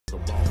It's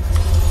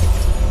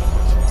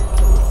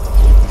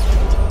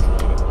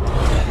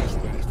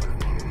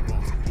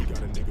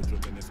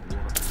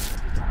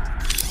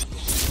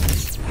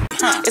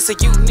a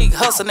unique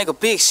hustle, nigga,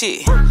 big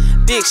shit.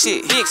 Big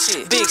shit, big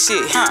shit, big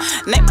shit.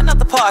 Name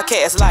another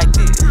podcast like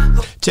this.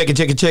 Check it.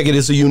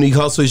 It's a unique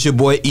hustle. It's your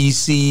boy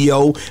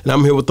ECEO, and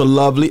I'm here with the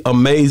lovely,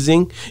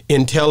 amazing,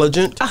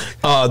 intelligent,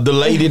 the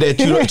lady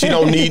that she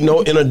don't need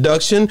no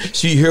introduction.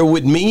 She here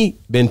with me.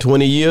 Been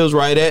 20 years,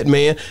 right at,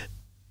 man.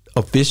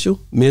 Official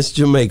Miss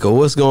Jamaica.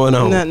 What's going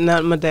on?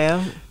 Not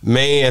Madelle.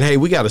 Man, hey,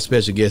 we got a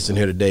special guest in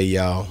here today,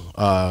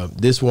 y'all.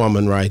 This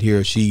woman right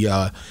here, she,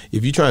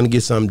 if you're trying to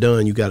get something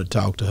done, you got to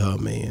talk to her,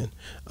 man.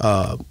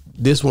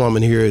 This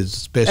woman here is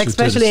special to the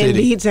city. Especially in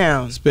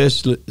D-Town.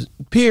 Especially,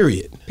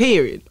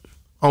 period.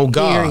 On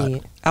God.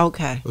 Period.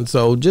 Okay. And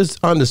so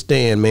just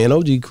understand, man,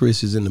 OG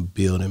Chris is in the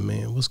building,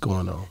 man. What's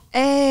going on?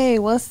 Hey,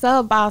 what's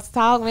up, Boss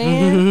Talk,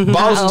 man?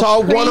 Boss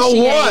Talk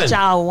 101.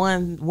 Y'all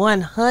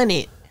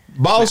 100.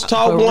 Boss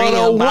Talk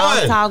 101.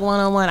 Boss Talk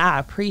 101. I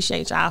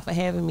appreciate y'all for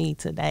having me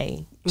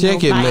today.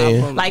 Check it,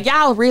 man. Like,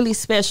 y'all really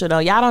special, though.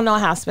 Y'all don't know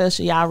how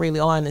special y'all really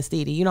are in the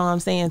city. You know what I'm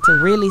saying? To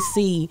really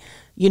see,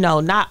 you know,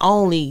 not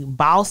only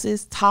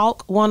bosses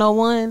talk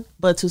 101,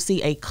 but to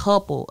see a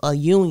couple, a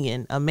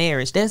union, a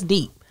marriage. That's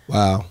deep.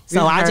 Wow.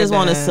 So I just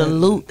want to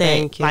salute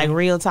that, like,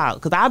 real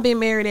talk. Because I've been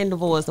married and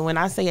divorced. And when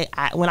I say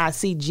when I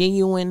see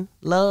genuine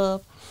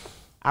love,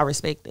 I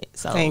respect it.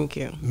 So thank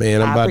you. Man,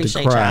 I'm about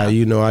to cry. Y'all.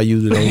 You know, I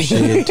usually don't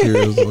shed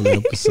tears on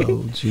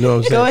episodes. You know what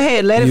I'm saying? Go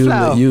ahead, let it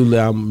flow. Usually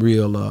I'm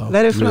real.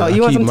 Let it flow.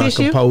 You want some tissue? I keep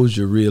my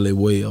composure really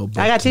well.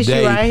 But I got tissue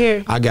right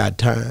here. I got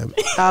time.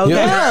 Okay.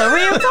 Yeah,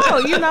 real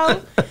talk, you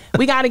know.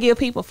 We got to give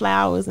people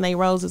flowers and they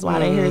roses while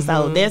they're here.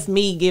 So that's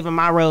me giving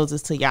my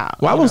roses to y'all.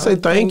 Well, I want to say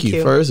thank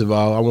you. First of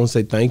all, I want to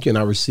say thank you, and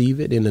I receive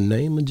it in the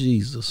name of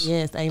Jesus.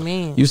 Yes,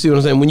 amen. You see what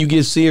I'm saying? When you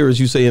get serious,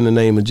 you say in the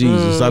name of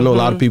Jesus. I know a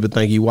lot of people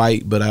think he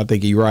white, but I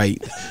think he right.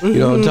 You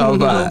know what I'm talking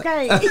about?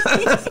 Okay.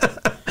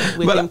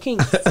 With them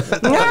kinks.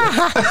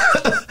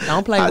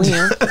 Don't play with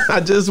him.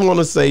 I just want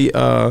to say,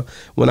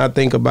 when I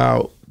think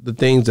about the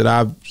things that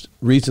I've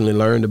recently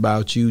learned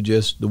about you,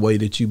 just the way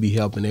that you be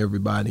helping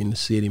everybody in the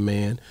city,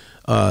 man,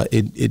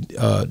 it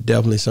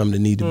definitely something that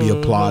need to be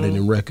applauded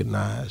and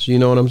recognized. You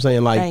know what I'm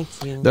saying? Like,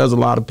 there's a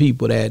lot of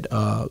people that,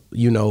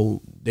 you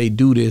know, they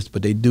do this,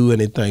 but they do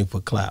anything for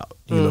clout.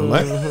 You know,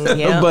 like,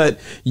 but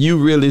you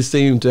really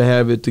seem to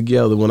have it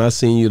together. When I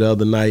seen you the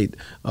other night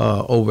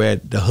over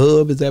at the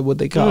Hub, is that what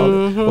they call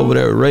it? Over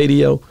there at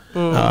radio.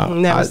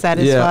 Never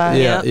satisfied.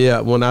 Yeah.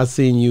 When I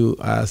seen you,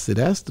 I said,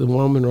 that's the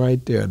woman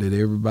right there that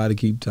everybody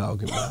keep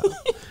talking about.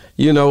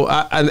 You know,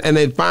 and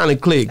it finally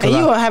clicked. And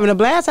you were having a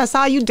blast. I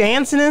saw you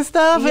dancing and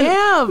stuff. And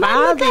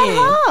vibing.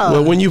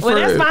 Well, when you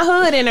that's my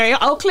hood in there.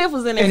 Oak Cliff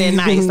was in there that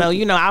night. So,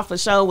 you know, I for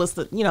sure was,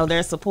 you know,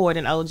 they're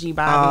supporting OG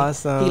Bobby.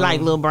 Awesome. He like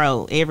Lil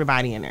Bro.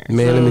 Everybody in there.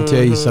 Man, let me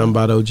tell you something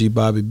about OG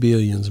Bobby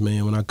Billions,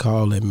 man. When I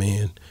called that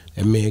man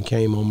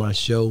came on my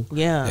show.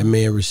 Yeah. That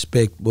man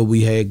respect what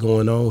we had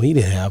going on. He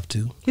didn't have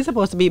to. He's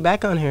supposed to be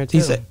back on here, too.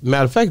 He said,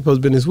 matter of fact, he's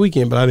supposed to be this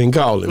weekend, but I didn't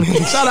call him.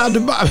 Shout out to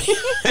Bobby.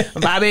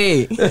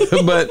 Bobby.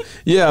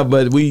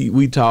 but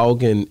we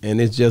talk, and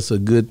it's just a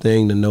good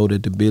thing to know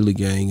that the Billy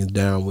Gang is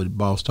down with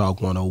Boss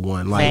Talk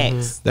 101. Like,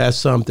 that's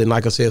something,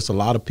 like I said, it's a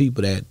lot of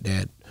people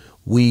that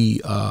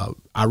we,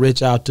 I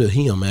reached out to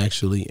him,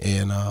 actually,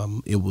 and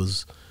it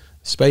was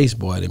Space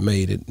Boy that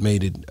made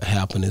it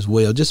happen as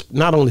well. Just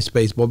not only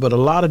Space Boy, but a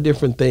lot of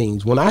different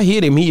things. When I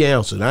hit him, he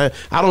answered. I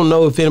don't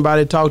know if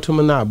anybody talked to him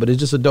or not, but it's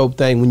just a dope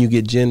thing when you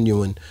get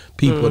genuine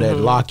people that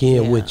lock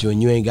in with you,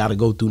 and you ain't got to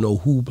go through no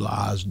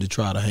hooplas to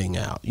try to hang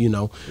out, you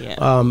know.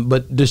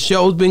 But the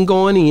show's been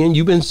going in.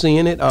 You've been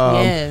seeing it.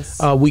 Yes.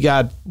 We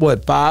got,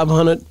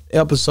 500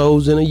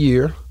 episodes in a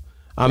year.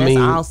 That's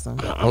awesome.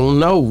 I don't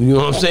know. You know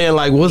what I'm saying?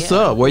 Like, what's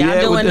up? Where y'all you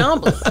at doing with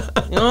numbers?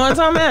 You know what I'm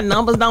talking about?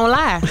 Numbers don't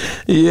lie.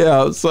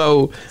 Yeah.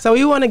 So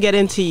we want to get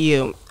into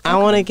you. Okay. I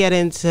want to get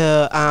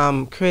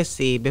into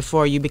Chrissy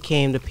before you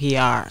became the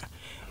PR.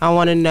 I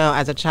want to know,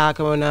 as a child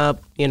growing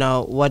up, you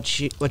know,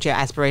 what your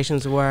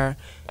aspirations were,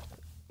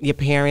 your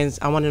parents.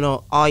 I want to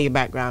know all your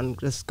background.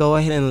 Just go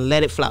ahead and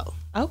let it flow.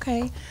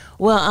 Okay.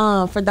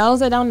 Well, for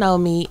those that don't know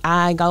me,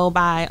 I go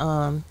by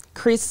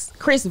Chris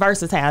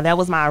Versatile. That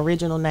was my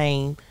original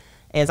name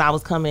as I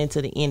was coming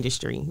into the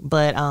industry.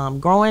 But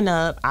growing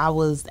up, I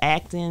was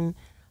acting.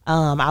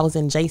 I was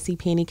in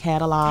JCPenney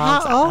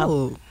catalogs. How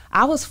old?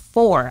 I was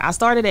 4. I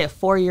started at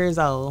 4 years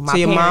old. So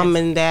your mom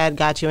and dad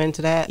got you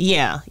into that?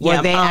 Yeah.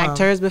 Were they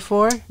actors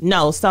before?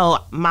 No. So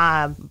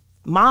my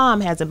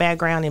mom has a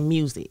background in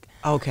music.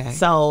 Okay.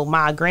 So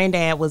my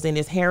granddad was in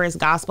his Harris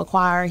Gospel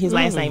Choir. His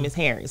last name is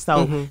Harris.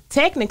 So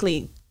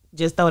technically,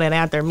 just throw that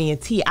out there. Me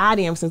and T.I.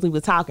 them, since we were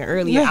talking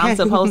earlier, I'm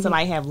supposed to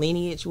like have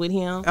lineage with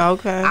him.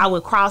 Okay. I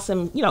would cross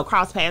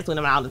paths with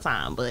him all the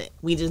time, but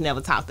we just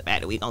never talked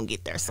about it. We gonna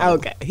get there soon.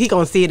 Okay. He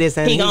gonna see this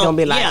and he gonna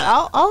be like,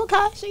 oh,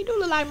 okay. She do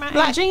look like my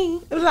Aunt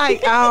Jean.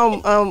 Like,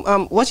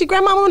 what's your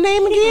grandmama's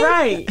name again?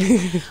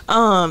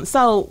 Right.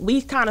 So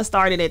we kind of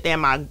started at that.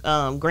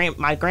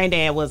 My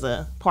granddad was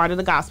a part of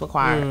the gospel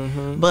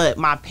choir, but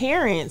my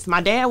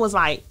dad was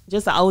like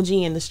just an OG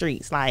in the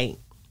streets. Like,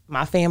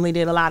 my family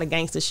did a lot of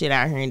gangster shit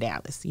out here in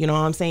Dallas. You know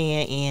what I'm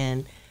saying?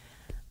 And,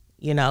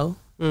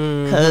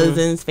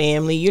 cousins,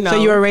 family, So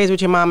you were raised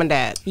with your mom and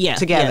dad? Yeah.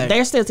 Together? Yeah,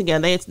 they're still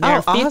together.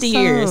 They're 50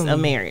 years of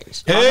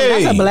marriage.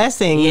 Hey! That's a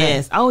blessing.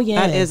 Yes. Oh,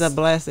 yes. That is a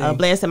blessing. A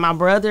blessing. My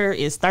brother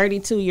is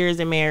 32 years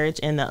in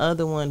marriage, and the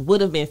other one would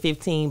have been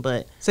 15,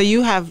 but... So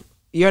you're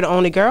the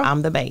only girl?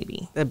 I'm the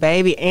baby. The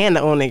baby and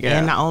the only girl.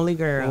 And the only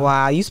girl.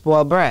 Wow, you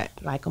spoiled brat.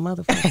 Like a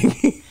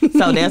motherfucker.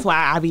 So that's why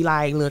I be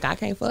like, look, I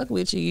can't fuck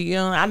with you.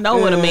 I know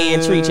what a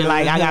man treats you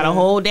like. I got a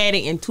whole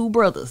daddy and 2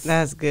 brothers.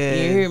 That's good.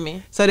 You hear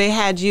me? So they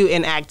had you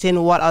in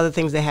acting. What other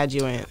things they had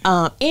you in?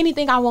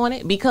 Anything I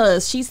wanted,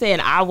 because she said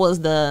I was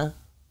that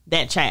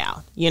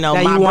child. That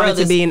my you wanted to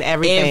brothers, be in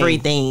everything.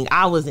 Everything.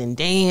 I was in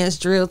dance,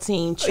 drill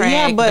team,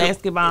 track,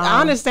 basketball.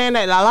 I understand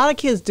that a lot of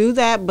kids do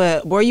that,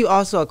 but were you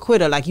also a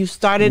quitter? Like, you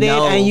started it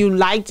and you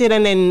liked it,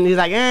 and then you're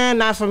like,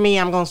 not for me,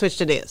 I'm going to switch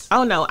to this.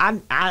 Oh, no.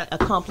 I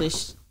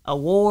accomplished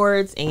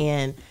awards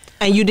and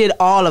you did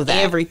all of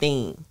that?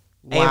 Everything.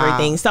 Wow.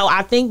 Everything. So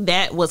I think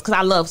that was because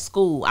I love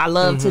school. I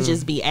love to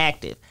just be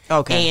active.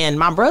 Okay. And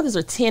my brothers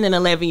are 10 and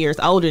 11 years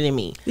older than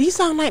me. You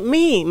sound like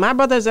me. My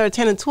brothers are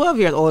 10 and 12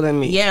 years older than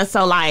me. Yeah,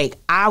 so like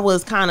I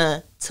was kind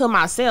of to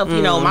myself,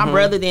 my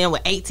brother then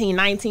was 18,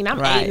 19.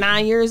 I'm 8,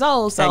 9 years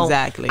old. So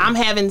exactly. I'm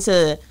having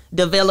to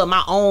develop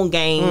my own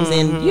games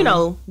and,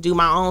 do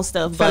my own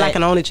stuff. You felt like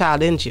an only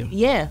child, didn't you?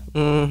 Yeah.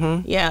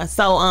 Yeah.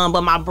 So,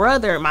 but my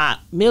brother, my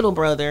middle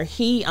brother,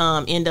 he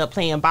ended up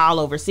playing ball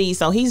overseas.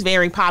 So he's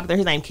very popular.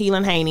 His name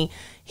Keelan Haney.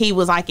 He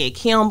was like at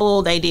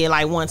Kimball. They did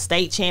like one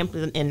state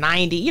champion in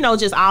 90,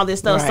 just all this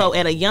stuff. Right. So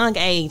at a young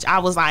age, I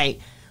was like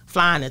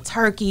flying to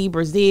Turkey,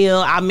 Brazil.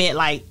 I met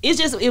like,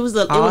 it was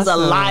a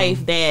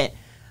life that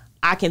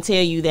I can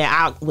tell you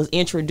that I was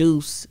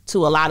introduced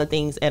to a lot of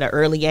things at an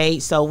early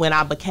age. So when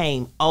I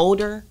became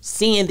older,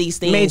 seeing these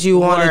things made you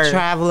want to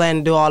travel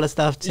and do all the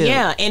stuff too.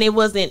 Yeah, and it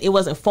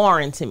wasn't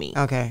foreign to me.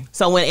 Okay.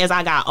 So as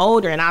I got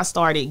older and I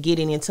started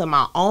getting into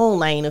my own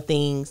lane of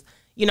things,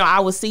 I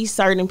would see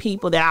certain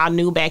people that I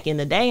knew back in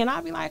the day, and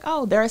I'd be like,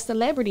 oh, they're a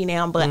celebrity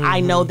now, but I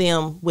know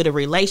them with a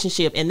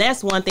relationship. And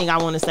that's one thing I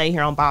want to say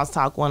here on Boss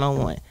Talk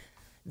 101,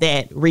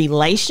 that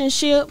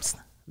relationships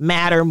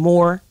matter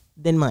more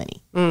than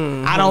money.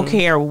 I don't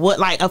care what,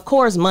 like, of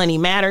course money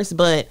matters,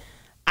 but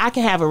I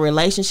can have a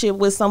relationship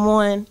with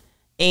someone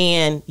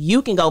and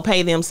you can go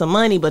pay them some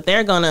money, but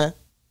they're gonna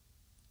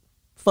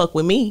fuck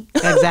with me.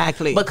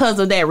 Exactly. Because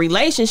of that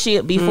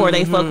relationship before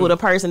they fuck with a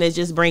person that's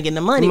just bringing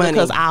the money.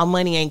 Because our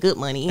money ain't good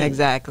money.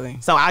 Exactly.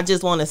 So I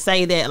just want to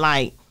say that,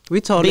 like, we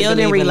totally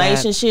building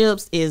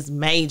relationships is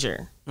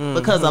major.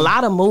 Because a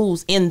lot of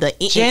moves in the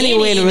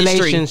genuine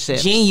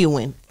relationships.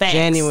 Genuine facts.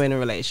 Genuine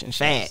relationships.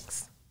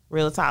 Facts.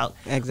 Real talk.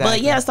 Exactly.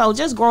 But yeah, so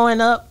just growing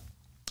up,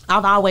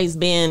 I've always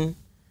been,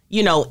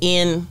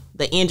 in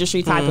the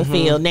industry type of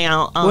field.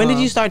 Now, when did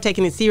you start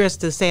taking it serious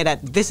to say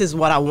that this is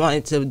what I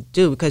wanted to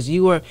do? Because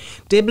you were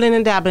dibbling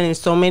and dabbling in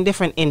so many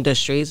different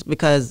industries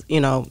because,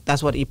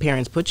 that's what your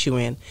parents put you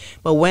in.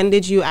 But when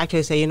did you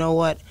actually say, you know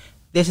what,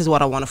 this is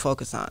what I want to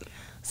focus on?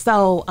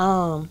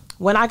 So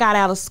when I got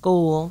out of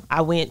school,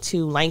 I went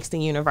to Langston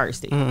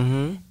University.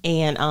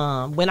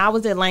 And when I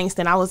was at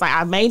Langston, I was like,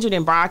 I majored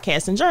in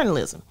broadcast and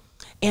journalism.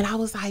 And I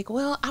was like,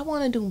 well, I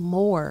want to do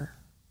more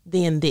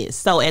than this.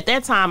 So at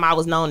that time, I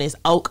was known as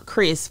Oak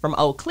Chris from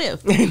Oak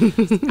Cliff.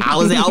 I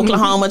was in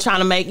Oklahoma trying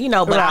to make,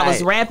 but I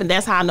was rapping.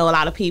 That's how I know a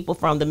lot of people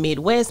from the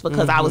Midwest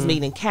because I was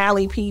meeting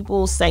Cali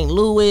people, St.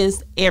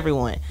 Louis,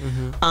 everyone.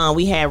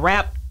 We had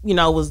rap,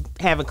 was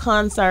having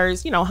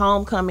concerts,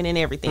 homecoming and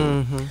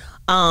everything.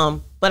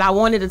 But I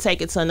wanted to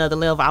take it to another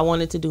level. I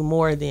wanted to do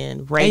more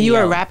than radio. And you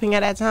were rapping at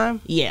that time?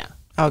 Yeah.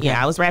 Okay.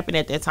 Yeah, I was rapping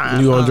at that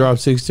time. You gonna drop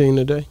 16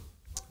 today?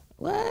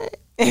 What?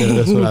 Yeah,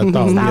 that's what I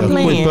thought. Stop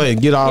playing. Play.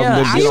 Get off.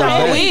 Yeah, get I on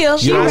sure will.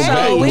 Get on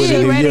back with She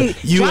it. ready.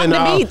 You Drop and the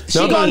all. beat.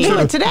 She gonna do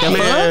it today.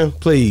 Man,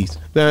 please.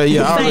 Now,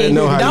 yeah, I already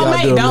know how y'all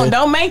do, man.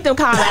 Don't make them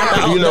call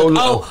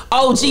out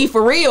OG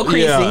for real,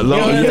 Chrissy. Yeah, I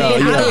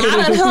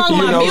done hung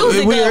my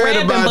music we up heard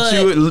rapping, about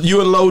but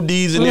you and Low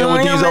D's and them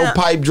with these old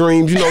pipe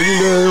dreams. You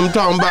know what I'm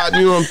talking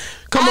about.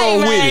 Come on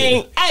with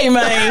it. Hey,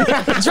 man.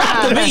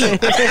 Drop the beat.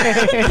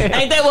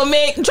 Ain't that what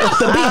Meg? Drop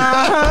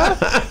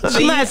the beat.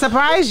 She might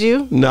surprise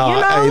you.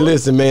 No, hey,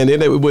 listen, man.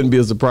 It wouldn't be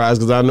a surprise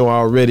because I know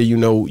already, you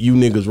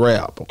niggas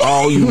rap.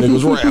 All you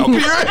niggas rap.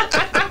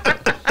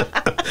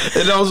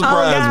 It don't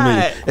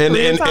surprise me. And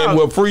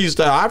with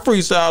freestyle, I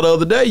freestyled the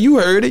other day. You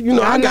heard it.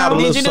 I got a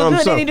little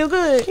something. Did he do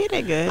good? He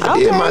did good. I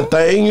did my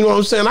thing. You know what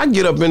I'm saying? I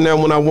get up in there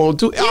when I want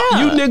to. Yeah.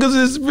 You niggas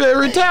is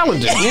very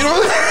talented. You know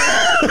what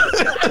I'm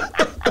saying?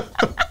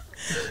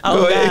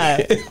 Oh,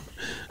 God.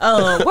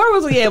 Where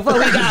was we at before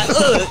we got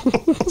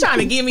trying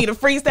to give me the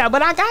freestyle?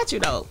 But I got you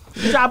though.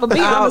 You drop a beat,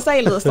 I'm gonna say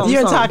a little something.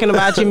 You're talking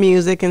about your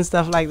music and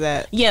stuff like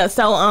that. Yeah.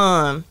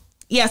 So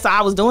so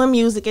I was doing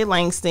music at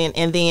Langston,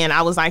 and then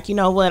I was like, you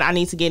know what, I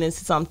need to get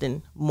into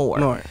something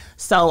more.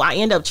 So I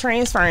end up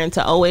transferring to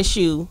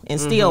OSU in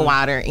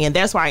Stillwater, and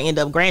that's where I end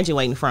up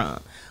graduating from.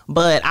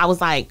 But I was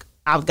like,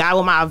 I got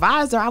with my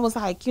advisor. I was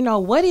like, you know,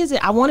 what is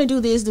it? I want to do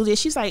this, do this.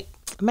 She's like,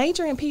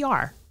 major in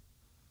PR.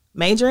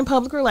 Major in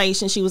public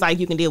relations. She was like,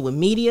 you can deal with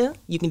media,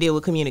 you can deal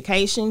with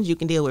communications, you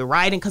can deal with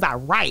writing, because I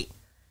write.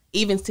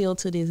 Even still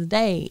to this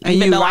day. And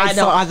even you though write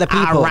for other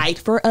people. I write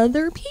for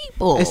other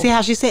people. And see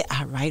how she said,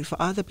 I write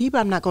for other people.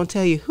 I'm not going to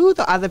tell you who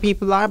the other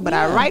people are, but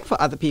I write for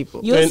other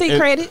people. You'll see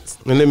credits.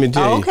 And let me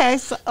tell you, okay.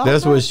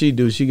 That's what she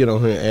do. She get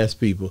on here and ask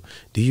people,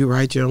 do you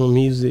write your own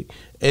music?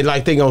 And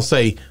like they going to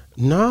say,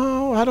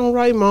 no, I don't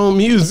write my own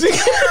music.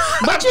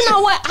 But you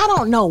know what? I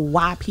don't know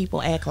why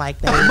people act like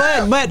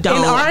that. But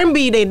in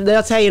R&B,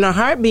 they'll tell you in a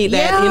heartbeat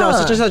that, you know,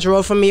 such and such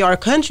wrote for me, or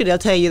country, they'll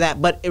tell you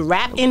that. But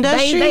rap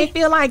industry, they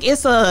feel like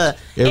it's a...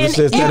 Ever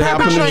since that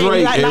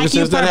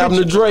happened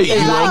to Drake, you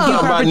know,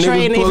 about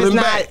niggas pulling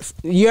back.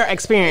 Your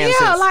experiences.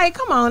 Yeah, like,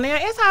 come on now.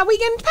 It's how we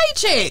getting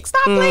paychecks.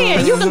 Stop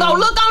playing. You can go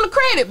look on the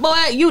credit,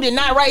 boy. You did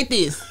not write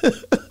this.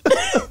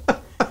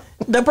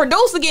 The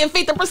producer getting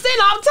 50%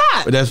 off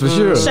top. But that's for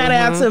sure. Shout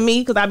out to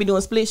me, because I be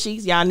doing split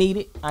sheets. Y'all need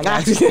it. I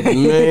got you.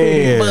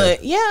 Man.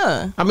 But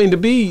yeah. I mean, to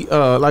be,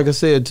 like I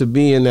said, to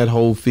be in that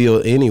whole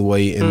field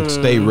anyway and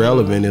stay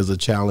relevant is a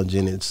challenge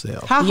in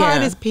itself. How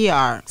hard is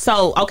PR?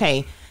 So,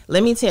 okay,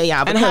 let me tell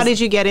y'all. And how did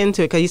you get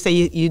into it? Because you say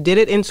you did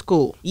it in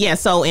school. Yeah,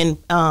 so at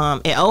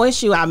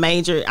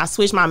OSU, I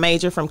switched my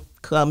major from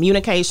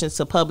communications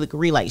to public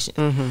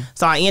relations.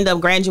 So I ended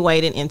up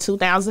graduating in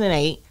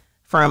 2008.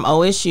 From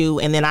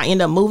OSU, and then I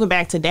ended up moving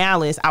back to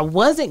Dallas. I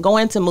wasn't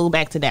going to move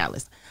back to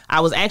Dallas. I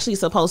was actually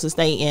supposed to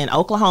stay in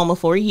Oklahoma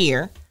for a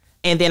year,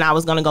 and then I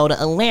was going to go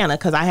to Atlanta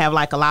because I have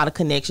like a lot of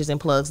connections and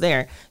plugs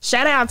there.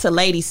 Shout out to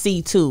Lady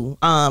C too.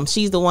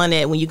 She's the one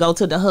that when you go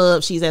to the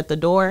hub, she's at the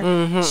door.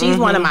 She's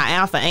one of my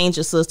Alpha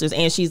Angel sisters,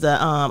 and she's a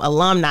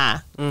alumni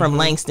from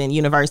Langston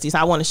University. So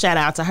I want to shout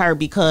out to her,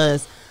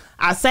 because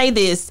I say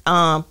this,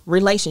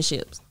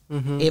 relationships,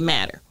 it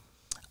matter.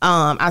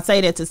 I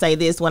say that to say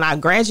this. When I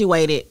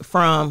graduated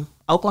from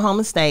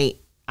Oklahoma State,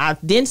 I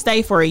didn't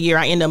stay for a year.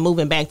 I ended up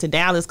moving back to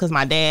Dallas because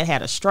my dad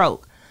had a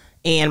stroke.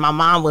 And my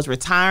mom was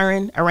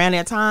retiring around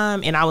that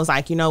time. And I was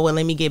like, you know what,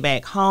 let me get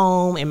back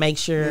home and make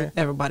sure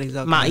everybody's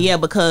okay.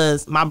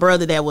 Because my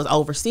brother that was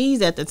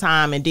overseas at the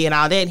time and did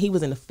all that, he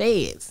was in the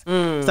feds.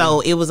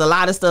 So it was a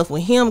lot of stuff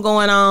with him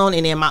going on.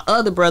 And then my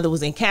other brother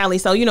was in Cali.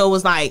 So, you know, it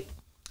was like,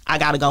 I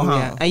got to go home.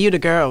 Yeah. And you the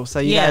girl, so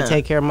you got to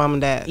take care of mom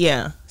and dad.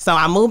 Yeah. So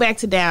I moved back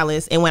to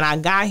Dallas, and when I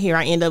got here,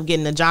 I ended up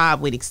getting a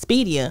job with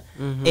Expedia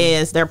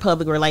as their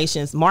public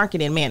relations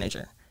marketing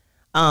manager.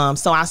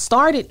 So I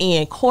started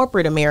in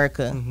corporate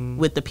America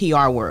with the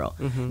PR world.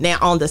 Now,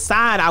 on the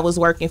side, I was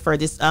working for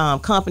this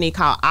company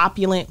called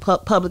Opulent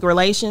Public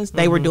Relations.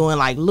 They were doing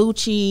like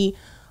Lucci,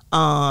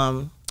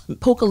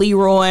 Puka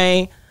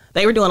Leroy.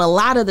 They were doing a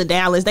lot of the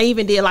Dallas. They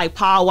even did like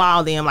Paul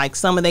Wall, them, like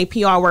some of their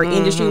PR work,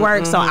 industry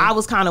work. So I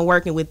was kind of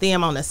working with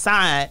them on the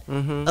side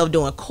of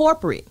doing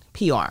corporate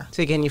PR.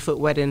 So getting your foot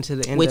wet into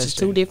the industry. Which is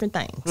two different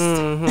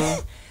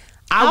things.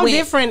 How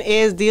different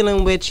is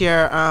dealing with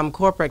your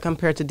corporate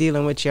compared to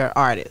dealing with your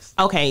artists?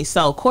 Okay,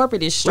 so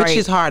corporate is straight. Which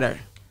is harder?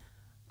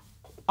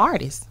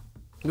 Artists.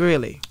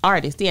 Really?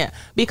 Artists, yeah.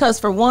 Because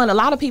for one, a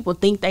lot of people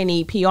think they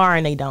need PR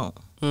and they don't.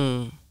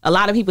 A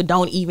lot of people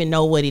don't even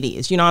know what it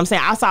is. You know what I'm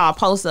saying? I saw a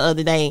post the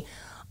other day.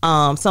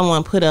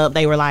 Someone put up,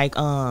 they were like,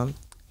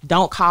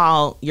 don't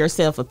call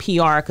yourself a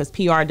PR because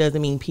PR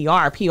doesn't mean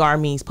PR. PR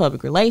means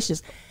public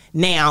relations.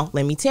 Now,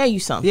 let me tell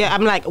you something. Yeah,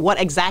 I'm like, what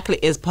exactly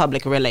is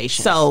public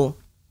relations? So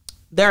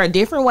there are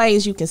different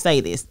ways you can say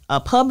this. A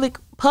public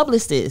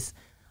publicist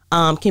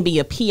can be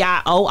a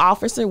PIO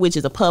officer, which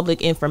is a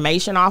public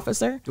information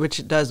officer.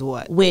 Which does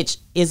what? Which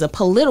is a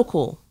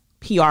political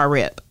PR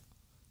rep.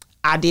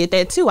 I did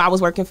that too. I was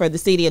working for the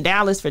city of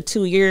Dallas for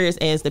 2 years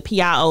as the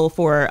PIO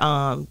for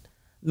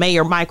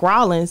Mayor Mike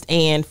Rollins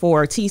and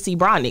for TC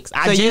Brodnick.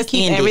 So you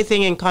keep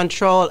everything in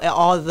control,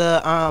 all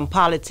the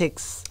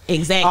politics,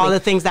 all the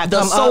things that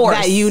come up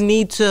that you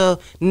need to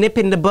nip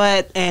in the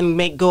butt and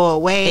make go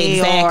away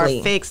or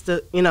fix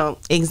the, you know.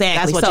 Exactly.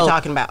 That's what you're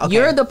talking about. Okay.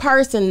 You're the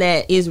person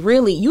that is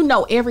really, you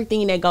know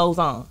everything that goes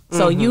on.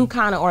 So you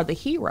kind of are the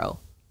hero.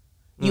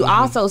 You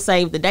also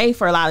save the day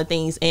for a lot of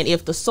things. And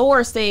if the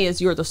source says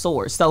you're the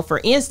source. So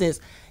for instance,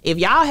 if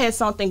y'all had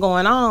something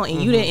going on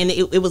and you didn't,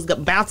 and it was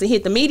about to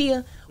hit the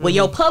media, well,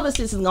 your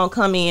publicist is going to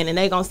come in and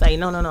they're going to say,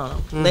 no.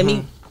 Let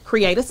me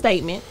create a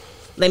statement.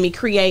 Let me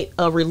create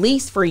a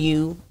release for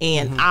you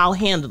and I'll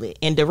handle it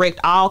and direct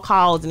all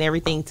calls and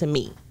everything to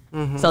me.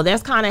 So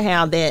that's kind of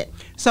how that.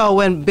 So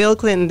when Bill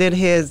Clinton did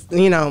his,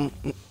 you know,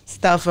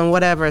 stuff and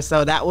whatever,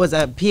 so that was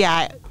a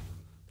PI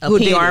a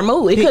PR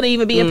move. It could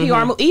even be a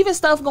PR move. Even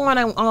stuff going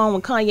on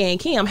with Kanye and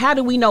Kim. How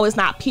do we know it's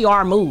not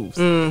PR moves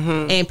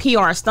and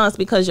PR stunts?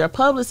 Because your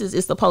publicist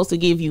is supposed to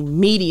give you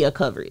media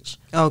coverage.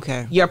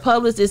 Okay. Your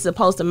publicist is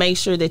supposed to make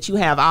sure that you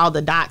have all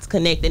the dots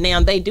connected.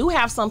 Now, they do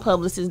have some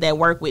publicists that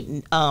work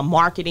with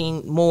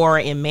marketing more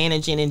and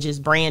managing and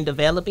just brand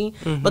developing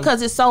because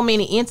there's so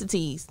many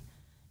entities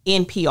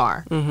in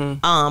PR.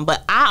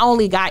 But I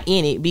only got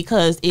in it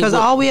because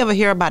all we ever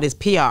hear about is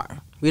PR.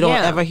 We don't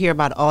ever hear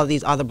about all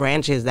these other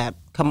branches that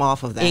come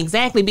off of that.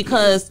 Exactly,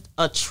 because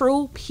a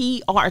true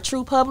PR, a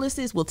true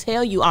publicist will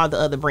tell you all the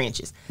other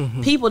branches.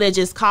 People that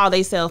just call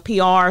themselves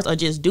PRs or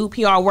just do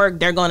PR work,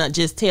 they're going to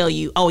just tell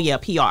you, oh yeah,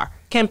 PR.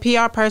 Can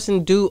PR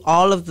person do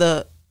all of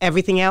the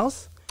everything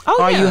else?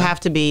 Or you have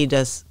to be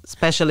just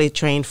specially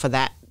trained for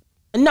that?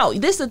 No,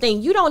 this is the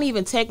thing. You don't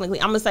even technically,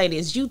 I'm going to say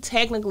this, you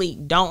technically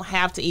don't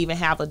have to even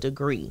have a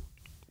degree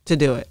to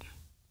do it.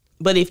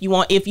 But if you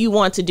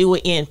want to do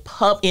it in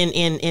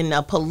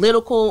a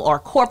political or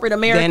corporate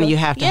America, then you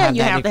have to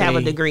have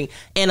a degree.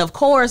 And of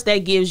course, that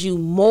gives you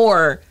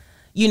more,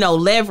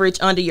 leverage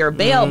under your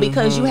belt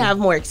because you have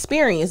more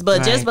experience.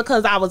 But just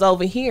because I was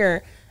over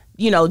here,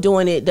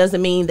 doing it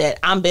doesn't mean that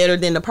I'm better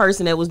than the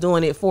person that was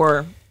doing it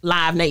for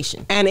Live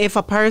Nation. And if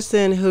a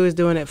person who is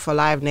doing it for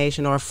Live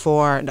Nation or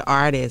for the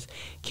artist,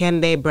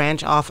 can they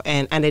branch off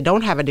and they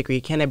don't have a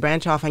degree, can they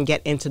branch off and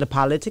get into the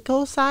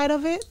political side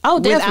of it? Oh,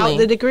 definitely. Without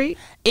the degree?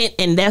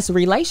 And that's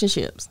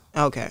relationships.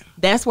 Okay.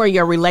 That's where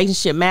your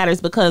relationship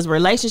matters because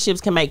relationships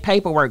can make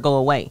paperwork go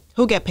away.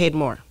 Who get paid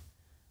more?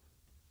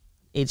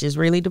 It just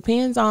really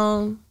depends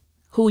on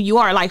who you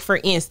are. Like,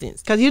 for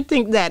instance. Because you'd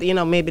think that,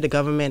 maybe the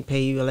government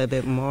pay you a little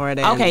bit more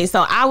than... Okay,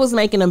 so I was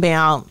making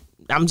about...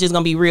 I'm just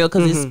going to be real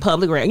because it's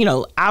public.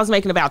 I was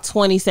making about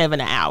 $27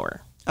 an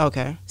hour.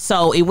 Okay.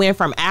 So it went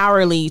from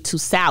hourly to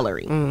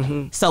salary.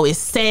 So it's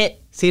set.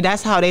 See,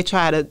 that's how they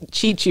try to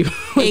cheat you.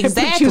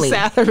 Exactly. Put you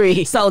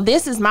salary. So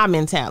this is my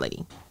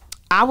mentality.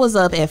 I was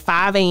up at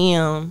 5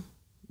 a.m.,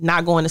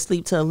 not going to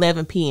sleep till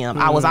 11 p.m.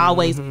 I was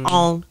always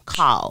on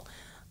call.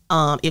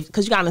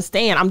 Because you got to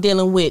understand, I'm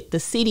dealing with the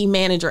city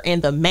manager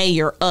and the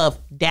mayor of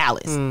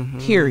Dallas,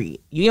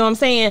 period. You know what I'm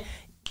saying?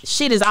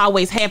 Shit is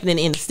always happening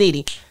in the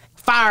city.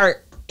 Fired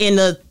in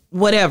the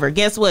whatever.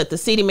 Guess what? The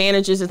city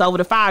managers is over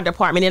the fire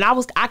department, and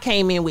I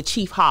came in with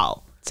Chief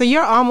Hall. So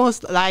you're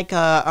almost like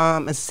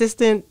a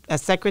assistant, a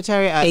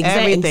secretary,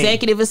 everything.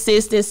 Executive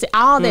assistant,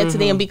 all that to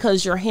them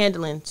because you're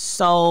handling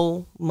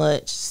so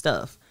much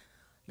stuff.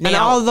 Now, and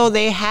although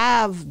they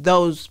have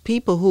those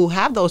people who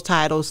have those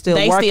titles still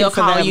working for them. They still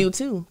call you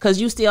too because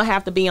you still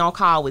have to be on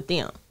call with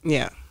them.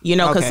 Yeah.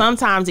 Because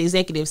sometimes the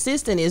executive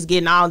assistant is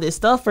getting all this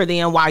stuff for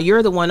them while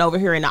you're the one over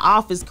here in the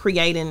office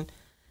creating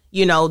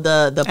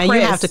the and press.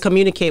 You have to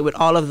communicate with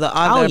all of the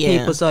other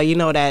people so you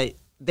know that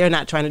they're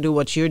not trying to do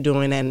what you're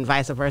doing and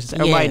vice versa.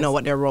 Everybody know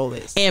what their role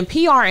is. And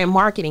PR and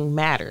marketing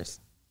matters.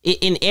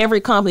 In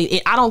every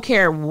company, I don't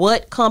care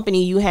what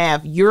company you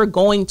have, you're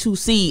going to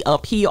see a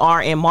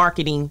PR and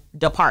marketing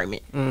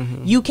department.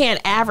 You can't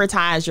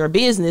advertise your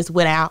business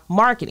without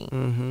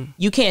marketing.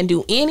 You can't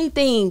do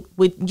anything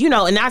with,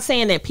 and not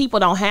saying that people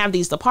don't have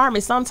these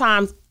departments.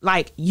 Sometimes,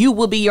 like, you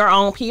will be your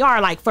own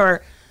PR. Like,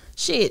 for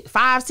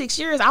 5-6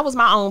 years, I was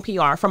my own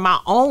PR for my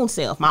own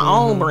self, my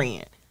own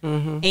brand.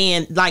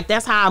 And like,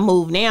 that's how I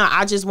move now.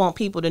 I just want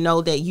people to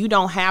know that you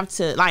don't have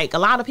to, like, a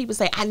lot of people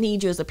say, I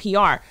need you as a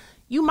PR.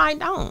 You might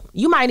don't.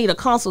 You might need a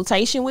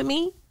consultation with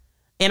me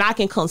and I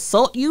can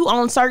consult you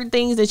on certain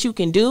things that you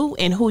can do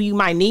and who you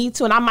might need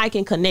to. And I might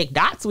can connect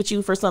dots with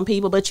you for some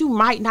people, but you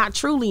might not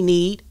truly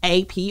need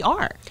a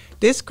PR.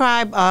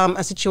 Describe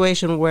a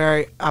situation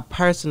where a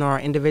person or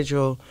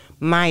individual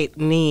might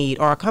need,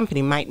 or a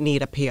company might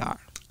need a PR.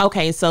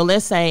 Okay, so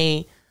let's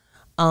say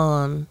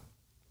a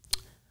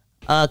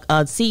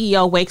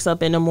CEO wakes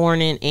up in the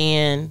morning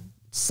and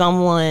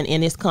someone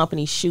in his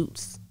company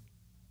shoots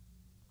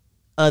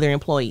other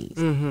employees.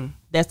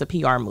 That's the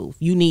PR move.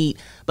 You need,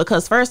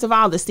 because first of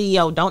all, the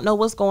CEO don't know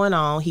what's going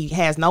on. He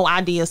has no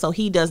idea, so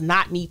he does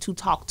not need to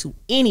talk to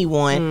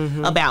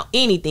anyone about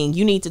anything.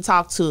 You need to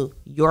talk to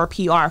your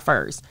PR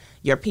first.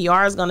 Your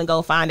PR is going to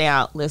go find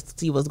out, let's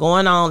see what's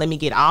going on. Let me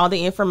get all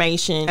the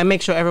information. And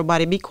make sure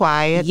everybody be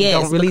quiet.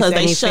 Yes, don't release because they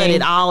anything. shut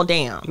it all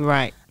down.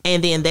 Right.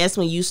 And then that's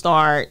when you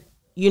start,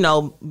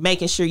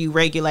 making sure you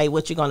regulate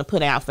what you're going to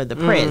put out for the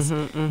press.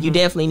 You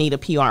definitely need a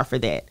PR for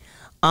that.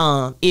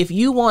 If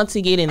you want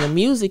to get in the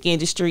music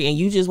industry and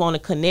you just want to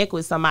connect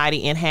with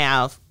somebody and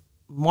have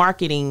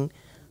marketing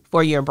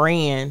for your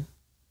brand,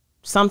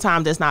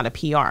 sometimes that's not a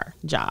PR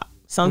job.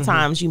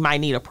 Sometimes you might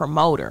need a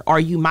promoter, or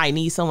you might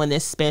need someone that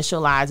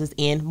specializes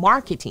in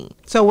marketing.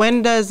 So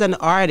when does an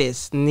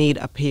artist need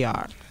a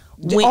PR?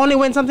 Only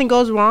when something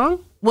goes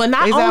wrong? Well,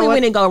 not only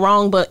when it go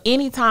wrong, but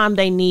anytime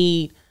they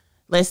need,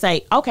 let's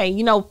say, okay,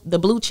 the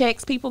blue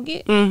checks people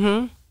get?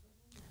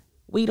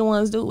 We the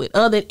ones do it.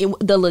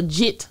 The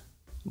legit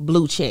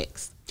blue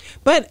checks.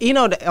 But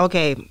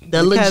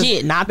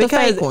legit, not the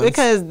fake ones.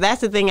 Because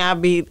that's the thing I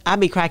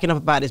be cracking up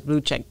about this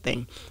blue check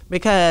thing.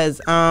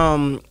 Because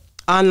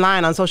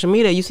online on social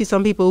media, you see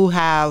some people who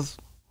have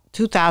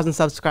 2,000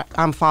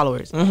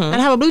 followers and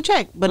have a blue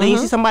check. But then you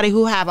see somebody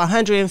who have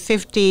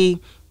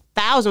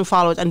 150,000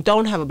 followers and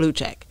don't have a blue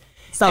check.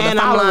 So and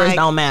the followers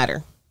don't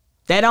matter.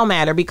 That don't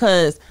matter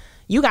because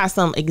you got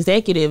some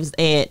executives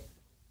at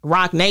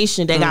Rock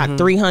Nation that got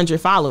 300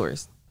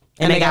 followers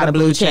and they got a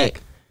blue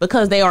check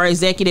because they are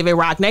executive at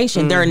Rock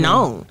Nation. They're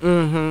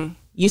known.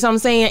 You see what I'm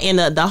saying?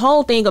 And the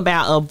whole thing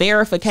about a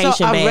verification badge.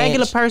 So a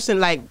regular person,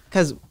 like,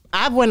 because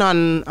I went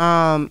on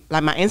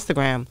like my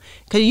Instagram,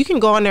 because you can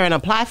go on there and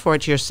apply for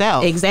it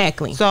yourself.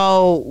 Exactly.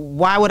 So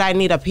why would I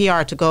need a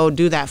PR to go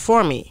do that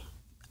for me?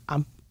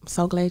 I'm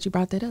so glad you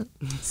brought that up.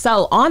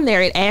 So on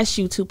there, it asks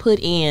you to put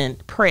in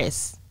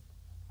press.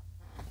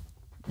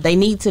 They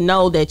need to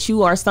know that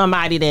you are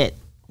somebody that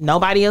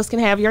nobody else can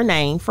have your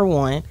name, for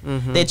one,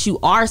 that you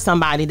are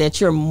somebody that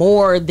you're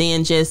more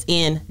than just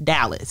in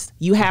Dallas.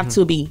 You have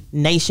to be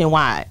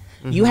nationwide.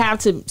 You have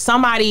to,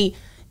 somebody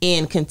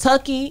in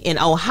Kentucky, in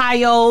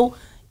Ohio,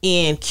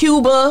 in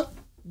Cuba,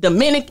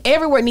 Dominican,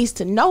 everywhere needs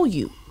to know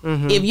you.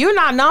 If you're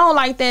not known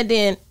like that,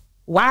 then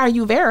why are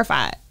you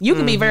verified? You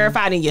can be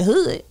verified in your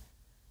hood,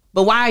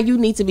 but why you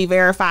need to be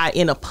verified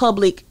in a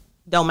public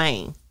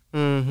domain?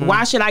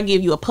 Why should I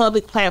give you a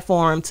public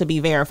platform to be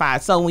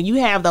verified? So when you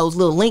have those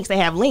little links, they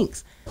have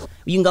links.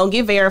 You can go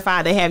get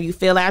verified. They have you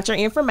fill out your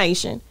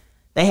information.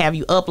 They have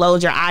you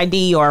upload your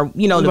ID or,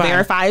 to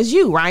verify as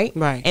you, right?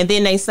 Right. And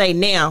then they say,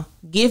 now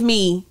give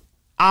me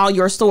all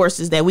your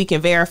sources that we can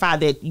verify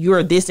that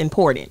you're this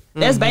important.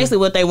 That's basically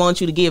what they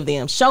want you to give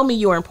them. Show me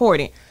you're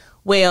important.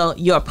 Well,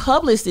 your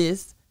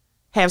publicist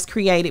has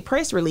created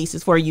press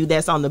releases for you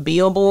that's on the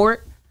Billboard,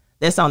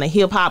 that's on the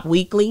Hip Hop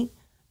Weekly,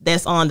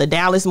 that's on the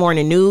Dallas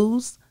Morning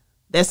News,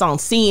 that's on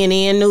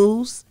CNN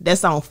News,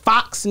 that's on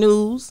Fox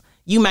News.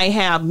 You may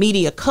have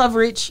media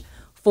coverage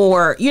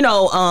for,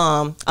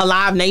 a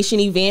Live Nation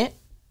event.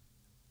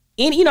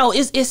 And,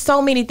 it's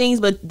so many things,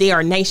 but they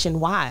are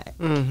nationwide.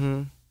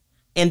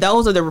 And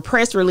those are the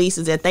press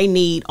releases that they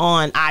need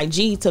on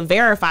IG to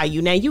verify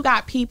you. Now, you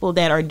got people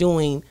that are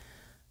doing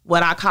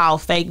what I call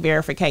fake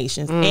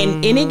verifications.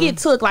 And it get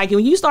took, like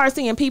when you start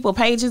seeing people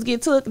pages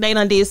get took, they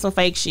done did some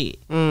fake shit.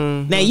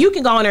 Now you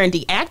can go in there and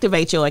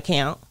deactivate your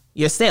account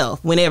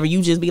yourself whenever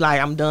you just be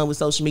like, I'm done with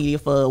social media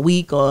for a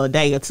week or a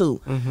day or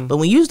two. But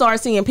when you start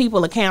seeing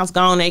people accounts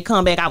gone, they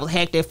come back, I was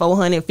hacked at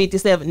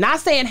 457. Not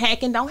saying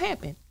hacking don't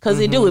happen, because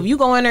it do. If you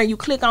go in there and you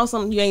click on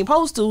something you ain't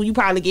supposed to, you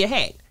probably get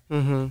hacked.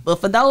 But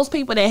for those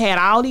people that had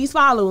all these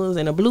followers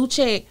and a blue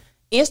check,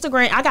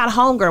 Instagram, I got a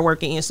homegirl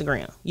working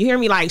Instagram. You hear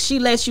me? Like, she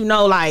lets you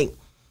know, like,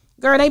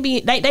 girl,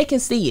 they can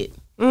see it.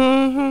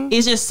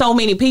 It's just so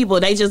many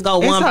people. They just go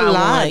one by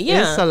one.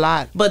 Yeah, it's a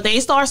lot. But they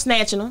start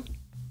snatching them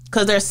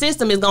because their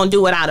system is gonna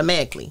do it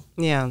automatically.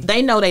 Yeah,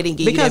 they know they didn't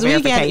get because you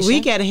that verification. we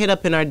get hit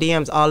up in our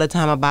DMs all the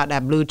time about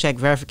that blue check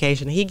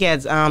verification. He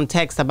gets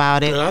texts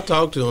about it. And I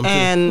talk to him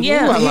and too.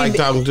 I like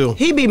talking to him.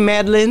 He be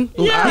meddling.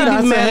 Yeah,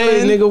 I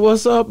say, hey nigga,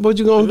 what's up? What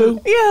you gonna do?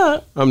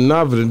 Yeah, I'm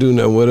not gonna do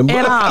nothing with him,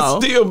 but I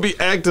still be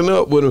acting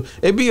up with him.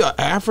 It be an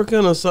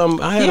African or something.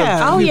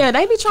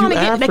 They be trying to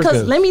get,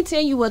 because let me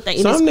tell you what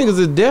they. Some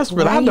niggas are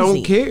desperate. Crazy. I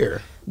don't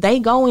care. They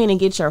go in and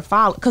get your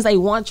follow because they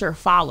want your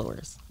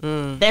followers.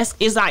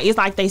 It's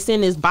like they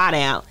send this bot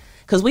out,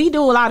 because we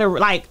do a lot of,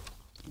 like,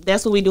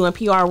 that's what we do in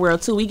PR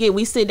world too.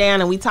 We sit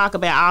down and we talk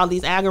about all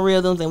these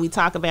algorithms, and we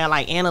talk about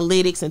like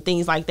analytics and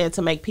things like that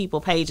to make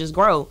people pages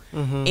grow.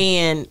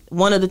 And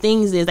one of the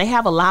things is they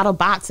have a lot of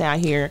bots out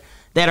here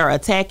that are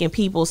attacking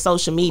people's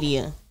social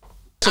media.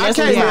 So I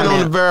can't get on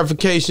the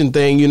verification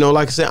thing.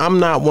 Like I said, I'm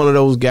not one of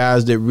those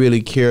guys that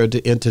really care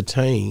to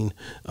entertain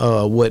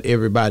what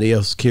everybody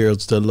else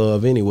cares to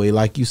love anyway.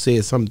 Like you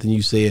said, something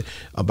you said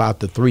about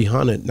the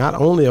 300. Not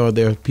only are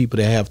there people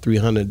that have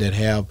 300 that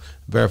have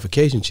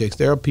verification checks,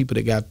 there are people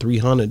that got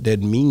 300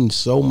 that means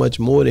so much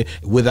more than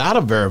without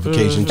a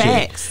verification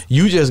check.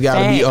 You just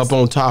got to be up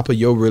on top of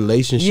your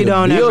relationship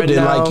building.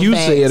 Like you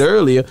said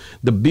earlier,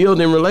 the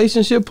building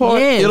relationship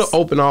part, it'll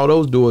open all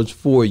those doors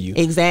for you.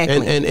 Exactly.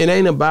 And it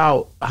ain't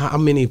about how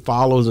many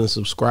followers and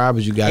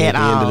subscribers you got at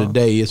the end of the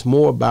day. It's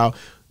more about,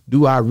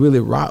 do I really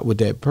rock with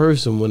that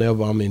person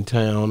whenever I'm in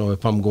town, or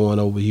if I'm going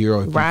over here,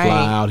 or if I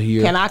fly out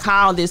here? Can I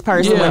call this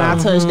person when I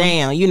touch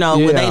down?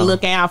 Would they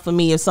look out for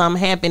me if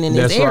something happened in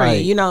this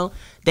area?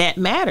 That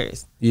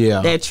matters.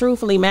 Yeah. That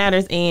truthfully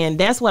matters. And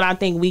that's what I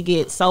think we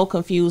get so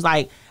confused.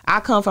 Like,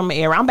 I come from an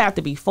era, I'm about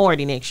to be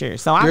 40 next year.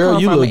 So I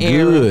come from an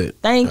era.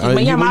 Good. Thank you.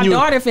 But my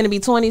daughter finna be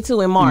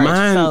 22 in March.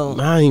 I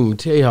didn't even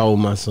tell you how old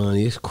my son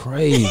is. It's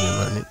crazy,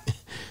 man.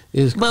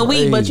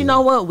 But you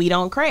know what? We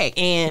don't crack.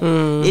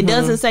 And it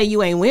doesn't say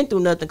you ain't went through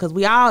nothing, because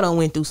we all done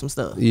went through some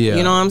stuff. Yeah.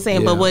 You know what I'm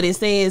saying? Yeah. But what it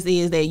says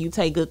is that you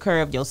take good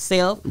care of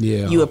yourself.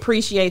 Yeah. You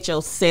appreciate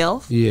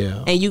yourself.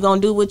 Yeah. And you gonna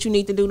do what you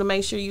need to do to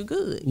make sure you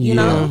good. You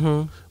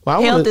know?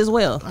 Well, health is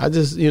wealth. I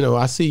just,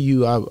 I see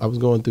you. I was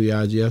going through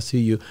your IG. I see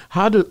you.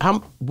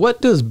 What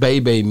does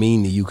Bebe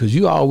mean to you? Because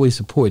you always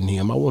supporting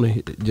him. I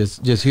want to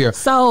just hear.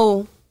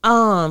 So,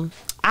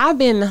 I've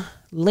been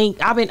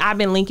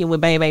linking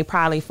with Bebe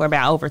probably for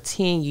about over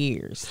 10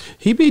 years.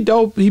 He be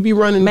dope. He be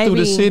running through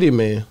the city,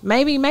 man.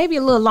 Maybe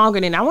a little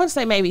longer than, I want to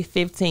say maybe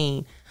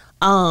 15.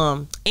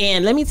 And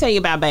let me tell you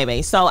about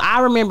Bebe. So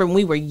I remember when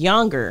we were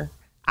younger,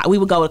 we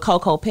would go to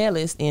Coco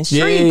Palace in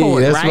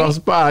Shreveport, that's right? my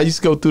spot. I used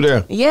to go through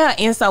there. Yeah,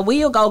 and so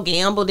we'll go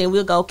gamble, then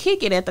we'll go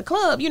kick it at the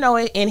club,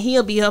 and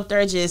he'll be up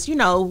there just,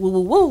 woo,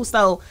 woo, woo.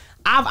 So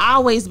I've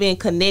always been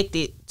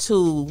connected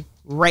to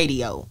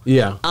radio.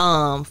 Yeah.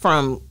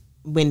 From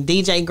when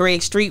DJ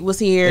Greg Street was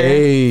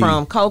here,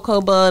 from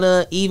Cocoa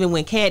Butter, even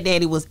when Cat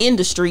Daddy was in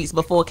the streets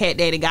before Cat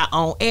Daddy got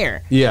on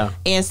air. Yeah.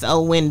 And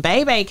so when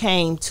Bebe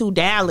came to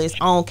Dallas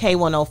on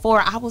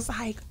K104, I was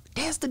like,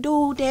 that's the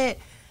dude that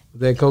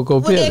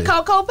Cocoa Palace. That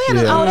Cocoa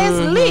Palace. Yeah. Oh, that's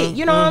lit.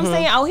 You know what I'm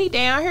saying? Oh, he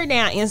down here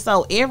down. And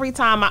so every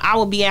time I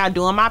would be out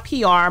doing my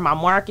PR, my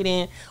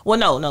marketing. Well,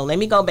 no, let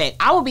me go back.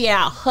 I would be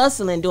out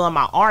hustling doing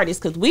my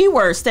artists because we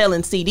were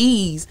selling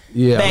CDs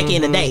back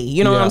in the day.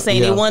 You know what I'm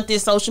saying? They want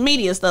this social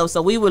media stuff.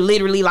 So we were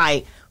literally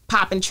like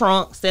popping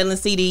trunks, selling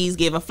CDs,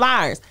 giving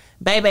flyers.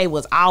 Bebe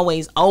was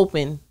always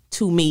open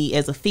to me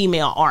as a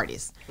female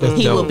artist.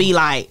 He would be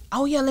like,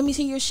 oh yeah, let me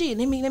see your shit.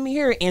 Let me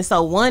hear it. And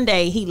so one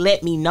day he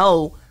let me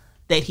know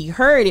that he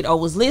heard it or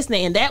was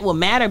listening, and that would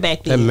matter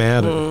back then. That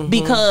mattered.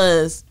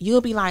 Because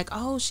you'll be like,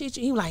 oh shit,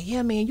 he was like,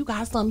 yeah man, you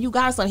got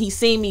something. He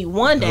seen me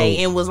one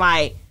day and was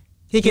like,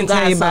 he can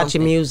tell you about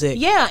your music.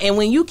 Yeah, and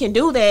when you can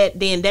do that,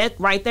 then that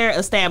right there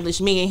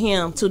established me and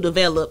him to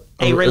develop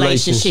a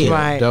relationship.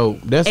 Right. Dope.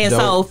 That's dope. And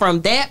so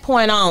from that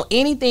point on,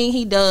 anything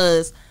he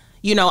does,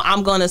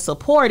 I'm going to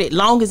support it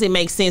long as it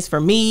makes sense for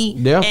me.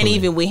 Definitely. And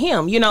even with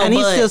him, And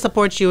he still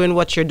supports you in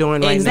what you're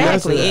doing right now.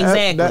 Exactly.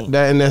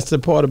 And that's the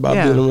part about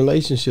building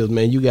relationships,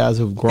 man. You guys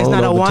have grown over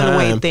time. It's not a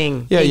one-way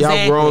thing. Yeah,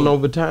 y'all grown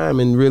over time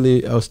and really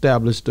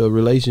established a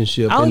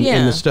relationship and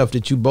the stuff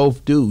that you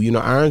both do.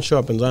 Iron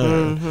sharpens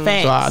iron.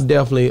 Mm-hmm. So I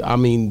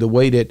definitely, the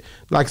way that,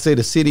 like I say,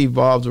 the city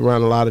evolves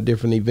around a lot of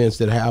different events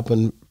that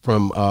happen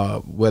from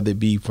whether it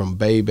be from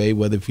Bebe,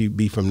 whether it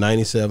be from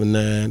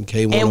 97.9,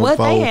 K104. And what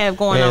they have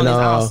going on is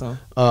awesome.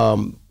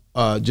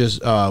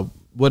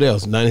 What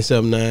else?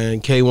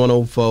 97.9,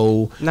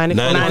 K104,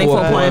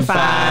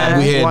 94.5.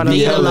 We had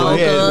Vita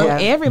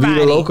Loca. Everybody.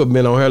 Vita Loca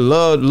been on her.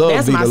 Love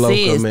That's Vita my Loca,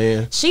 sis.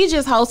 man. She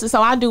just hosted,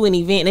 so I do an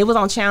event. It was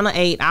on Channel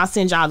 8. I'll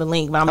send y'all the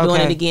link, but I'm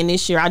doing it again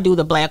this year. I do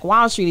the Black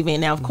Wall Street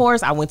event. Now, of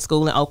course, I went to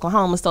school in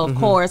Oklahoma, so of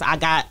course, I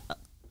got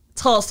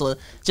Tulsa,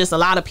 just a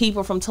lot of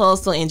people from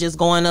Tulsa, and just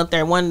going up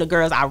there. One of the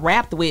girls I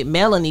rapped with,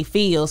 Melanie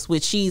Fields,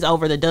 which she's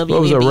over the WNBA.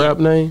 What was her rap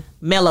name?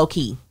 Mellow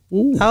Key.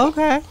 Ooh.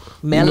 Okay.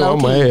 Mellow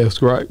Key. I'm gonna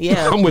ask, right?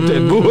 Yeah. I'm with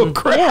that bull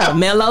crap. Yeah,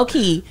 Mellow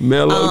Key.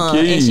 Mellow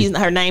Key. And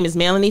her name is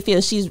Melanie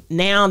Fields. She's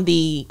now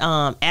the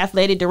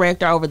athletic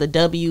director over the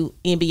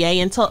WNBA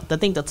in I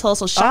think the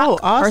Tulsa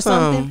Shock or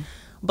something.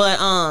 But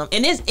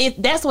and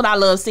that's what I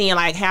love seeing,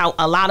 like how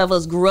a lot of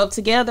us grew up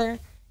together.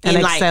 And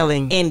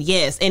excelling. Like, and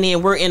yes, and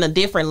then we're in a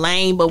different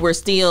lane, but we're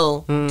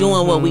still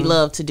doing what we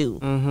love to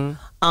do.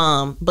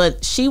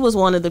 But she was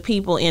one of the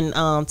people in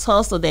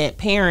Tulsa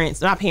that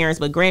not parents,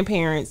 but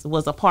grandparents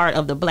was a part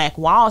of the Black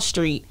Wall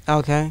Street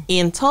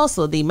in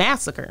Tulsa, the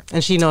massacre.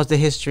 And she knows the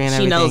history and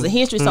everything. She knows the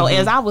history. So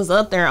as I was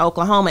up there in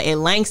Oklahoma at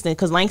Langston,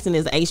 because Langston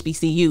is a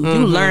HBCU, you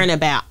learn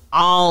about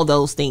all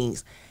those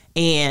things.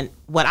 And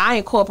what I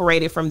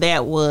incorporated from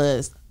that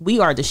was,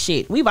 we are the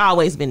shit. We've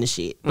always been the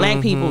shit.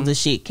 Black people the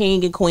shit.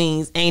 King and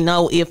queens. Ain't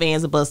no ifs,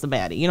 ands, or buts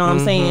about it. You know what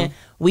I'm saying?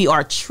 We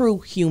are true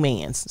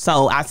humans.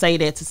 So I say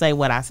that to say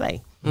what I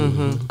say.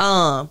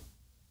 I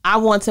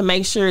want to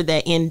make sure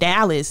that in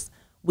Dallas,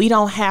 we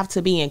don't have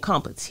to be in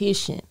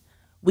competition.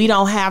 We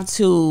don't have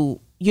to,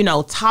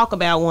 talk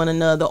about one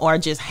another or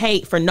just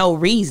hate for no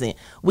reason.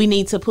 We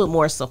need to put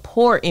more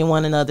support in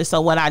one another. So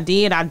what I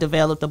did, I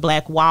developed the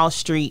Black Wall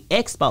Street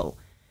Expo.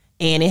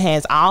 And it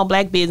has all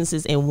black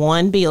businesses in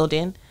one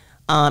building.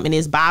 And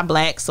it's buy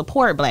black,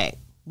 support black.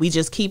 We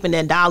just keeping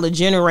that dollar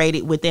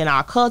generated within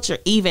our culture,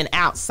 even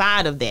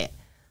outside of that.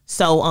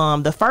 So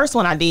the first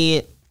one I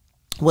did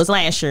was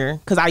last year,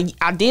 because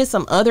I did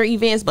some other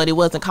events, but it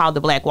wasn't called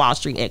the Black Wall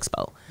Street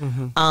Expo.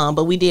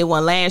 But we did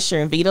one last year,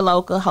 and Vita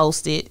Loca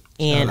hosted.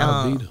 And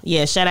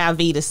shout out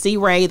Vita.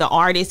 C-Ray, the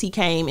artist, he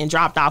came and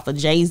dropped off a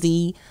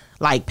Jay-Z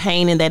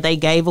painting that they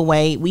gave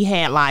away. We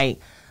had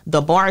the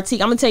bar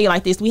tea. I'm gonna tell you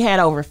like this: we had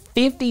over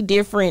 50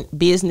 different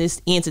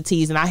business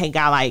entities, and I had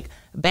got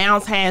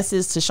bounce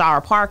passes to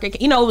Shara Parker.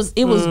 It was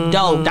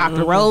dope.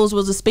 Dr. Rose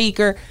was a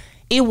speaker.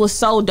 It was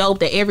so dope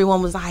that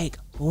everyone was like,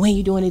 "When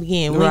you doing it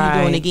again? When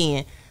you doing it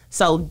again?"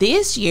 So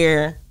this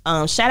year,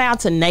 shout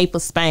out to Napa,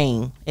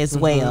 Spain as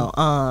well.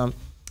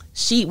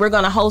 We're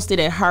gonna host it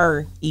at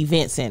her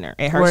event center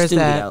at her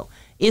studio.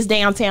 It's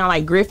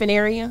downtown, Griffin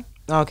area.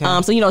 Okay.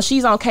 So,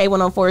 she's on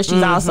K104.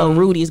 She's also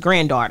Rudy's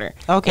granddaughter.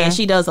 Okay. And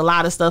she does a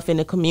lot of stuff in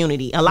the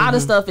community. A lot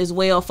of stuff as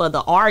well for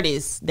the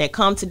artists that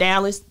come to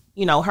Dallas.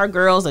 Her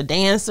girls are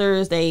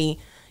dancers. They,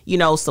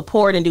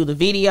 support and do the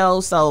video.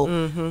 So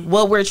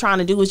what we're trying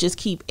to do is just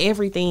keep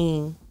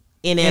everything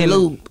in that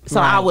loop. So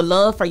I would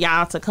love for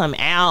y'all to come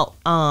out.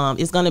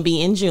 It's going to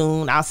be in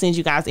June. I'll send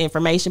you guys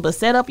information. But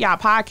set up y'all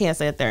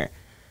podcasts out there,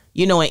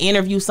 and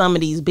interview some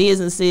of these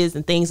businesses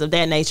and things of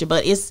that nature.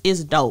 But it's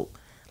dope.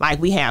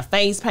 We have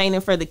face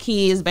painting for the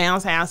kids,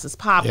 bounce houses,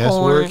 popcorn. That's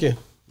working.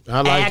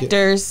 I like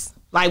actors.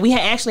 Like we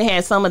actually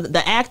had some of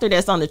the actor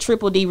that's on the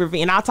Triple D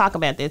review, and I'll talk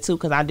about that too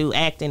because I do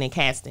acting and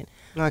casting.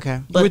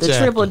 Okay. But Which the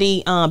actor? Triple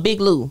D, Big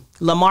Lou,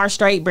 Lamar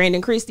Strait,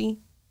 Brandon Christie.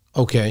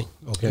 Okay.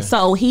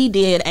 So he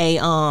did a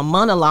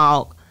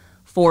monologue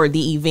for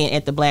the event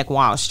at the Black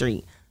Wall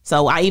Street.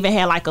 So I even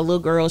had like a little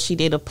girl. She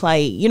did a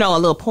play, a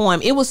little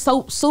poem. It was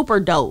so super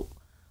dope.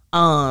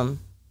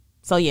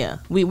 So yeah,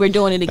 we're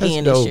doing it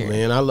again That's dope, this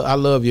year. man. I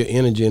love your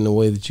energy and the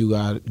way that you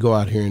go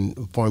out here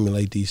and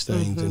formulate these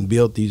things and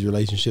build these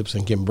relationships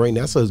and can bring.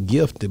 That's a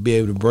gift to be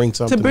able to bring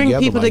something to bring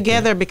together people like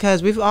together that.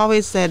 because we've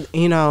always said,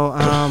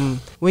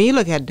 when you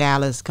look at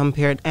Dallas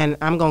compared, and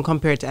I'm going to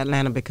compare it to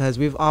Atlanta because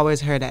we've always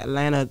heard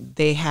Atlanta,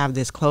 they have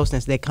this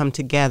closeness. They come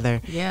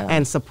together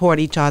and support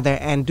each other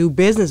and do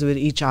business with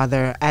each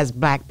other as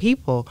Black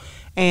people.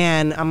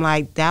 And I'm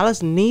like,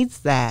 Dallas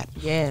needs that.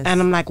 Yes. And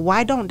I'm like,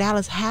 why don't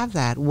Dallas have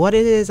that? What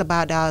it is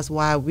about Dallas,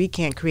 why we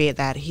can't create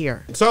that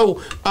here?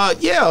 So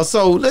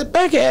so let's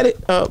back at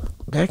it.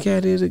 Back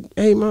at it.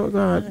 Hey, my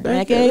God.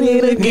 Back at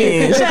it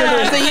again. Shout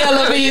out to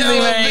Yellow Beezy,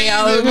 man.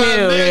 Yellow Beezy,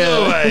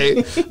 man.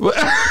 You know what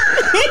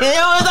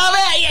I'm talking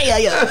about?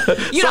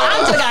 Yeah. I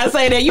just gotta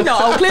say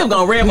that. Oak Cliff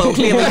gonna rap Oak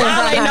Cliff. If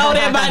y'all ain't know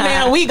that by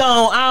now,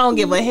 I don't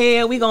give a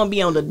hell. We gonna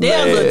be on the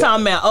desert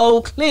talking about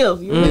Oak Cliff.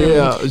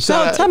 Yeah.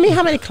 So tell me,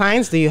 how many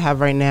clients do you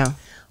have right now?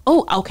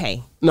 Oh,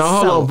 okay. No,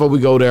 hold on before we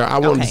go there. I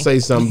wanted to Okay. say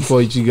something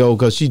before you go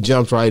because she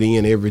jumps right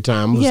in every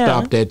time. I'm going to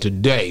stop that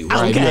today,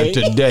 right here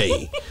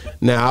today.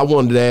 Now, I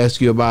wanted to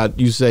ask you about,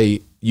 you say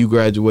you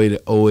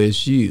graduated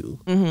OSU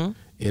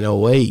in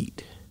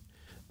 08.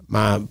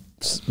 My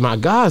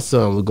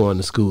godson was going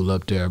to school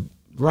up there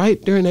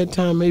right during that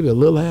time, maybe a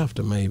little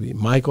after, maybe.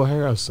 Michael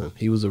Harrison.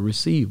 He was a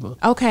receiver.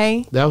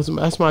 Okay. That's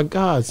my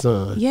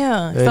godson.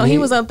 Yeah. And So he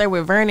was up there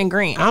with Vernon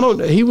Grant. I don't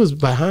know. He was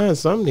behind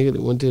some nigga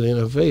that went to the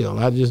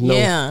NFL. I just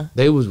know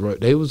they was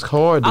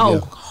hard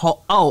together.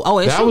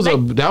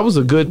 That was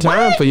a good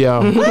time for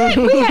y'all. What?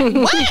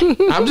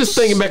 I'm just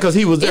thinking back because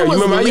he was there. was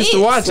You remember I used to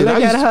lit. watch it.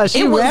 Look at her.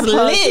 She it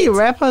was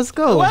rep her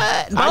school.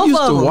 What? I used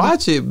to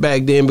watch it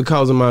back then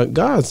because of my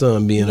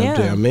godson being up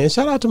there, man.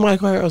 Shout out to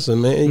Michael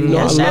Harrison, man. You know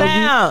I love Shout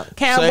you. out.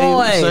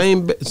 Cowboys.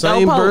 Same Go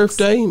Pokes.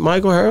 birthday,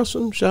 Michael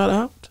Harrison. Shout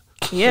out.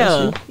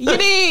 Yeah, you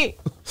did.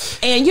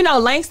 And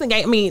Langston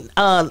gave me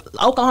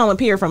Oklahoma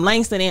Pier from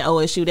Langston and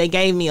OSU. They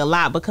gave me a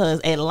lot because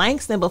at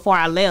Langston before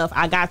I left,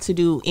 I got to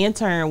do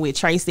intern with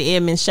Tracy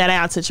Edmonds. Shout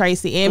out to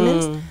Tracy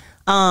Edmonds.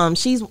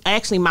 She's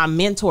actually my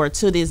mentor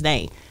to this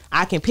day.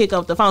 I can pick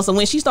up the phone. So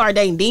when she started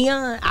dating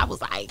Dion, I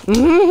was like, hey,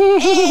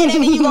 that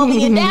mean you gonna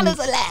be in Dallas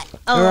a lot.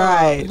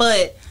 Right.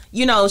 But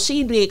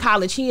she did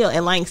College Hill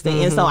at Langston,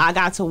 and so I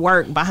got to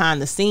work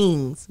behind the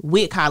scenes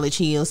with College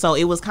Hill. So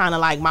it was kind of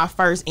like my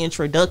first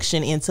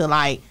introduction into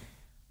like,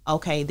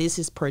 okay, this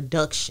is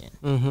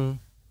production.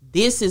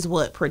 This is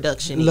what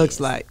production Looks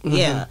like.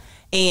 Yeah.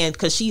 And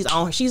because she's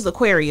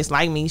Aquarius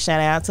like me.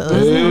 Shout out to us.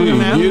 Hey,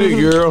 get it,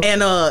 girl.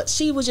 And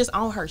she was just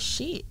on her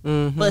shit.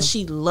 But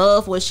she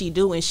loved what she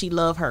do, and she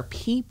loved her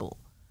people.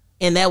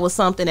 And that was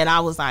something that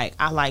I was like,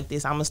 I like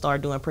this. I'm going to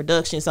start doing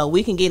production. So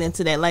we can get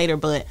into that later,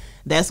 but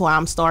that's why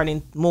I'm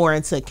starting more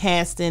into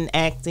casting,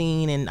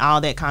 acting, and all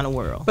that kind of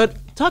world. But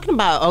talking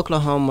about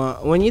Oklahoma,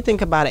 when you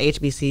think about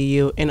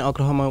HBCU in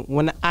Oklahoma,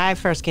 when I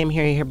first came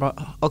here, you hear about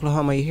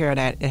Oklahoma, you hear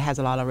that it has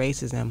a lot of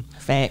racism.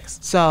 Facts.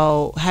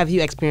 So have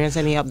you experienced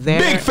any up there?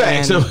 Big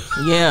facts.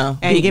 Yeah.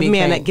 And big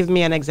facts. give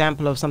me an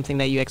example of something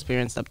that you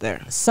experienced up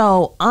there.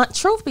 So,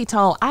 truth be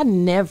told, I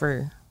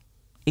never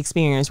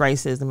experienced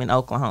racism in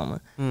Oklahoma.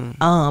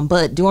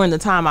 But during the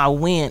time I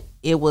went,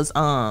 it was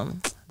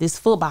this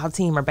football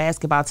team or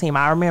basketball team.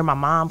 I remember my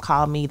mom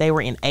called me. They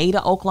were in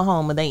Ada,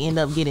 Oklahoma. They ended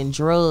up getting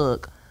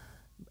drugged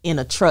in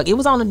a truck. It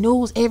was on the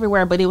news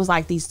everywhere, but it was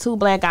like these two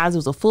black guys. It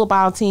was a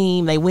football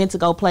team. They went to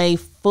go play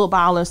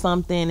football or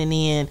something, and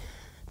then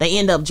they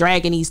end up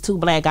dragging these two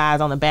black guys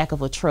on the back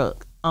of a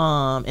truck.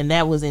 And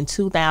that was in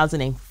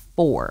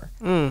 2004.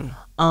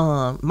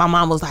 My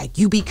mom was like,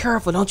 "You be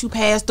careful, don't you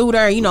pass through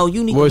there. You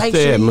need What's to make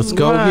that? sure."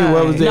 Muskogee?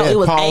 What was that? No, it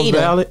was Paul's Ada.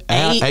 Valley?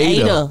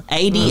 Ada.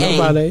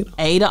 Ada.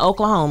 Ada,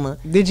 Oklahoma.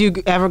 Did you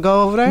ever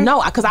go over there?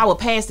 No, because I would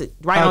pass it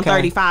right on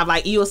 35.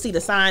 Like you'll see the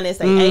sign that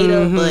say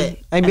Ada, but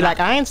They'd be like,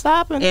 I ain't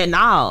stopping. at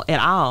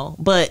all.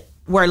 But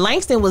where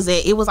Langston was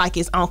at, it was like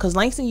its own, because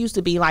Langston used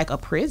to be like a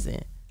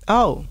prison.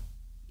 Oh.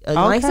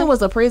 Langston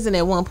was a prison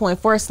at one point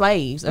for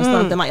slaves or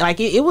something like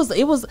it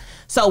was.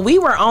 So we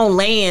were on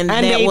land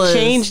And that they was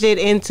changed it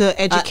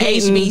into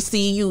education.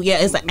 HBCU. Yeah,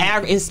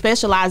 it's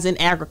specialized in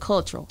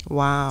agricultural.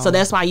 Wow. So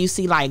that's why you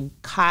see like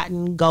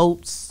cotton,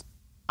 goats,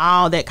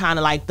 all that kind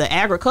of like the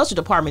agriculture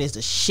department is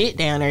the shit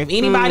down there. If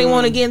anybody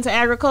want to get into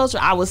agriculture,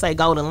 I would say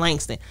go to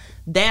Langston.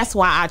 That's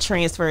why I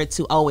transferred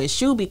to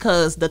OSU,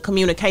 because the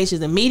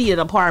communications and media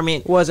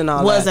department wasn't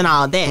all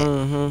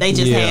that. They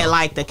just had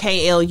like the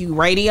KLU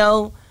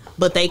radio,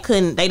 but they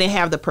didn't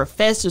have the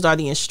professors or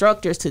the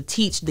instructors to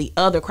teach the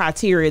other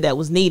criteria that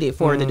was needed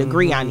for the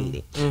degree I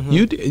needed.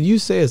 You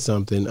said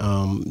something,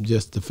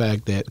 just the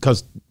fact that,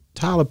 because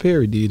Tyler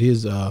Perry did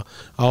his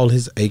all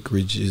his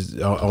acreage is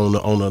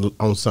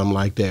on something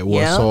like that,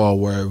 where soil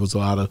where it was a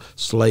lot of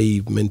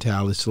slave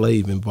mentality,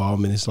 slave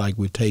involvement. It's like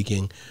we're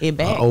taking it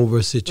back over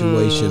a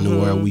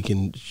situation where we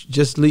can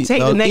just leave,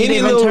 take the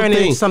negative and turn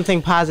it into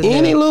something positive.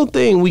 Any little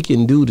thing we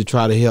can do to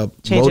try to help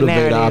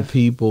motivate our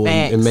people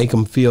and make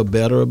them feel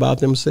better about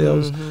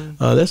themselves.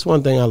 That's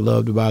one thing I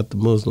loved about the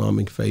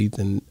Muslimic faith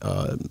and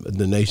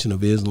the Nation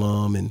of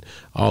Islam and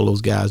all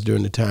those guys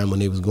during the time when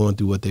they was going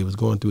through what they was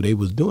going through. They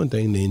was doing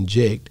things to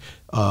inject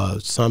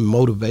some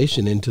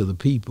motivation into the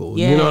people.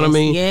 You know what I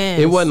mean?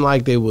 It wasn't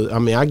like they was. I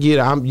mean, I get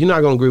it. You're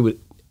not going to agree with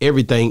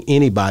everything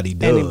anybody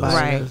does.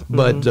 Right.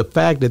 But the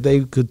fact that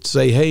they could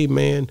say, hey,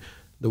 man,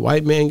 the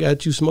white man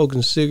got you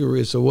smoking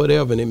cigarettes or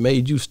whatever, and it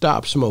made you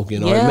stop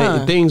smoking, or it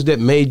made things that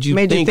made you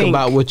think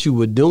about what you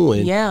were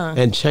doing,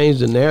 and change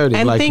the narrative.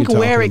 And like think you're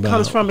where it about.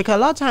 comes from, because a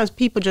lot of times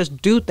people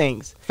just do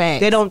things.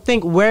 Facts. They don't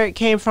think where it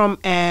came from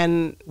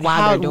and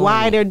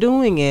why they're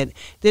doing it.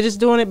 They're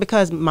just doing it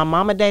because my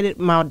mama did it,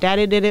 my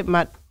daddy did it,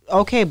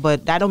 okay,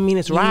 but that don't mean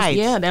it's right.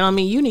 Yeah, that don't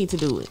mean you need to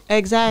do it.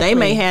 Exactly. They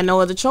may have no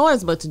other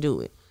choice but to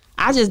do it.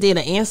 I just did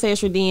an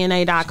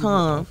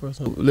AncestralDNA.com.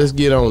 Let's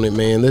get on it,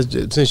 man.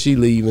 Since she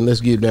leaving, let's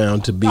get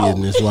down to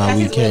business while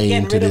we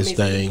came to this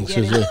thing.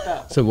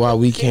 So while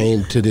we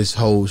came to this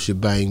whole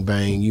shebang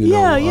bang, you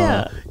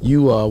know,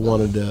 you are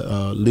one of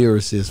the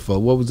lyricists for,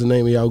 what was the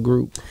name of y'all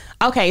group?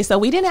 Okay, so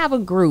we didn't have a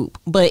group,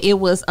 but it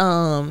was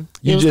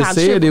you just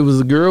said it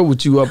was a girl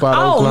with you up out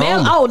of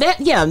Oklahoma.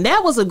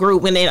 That was a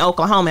group in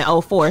Oklahoma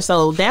in 04.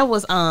 So that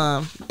was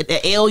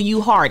the LU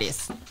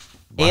Hardest.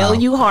 Wow.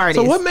 LU Hardest.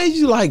 So what made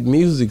you like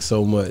music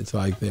so much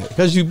like that?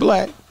 Because you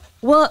black?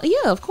 Well,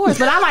 yeah, of course.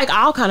 But I like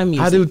all kind of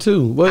music. I do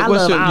too. You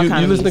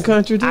listen to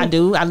country too? I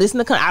do. I listen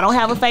to country. I don't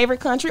have a favorite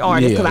country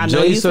artist because I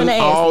know you're going to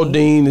ask me.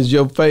 Aldean is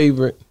your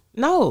favorite?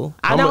 No,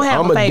 I don't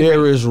have a favorite. I'm a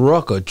Darius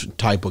Rucker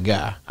type of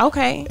guy.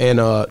 Okay. And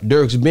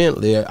Dierks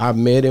Bentley, I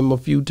met him a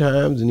few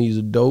times, and he's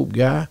a dope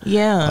guy.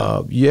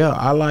 Yeah.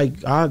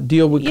 I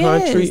deal with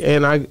country,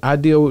 and I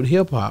deal with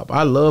hip hop.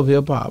 I love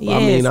hip hop.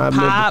 Yes, I mean,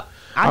 pop.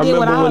 I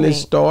remember when it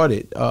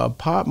started.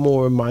 Pop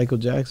more than Michael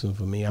Jackson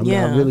for me. I mean,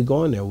 I'm really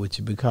going there with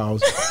you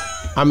because,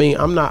 I mean,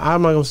 I'm not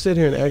gonna sit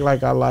here and act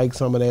like I like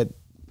some of that.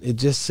 It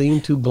just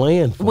seemed too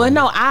bland for me.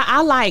 No,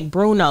 I like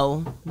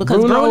Bruno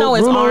because Bruno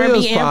is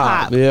R&B and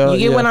pop. Yeah,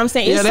 you get what I'm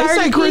saying? Yeah, they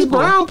say Chris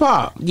Brown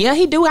pop. Yeah,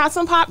 he do have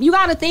some pop. You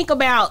got to think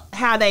about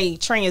how they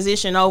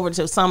transition over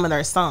to some of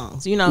their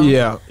songs, you know?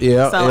 Yeah.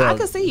 So I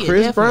can see it.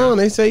 Chris definitely. Brown,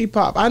 they say he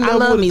pop. I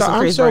love me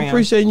some Chris Brown. I'm so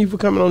appreciating you for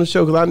coming on the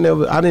show because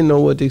I didn't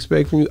know what to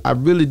expect from you. I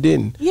really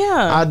didn't.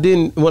 Yeah. I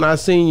didn't. When I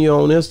seen you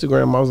on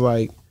Instagram, I was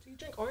like, Do you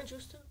drink orange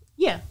juice too?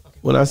 Yeah. Okay.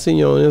 When I seen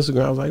you on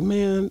Instagram, I was like,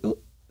 man,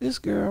 this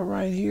girl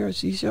right here,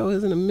 she sure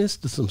is in the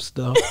midst of some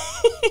stuff.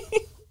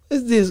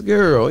 It's this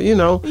girl, you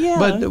know. Yeah.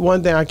 But the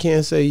one thing I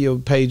can say, your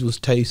page was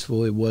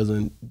tasteful. It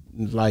wasn't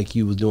like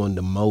you was doing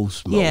the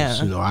most.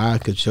 Yeah. You know, I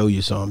could show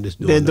you something that's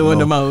doing They're doing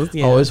the most.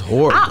 Yeah. Oh, it's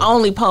horrible. I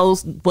only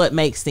post what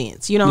makes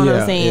sense. You know what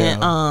I'm saying?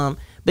 Yeah.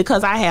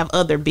 Because I have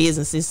other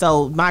businesses.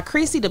 So my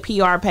Chrissy the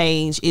PR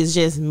page is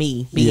just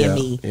me being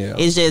me. Yeah.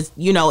 It's just,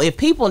 you know, if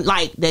people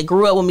like that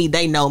grew up with me,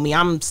 they know me.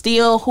 I'm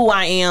still who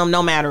I am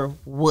no matter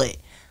what.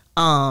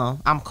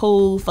 I'm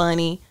cool,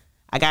 funny.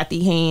 I got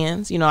the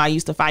hands. You know, I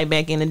used to fight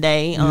back in the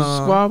day. You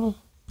squabble?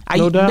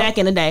 Back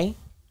in the day.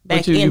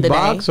 Back you in the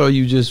box day. Or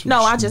you just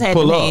No, I just had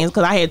pull the up? hands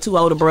because I had two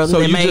older brothers So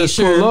that you made just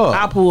sure pull up?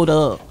 I pulled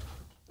up.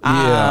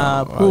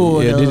 Yeah. I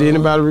pulled up. Did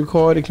anybody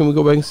record it? Can we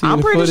go back and see I'm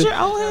the pretty footage? sure.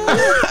 Oh,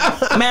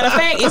 yeah. Matter of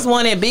fact, it's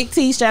one at Big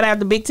T. Shout out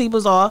to Big T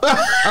Bazaar.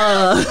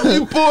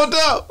 You pulled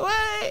up.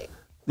 What?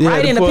 You Right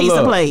had to in a pull piece up.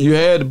 of plate. You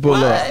had to pull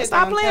up.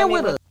 Stop playing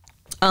with us.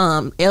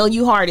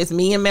 LU Hardest,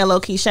 me and Mellow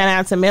Key. Shout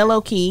out to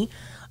Mellow Key.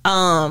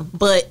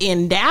 But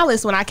in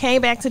Dallas, when I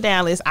came back to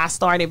Dallas, I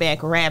started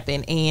back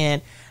rapping,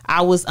 and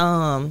I was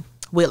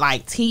with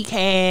like T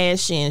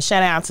Cash, and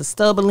shout out to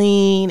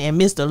Stubberline and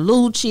Mr.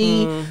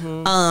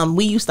 Lucci.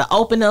 We used to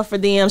open up for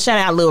them. Shout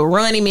out Lil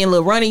Ronnie. Me and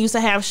Lil Ronnie used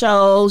to have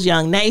shows,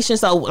 Young Nation.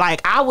 So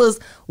like I was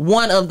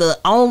one of the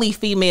only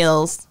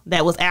females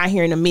that was out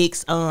here in the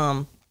mix.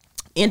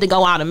 Indigo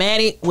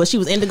Automatic. Well, she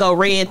was Indigo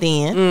Red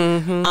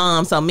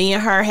then. So me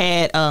and her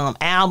had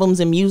albums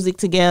and music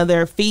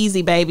together.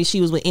 Feezy Baby, she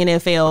was with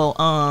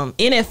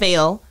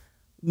NFL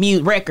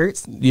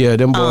Records. Yeah,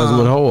 them boys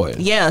went hard.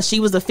 Yeah, she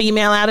was a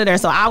female out of there.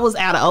 So I was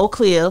out of Oak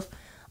Cliff.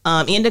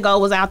 Indigo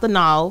was out the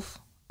North.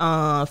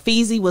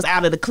 Feezy was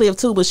out of the Cliff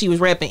too, but she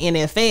was repping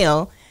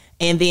NFL.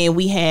 And then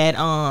we had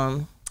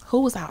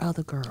who was our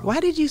other girl? Why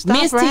did you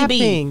stop Miss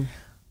rapping? TB.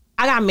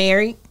 I got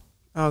married.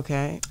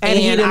 Okay. And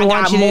he And didn't I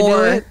want got you to do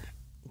more. it?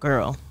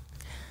 Girl,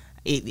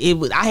 it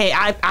was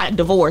I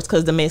divorced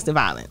because domestic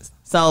violence.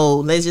 So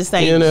let's just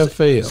say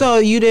NFL. So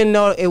you didn't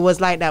know it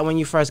was like that when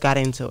you first got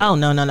into it? Oh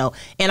no.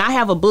 And I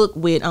have a book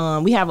with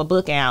we have a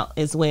book out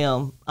as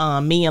well.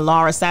 Me and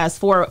Laura Size,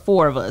 four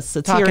of us.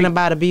 Talking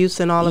about abuse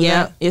and all of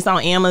that? It's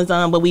on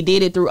Amazon, but we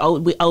did it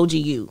through with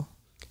OGU.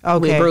 Okay.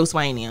 With Bruce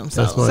Wayne and him.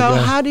 So That's my So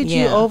guy. how did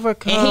you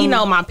overcome? And he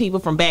know my people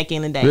from back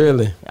in the day.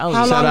 Really? Oh,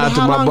 How Shout long- out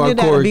to how my long boy did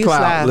that Corey abuse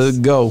Clout. last? Let's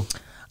go.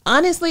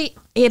 Honestly,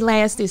 it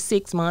lasted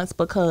 6 months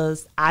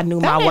because I knew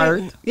my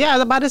worth. Yeah, I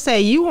was about to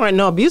say you weren't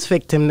no abuse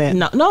victim then.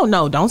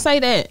 No, don't say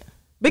that.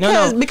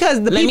 Because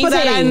the people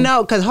that I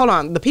know, because hold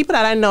on, the people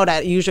that I know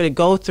that usually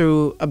go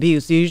through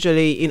abuse,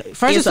 usually,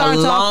 first it's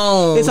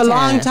a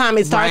long time.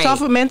 It starts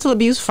off with mental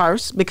abuse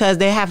first because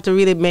they have to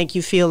really make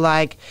you feel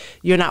like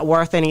you're not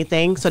worth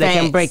anything, so they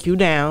can break you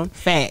down.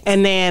 Facts.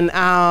 And then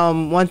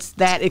once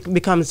that, it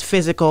becomes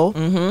physical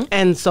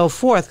and so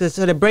forth.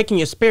 So they're breaking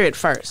your spirit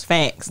first.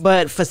 Facts.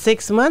 But for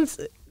 6 months,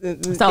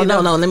 so no,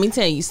 let me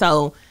tell you.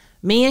 So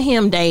me and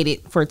him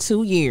dated for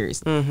 2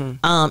 years. In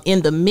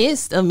the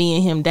midst of me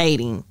and him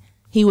dating,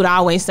 he would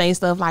always say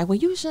stuff like, well,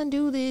 you shouldn't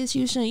do this.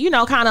 You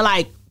shouldn't, kind of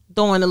like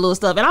throwing the little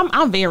stuff. And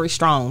I'm very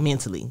strong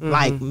mentally.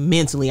 Like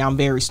mentally, I'm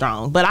very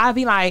strong. But I'd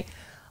be like,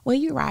 well,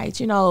 you're right.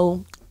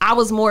 I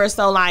was more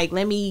so like,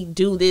 let me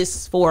do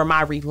this for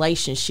my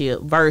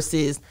relationship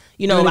versus,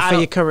 for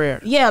your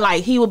career. Yeah,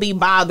 like he would be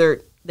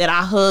bothered that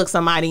I hug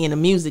somebody in the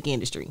music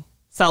industry.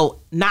 So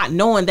not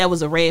knowing that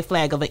was a red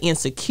flag of an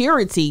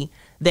insecurity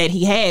that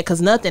he had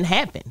because nothing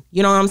happened.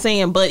 You know what I'm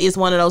saying? But it's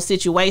one of those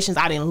situations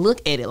I didn't look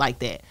at it like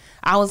that.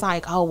 I was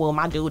like, oh, well,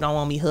 my dude don't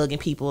want me hugging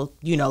people,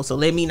 so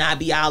let me not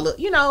be all,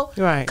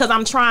 right? Because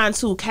I'm trying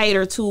to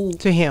cater to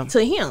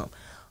him.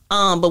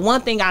 But one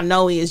thing I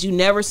know is you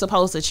never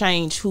supposed to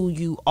change who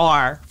you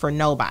are for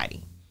nobody.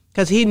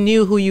 Because he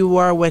knew who you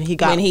were when he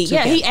got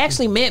he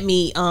actually met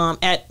me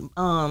at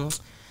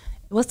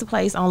what's the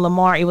place on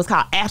Lamar? It was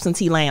called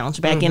Absentee Lounge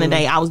back in the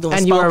day. I was doing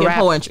spoken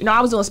poetry. No, I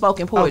was doing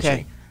spoken poetry.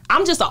 Okay.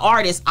 I'm just an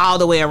artist all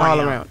the way around.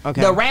 All around.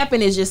 Okay. The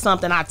rapping is just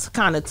something I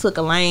kind of took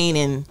a lane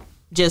and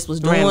just was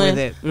doing with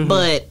it.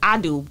 But I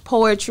do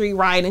poetry,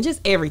 writing,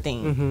 just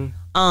everything.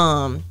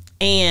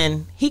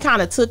 And he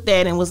kind of took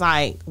that and was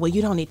like, well,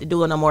 you don't need to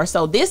do it no more.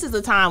 So this is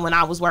the time when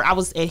I was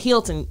at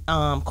Hilton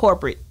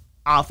corporate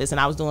office and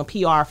I was doing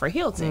PR for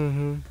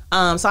Hilton.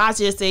 So I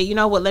just said, you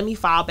know what, let me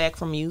fall back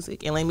from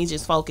music and let me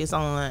just focus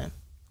on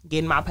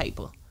getting my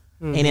paper.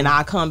 And then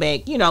I'll come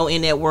back,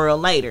 in that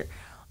world later.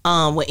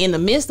 Well, in the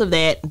midst of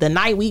that, the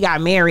night we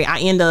got married,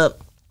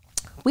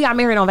 we got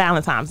married on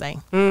Valentine's Day.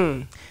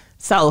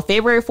 So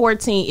February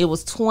 14th, it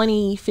was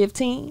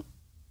 2015.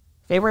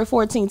 February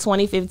 14th,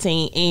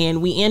 2015.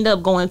 And we end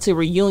up going to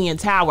Reunion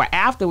Tower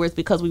afterwards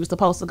because we were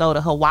supposed to go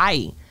to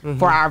Hawaii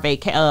for our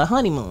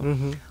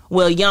honeymoon.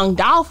 Well, young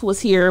Dolph was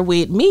here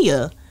with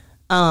Mia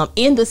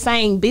in the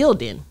same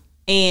building.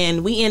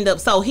 And we end up,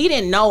 so he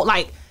didn't know,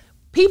 like,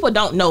 people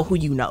don't know who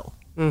you know.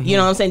 You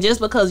know what I'm saying?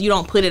 Just because you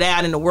don't put it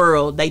out in the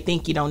world, they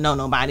think you don't know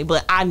nobody.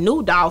 But I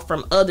knew Dolph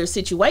from other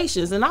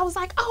situations. And I was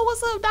like, oh,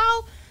 what's up,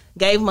 Dolph?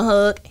 Gave him a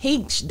hug.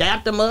 He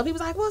dapped him up. He was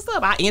like, what's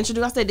up? I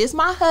introduced. I said, this is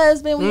my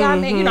husband. We got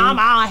married. I'm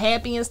all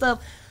happy and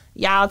stuff.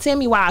 Y'all tell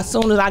me why as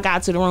soon as I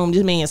got to the room,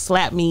 this man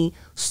slapped me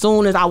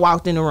soon as I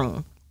walked in the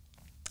room.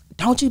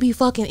 Don't you be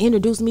fucking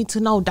introducing me to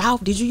no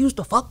Dolph. Did you used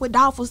to fuck with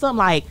Dolph or something?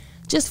 Like,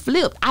 just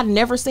flipped. I'd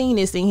never seen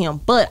this in him.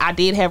 But I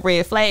did have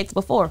red flags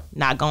before.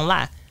 Not gonna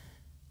lie.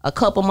 A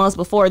couple months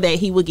before that,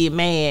 he would get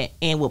mad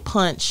and would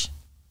punch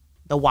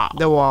the wall.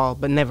 The wall,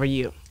 but never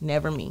you.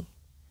 Never me.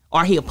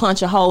 Or he'll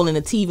punch a hole in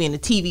the TV and the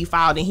TV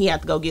fouled and he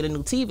had to go get a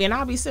new TV. And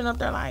I'll be sitting up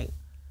there like,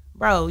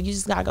 bro, you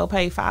just got to go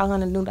pay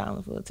 $500 new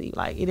for a TV.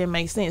 Like, it didn't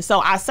make sense. So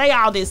I say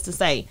all this to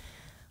say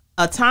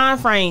a time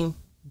frame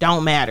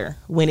don't matter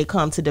when it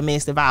comes to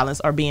domestic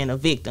violence or being a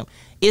victim.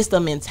 It's the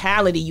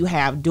mentality you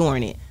have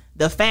during it.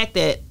 The fact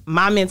that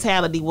my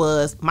mentality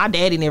was my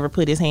daddy never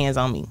put his hands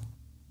on me.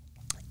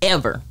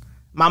 Ever.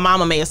 My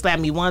mama may have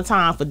slapped me one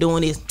time for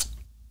doing this.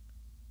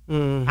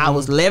 I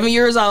was 11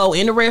 years old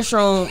in the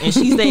restroom and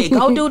she said,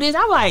 go do this.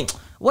 I'm like,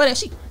 what is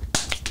she?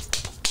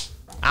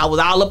 I was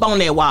all up on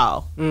that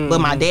wall. But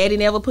my daddy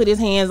never put his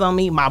hands on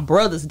me. My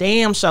brothers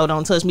damn sure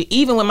don't touch me.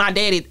 Even when my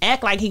daddy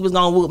act like he was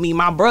gonna whoop me,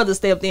 my brother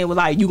stepped in and was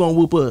like, you gonna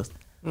whoop us.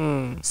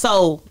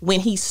 So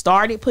when he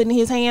started putting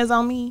his hands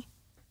on me,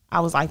 I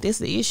was like, this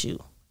is the issue.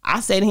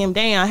 I said to him,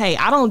 damn, hey,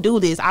 I don't do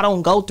this. I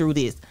don't go through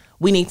this.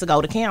 We need to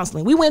go to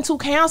counseling. We went to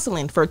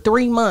counseling for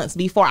 3 months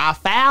before I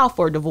filed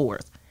for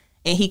divorce.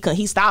 And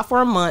he stopped for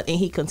a month and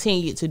he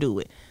continued to do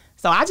it.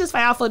 So I just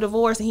filed for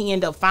divorce and he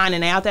ended up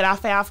finding out that I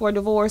filed for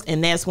divorce.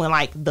 And that's when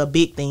like the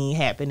big thing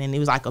happened. And it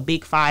was like a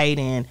big fight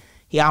and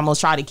he almost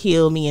tried to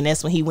kill me. And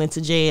that's when he went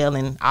to jail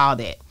and all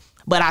that.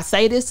 But I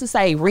say this to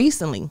say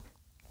recently,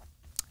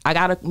 I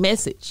got a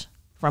message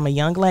from a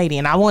young lady.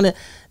 And I want to,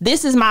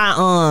 this is my,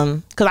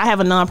 because I have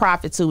a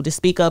nonprofit too, to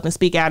speak up and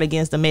speak out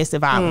against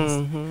domestic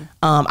violence.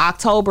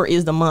 October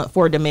is the month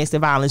for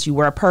domestic violence. You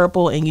wear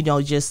purple and,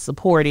 just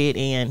support it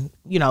and,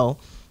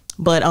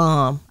 but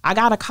I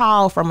got a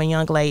call from a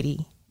young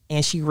lady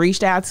and she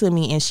reached out to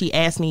me and she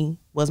asked me,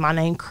 was my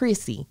name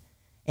Chrissy?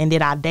 And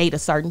did I date a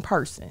certain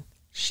person?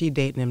 She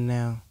dating him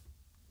now.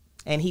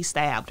 And he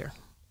stabbed her.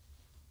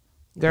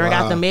 Girl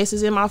got the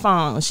message in my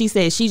phone. She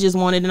said she just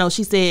wanted to know.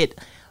 She said,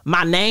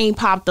 my name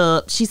popped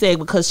up, she said,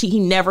 because he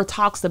never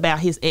talks about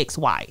his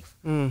ex-wife.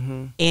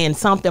 And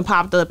something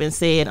popped up and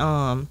said,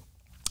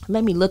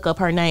 let me look up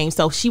her name.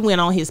 So she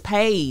went on his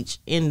page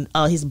in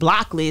his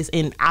block list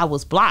and I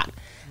was blocked.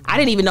 I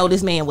didn't even know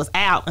this man was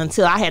out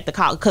until I had to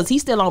call, because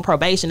he's still on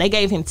probation. They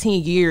gave him 10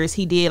 years.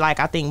 He did like,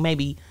 I think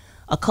maybe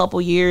a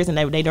couple years, and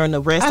they during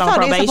the rest on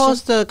probation. I thought they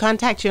supposed to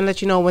contact you and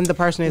let you know when the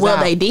person is out.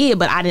 Well, they did,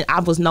 but I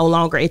was no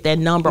longer at that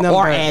number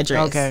or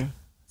address. Okay.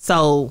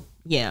 So,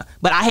 yeah.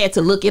 But I had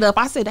to look it up.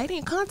 I said, they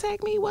didn't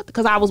contact me? What?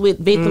 Because I was with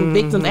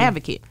victims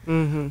advocate.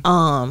 And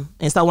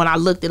so when I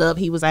looked it up,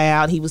 he was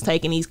out. He was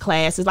taking these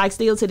classes, like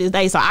still to this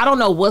day. So I don't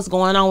know what's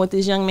going on with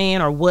this young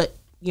man or what,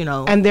 you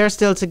know. And they're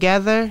still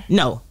together?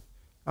 No.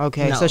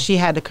 Okay, no. So she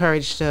had the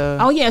courage to...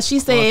 Oh, yeah, she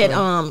said,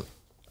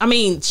 I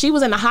mean, she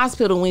was in the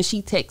hospital when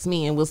she texted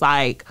me and was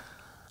like,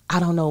 I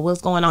don't know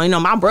what's going on. You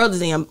know, my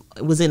brothers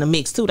was in the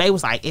mix too. They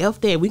was like,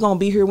 F that, we gonna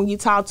be here when you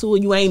talk to her.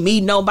 You ain't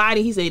meeting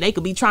nobody. He said they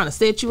could be trying to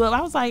set you up.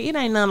 I was like, it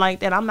ain't nothing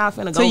like that. I'm not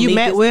finna go. So you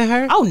met with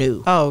her? Oh,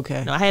 no. Oh,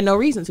 okay. No, I had no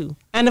reason to.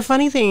 And the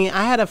funny thing,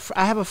 I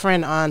have a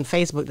friend on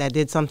Facebook that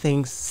did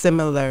something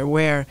similar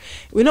where,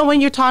 you know,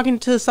 when you're talking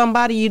to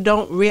somebody, you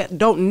don't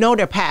know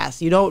their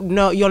past. You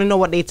only know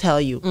what they tell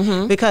you,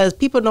 because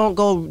people don't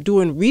go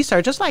doing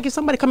research. Just like if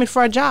somebody coming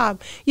for a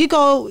job, you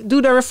go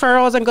do the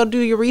referrals and go do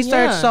your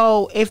research. Yeah.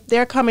 So if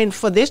they're coming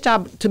for this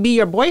job to be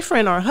your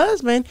boyfriend or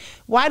husband,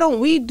 why don't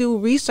we do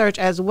research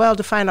as well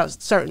to find out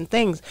certain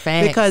things?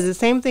 Facts. Because the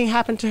same thing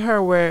happened to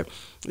her where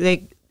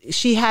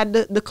she had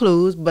the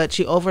clues, but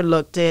she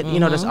overlooked it. You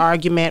know, this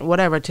argument,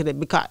 whatever,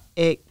 because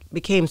it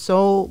became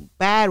so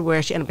bad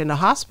where she ended up in the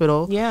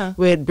hospital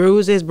with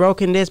bruises,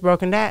 broken this,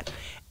 broken that.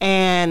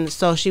 And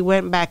so she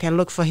went back and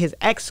looked for his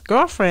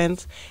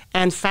ex-girlfriends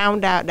and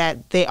found out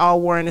that they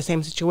all were in the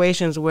same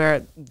situations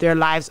where their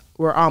lives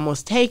were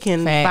almost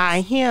taken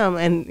by him.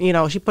 And, you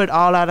know, she put it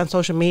all out on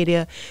social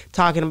media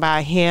talking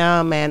about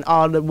him and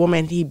all the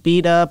women he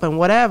beat up and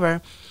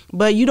whatever.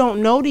 But you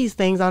don't know these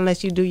things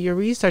unless you do your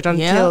research,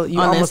 until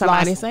you almost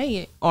somebody lost. say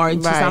it or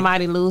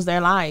somebody lose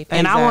their life.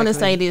 And I want to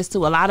say this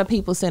too. A lot of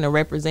people send a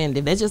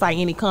representative. That's just like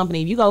any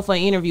company. If you go for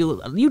an interview,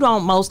 you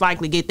don't most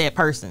likely get that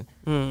person.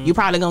 You're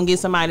probably going to get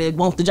somebody that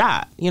wants the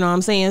job. You know what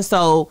I'm saying?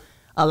 So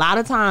a lot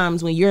of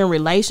times when you're in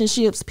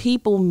relationships,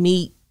 people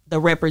meet the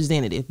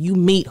representative. You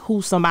meet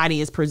who somebody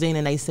is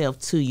presenting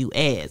themselves to you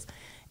as.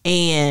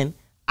 And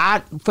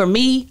for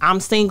me, I'm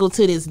single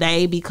to this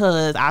day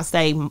because I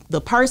say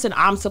the person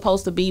I'm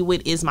supposed to be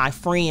with is my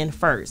friend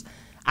first.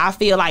 I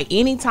feel like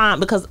anytime,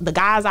 because the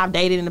guys I've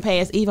dated in the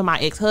past, even my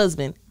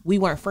ex-husband, we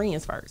weren't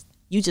friends first.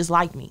 You just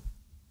liked me.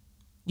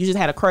 You just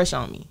had a crush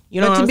on me. You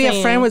know what I'm saying? But to be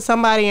a friend with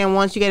somebody, and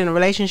once you get in a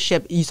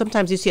relationship,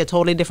 sometimes you see a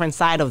totally different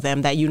side of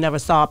them that you never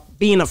saw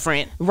being a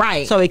friend.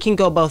 Right. So it can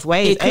go both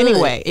ways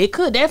anyway. It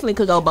definitely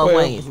could go both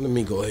ways. Let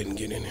me go ahead and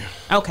get in there.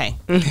 Okay.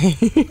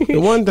 The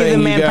one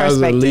thing you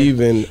guys are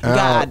leaving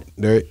out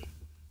there.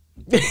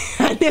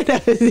 I knew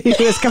that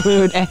he was coming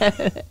with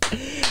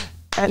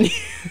that.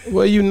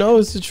 Well, you know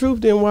it's the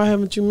truth. Then why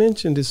haven't you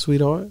mentioned it,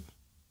 sweetheart?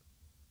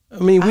 I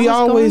mean, we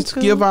always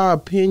give our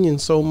opinion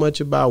so much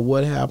about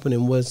what happened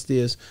and what's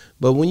this,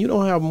 but when you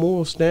don't have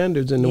moral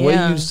standards and the way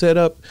you set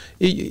up,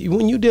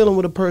 when you're dealing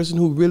with a person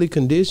who really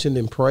conditioned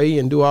and pray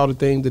and do all the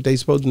things that they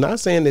supposed to, not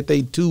saying that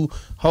they too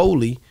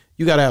holy,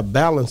 you got to have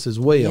balance as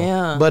well.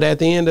 Yeah. But at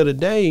the end of the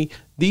day,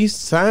 these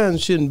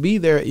signs shouldn't be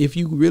there if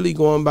you really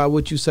going by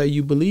what you say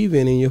you believe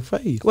in your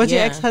faith. Was your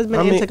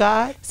ex-husband into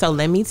God? So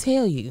let me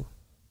tell you,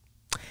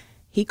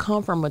 he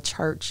come from a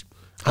church.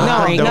 No.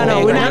 I'm getting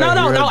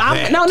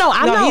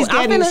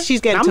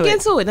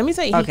to it. Let me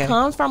say, he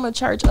comes from a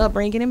church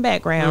upbringing and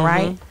background,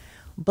 right?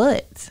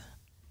 But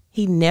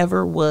he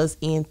never was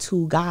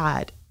into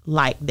God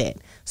like that.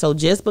 So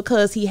just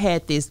because he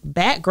had this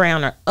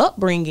background or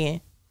upbringing,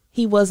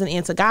 he wasn't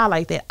into God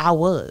like that. I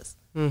was.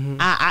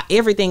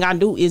 Everything I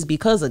do is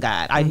because of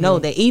God. I know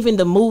that even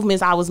the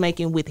movements I was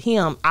making with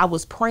him, I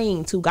was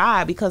praying to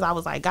God because I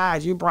was like,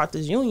 God, you brought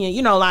this union,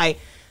 you know, like,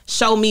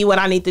 show me what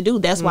I need to do.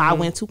 That's why I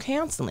went to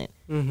counseling.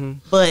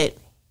 But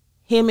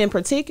him in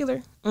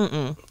particular,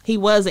 he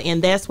wasn't.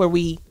 And that's where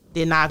we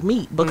did not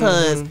meet,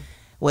 because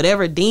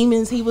whatever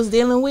demons he was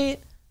dealing with,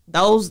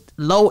 those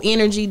low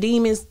energy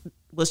demons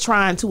was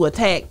trying to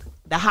attack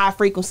the high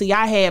frequency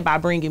I had by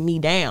bringing me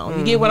down.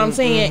 You get what I'm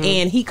saying?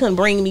 And he couldn't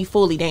bring me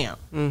fully down.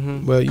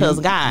 Because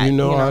God,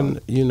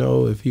 you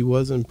know, if he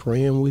wasn't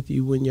praying with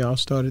you when y'all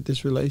started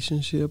this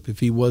relationship,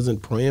 if he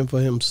wasn't praying for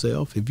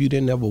himself, if you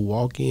didn't ever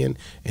walk in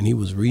and he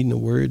was reading the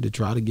word to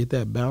try to get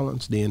that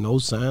balance, then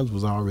those signs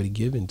was already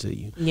given to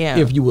you. Yeah.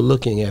 If you were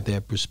looking at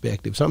that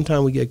perspective.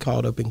 Sometimes we get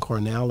caught up in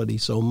carnality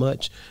so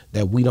much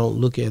that we don't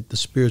look at the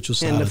spiritual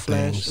side of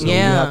things. So you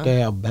have to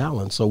have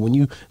balance. So when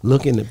you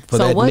looking for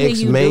that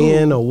next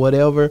man or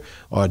whatever,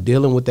 or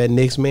dealing with that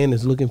next man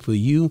that's looking for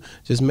you,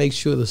 just make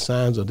sure the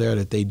signs are there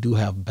that they do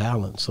have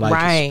balance.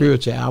 Like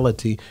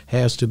spirituality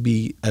has to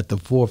be at the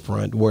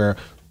forefront, where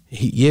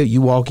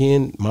you walk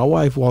in, my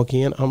wife walk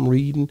in, I'm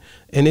reading,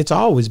 and it's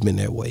always been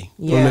that way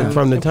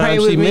from the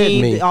time she met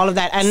me. All of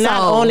that. And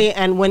not only,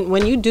 and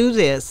when you do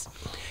this,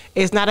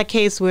 it's not a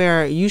case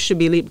where you should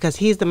be lead because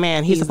he's the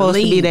man. He's supposed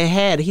to be the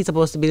head. He's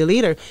supposed to be the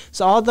leader.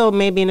 So although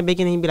maybe in the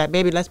beginning you'd be like,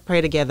 baby, let's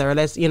pray together, or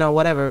let's,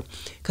 whatever,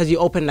 because you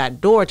open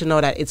that door to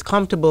know that it's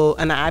comfortable,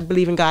 and I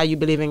believe in God, you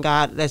believe in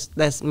God.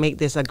 Let's make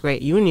this a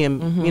great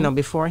union,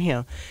 before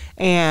Him.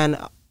 And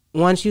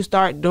once you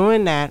start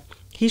doing that,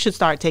 he should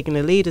start taking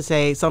the lead to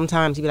say,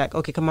 sometimes he'd be like,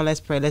 okay, come on, let's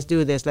pray, let's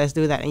do this, let's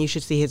do that. And you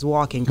should see his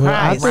walk in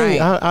Christ.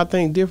 I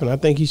think different. I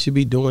think he should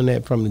be doing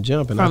that from the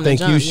jump. And I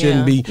think you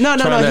shouldn't be. No.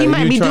 He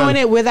might be doing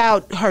it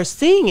without her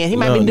seeing it. He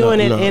might be doing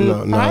it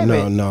in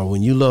private. No.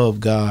 When you love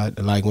God,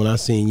 like when I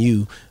seen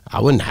you, I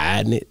wasn't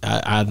hiding it.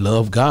 I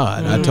love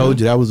God. I told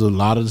you that was a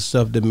lot of the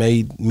stuff that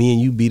made me and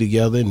you be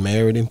together and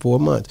married in 4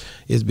 months.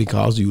 It's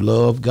because you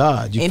love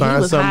God. You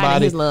find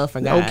somebody. His love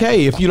for God.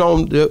 Okay, if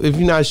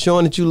you're not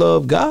showing that you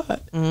love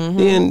God,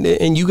 then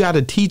and you got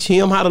to teach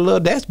him how to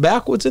love. That's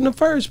backwards in the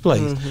first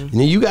place. And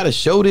then you got to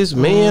show this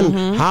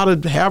man how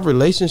to have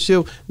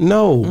relationship.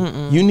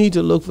 No, you need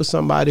to look for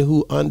somebody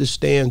who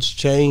understands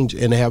change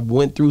and have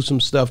went through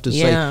some stuff to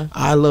say,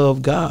 I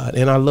love God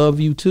and I love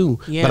you too.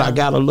 But I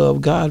gotta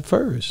love God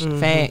first.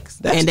 Facts.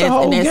 That's the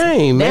whole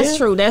game, man. That's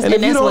true. And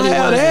if you don't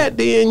have that,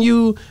 then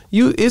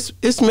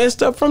it's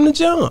messed up from the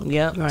jump.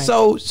 Yeah. Right.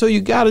 So you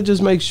got to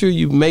just make sure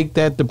you make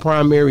that the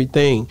primary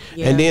thing,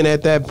 and then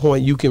at that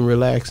point you can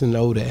relax and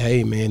know that,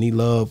 hey, man, he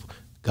loved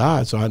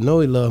God, so I know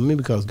he loved me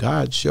because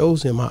God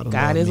shows him how to love me.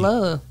 God is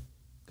love.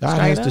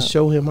 God has to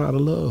show him how to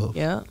love.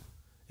 Yeah.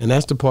 And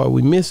that's the part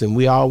we're missing.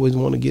 We always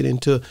want to get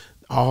into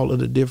all of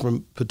the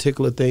different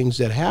particular things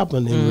that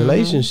happen in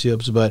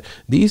relationships, but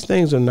these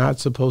things are not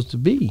supposed to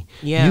be.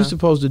 Yeah. You're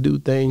supposed to do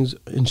things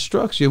in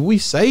structure. We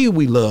say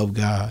we love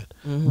God,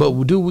 but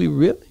do we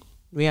really?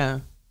 Yeah.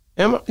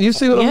 You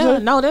see what I'm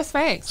saying? No, that's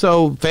facts.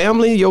 So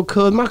family, your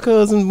cousin, my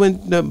cousin,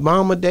 when the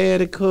mama,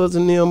 daddy,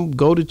 cousin, them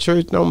go to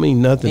church, don't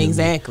mean nothing.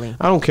 Exactly. To me.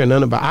 I don't care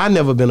nothing about. I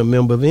never been a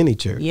member of any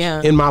church.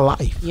 In my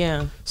life.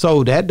 Yeah.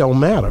 So that don't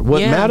matter.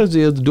 What matters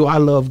is, do I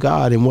love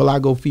God, and will I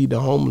go feed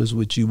the homeless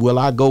with you? Will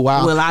I go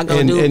out? Will I go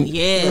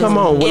Come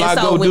on, will I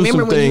go do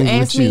some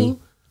things with you?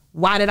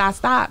 Why did I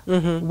stop?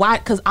 Why?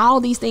 Because all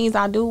these things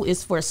I do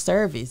is for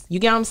service. You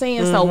get what I'm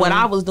saying? So what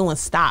I was doing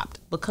stopped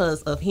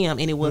because of him,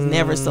 and it was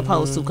never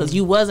supposed to. Because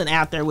you wasn't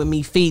out there with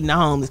me feeding the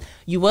homeless.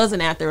 You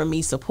wasn't out there with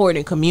me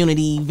supporting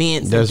community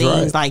events and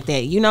things like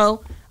that.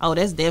 Oh,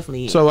 that's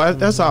definitely it. So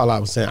that's all I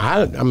was saying.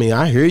 I mean,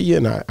 I hear you,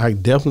 and I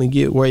definitely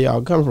get where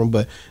y'all come from.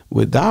 But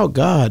without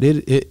God,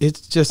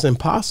 it's just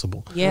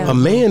impossible. Yeah. A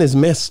man is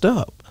messed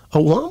up.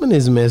 A woman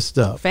is messed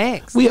up.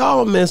 Facts. We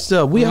all messed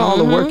up. We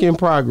all a work in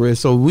progress.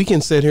 So we can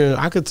sit here and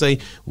I could say,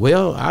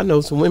 well, I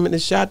know some women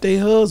that shot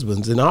their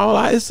husbands and all.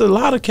 It's a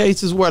lot of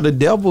cases where the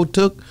devil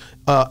took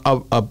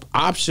a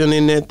option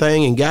in that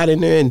thing and got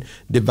in there and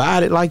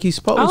divided like he's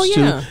supposed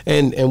to.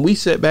 And we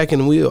sat back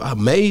and we were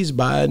amazed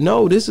by it.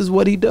 No, this is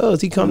what he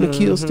does. He come to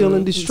kill, steal,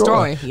 and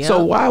destroy. Yep.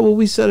 So why would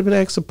we sit up and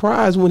act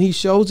surprised when he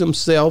shows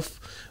himself?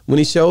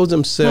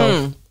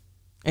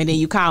 And then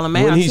you call him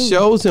out when he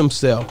shows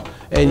himself.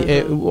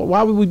 And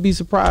why would we be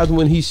surprised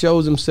when he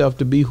shows himself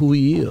to be who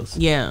he is?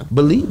 Yeah.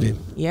 Believe him.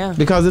 Yeah.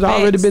 Because it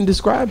already been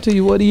described to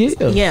you what he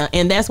is. Yeah,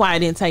 and that's why it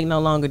didn't take no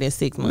longer than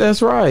 6 months.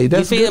 That's right.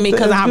 That's you feel me?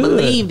 Because I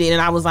believed it,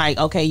 and I was like,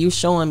 okay, you're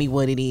showing me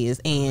what it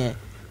is, and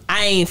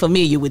I ain't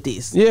familiar with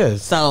this.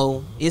 Yes.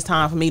 So it's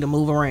time for me to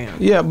move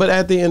around. Yeah, but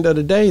at the end of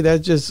the day,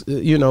 that's just,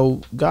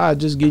 God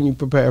just getting you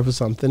prepared for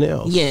something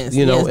else. Yes.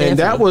 And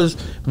that was,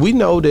 we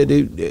know that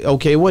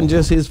it wasn't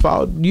just his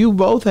fault. You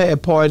both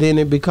had part in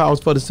it because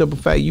for the simple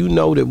fact,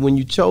 that when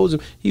you chose him,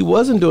 he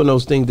wasn't doing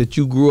those things that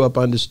you grew up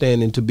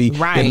understanding to be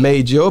that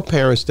made your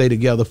parents stay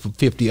together for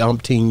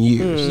 50-umpteen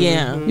years.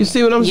 Yeah. You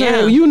see what I'm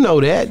saying? You know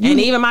that. And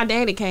even my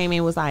daddy came in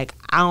and was like,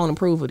 I don't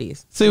approve of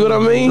this. See what I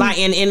mean? Like,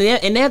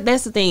 and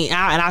that's the thing.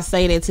 And I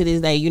say that to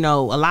this day. A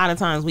lot of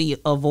times we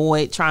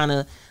avoid trying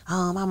to.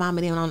 Oh, my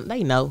mama didn't.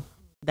 They know.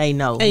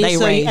 And they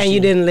raised you. And you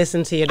didn't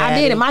listen to your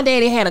daddy. I did. My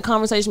daddy had a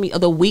conversation with me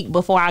the week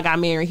before I got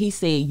married. He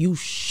said, "You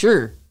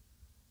sure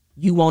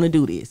you want to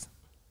do this?"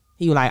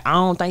 He was like, "I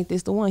don't think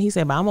this the one." He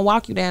said, "But I'm gonna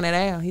walk you down that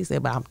aisle." He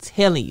said, "But I'm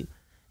telling you."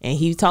 And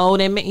he told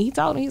him.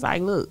 He's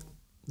like, "Look,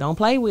 don't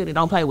play with it.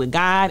 Don't play with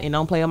God, and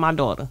don't play with my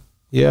daughter."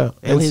 Yeah,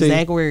 and his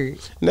exact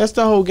words. And that's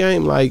the whole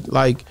game.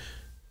 Like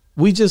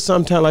we just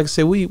sometimes, like I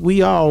said,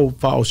 we all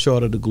fall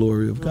short of the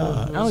glory of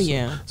God. Oh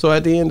yeah. So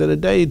at the end of the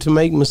day, to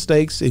make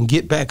mistakes and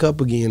get back up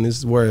again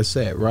is where it's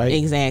at, right?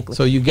 Exactly.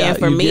 So you get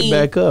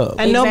back up.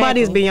 And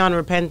nobody's beyond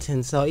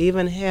repentance. So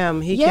even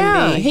him, he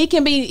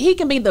can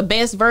be the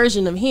best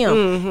version of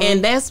him.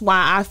 And that's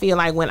why I feel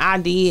like when I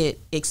did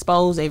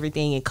expose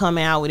everything and come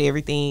out with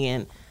everything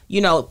and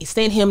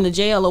send him to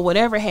jail or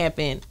whatever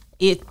happened,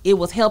 it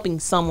was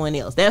helping someone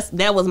else.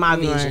 That was my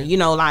vision.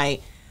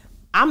 Like,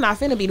 I'm not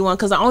finna be the one,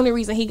 because the only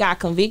reason he got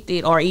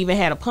convicted or even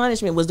had a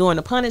punishment was during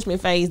the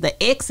punishment phase.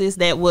 The exes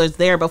that was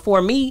there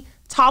before me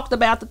talked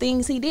about the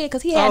things he did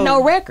because he had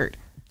no record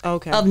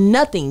of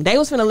nothing. They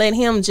was finna let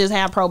him just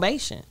have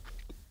probation.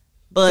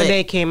 But so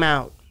they came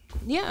out.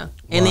 Yeah.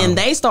 And then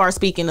they started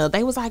speaking up.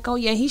 They was like, oh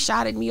yeah, he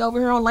shot at me over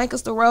here on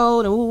Lancaster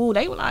Road. And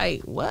they were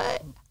like,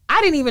 what?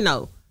 I didn't even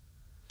know.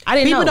 I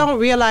didn't know. People don't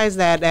realize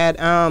that,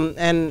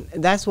 and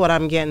that's what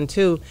I'm getting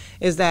to,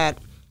 is that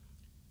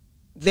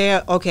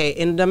they're, okay,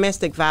 in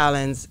domestic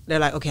violence, they're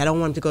like, okay, I don't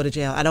want him to go to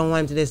jail. I don't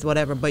want him to this,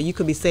 whatever. But you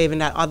could be saving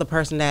that other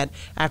person that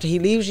after he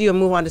leaves you and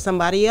move on to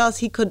somebody else,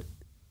 he could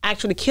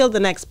actually kill the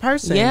next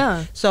person.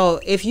 Yeah. So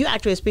if you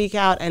actually speak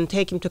out and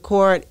take him to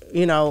court,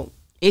 you know,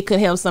 it could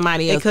help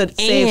somebody else. It could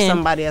save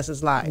somebody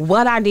else's life.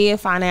 What I did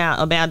find out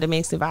about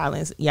domestic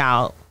violence,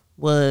 y'all,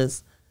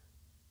 was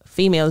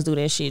females do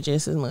that shit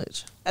just as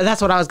much.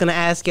 That's what I was going to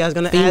ask you. I was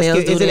going to ask you,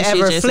 is it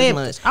ever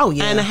flipped? Oh,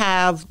 yeah. And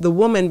have the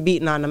woman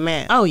beating on the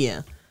man? Oh,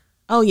 yeah.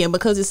 Oh, yeah,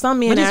 because there's some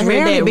men out here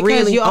rarely, that because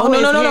really... you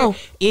always no.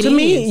 To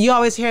me, you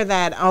always hear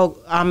that,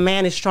 a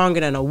man is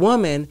stronger than a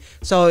woman,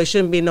 so it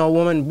shouldn't be no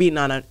woman beating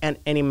on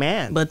any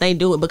man. But they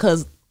do it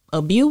because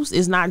abuse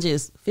is not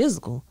just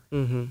physical.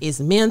 Mm-hmm. It's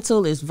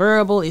mental, it's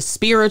verbal, it's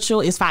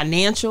spiritual, it's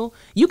financial.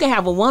 You can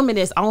have a woman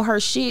that's on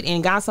her shit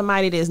and got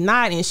somebody that's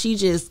not, and she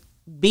just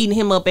beating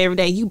him up every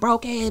day. You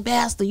broke ass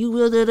bastard.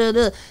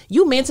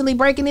 You mentally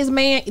breaking this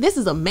man. This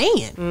is a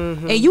man.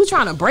 Mm-hmm. And you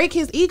trying to break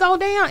his ego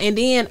down. And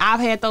then I've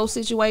had those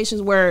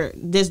situations where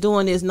just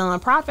doing this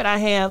nonprofit I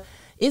have,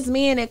 it's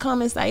men that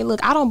come and say,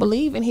 look, I don't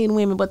believe in hitting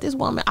women, but this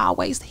woman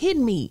always hit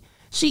me.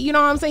 She, you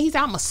know what I'm saying? He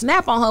said, I'm going to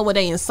snap on her one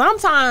day. And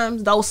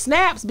sometimes those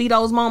snaps be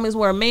those moments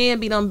where a man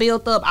be done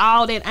built up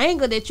all that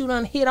anger that you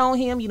done hit on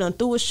him. You done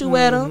threw a shoe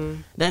at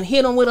him, done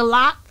hit him with a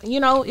lock. You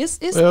know, it's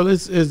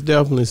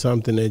definitely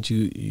something that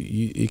you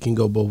it can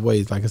go both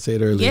ways. Like I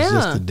said earlier, it's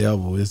just the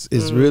devil.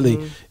 It's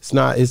really, it's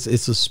not, it's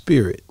a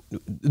spirit.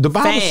 The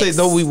Bible says,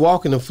 though we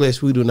walk in the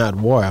flesh, we do not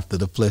war after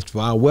the flesh.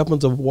 For our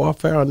weapons of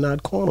warfare are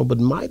not carnal, but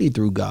mighty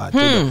through God. To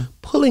the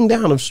pulling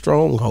down of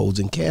strongholds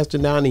and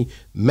casting down the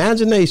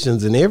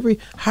imaginations and every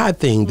high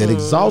thing that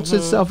exalts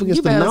itself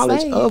against the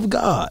knowledge of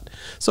God.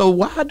 So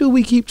why do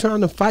we keep trying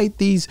to fight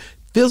these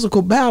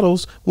physical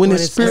battles when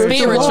it's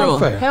spiritual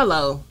warfare?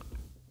 Hello.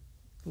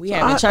 We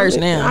have a church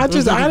now. I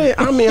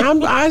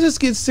just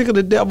get sick of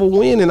the devil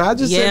winning. I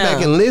just sit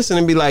back and listen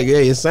and be like,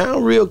 hey, it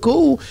sounds real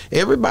cool.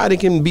 Everybody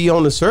can be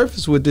on the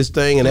surface with this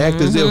thing and act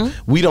as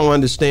if we don't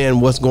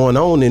understand what's going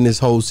on in this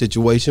whole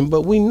situation,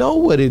 but we know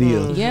what it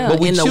is. Yeah, but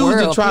we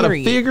choose to try to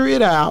figure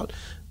it out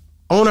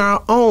on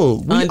our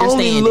own. We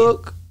only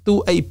look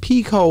through a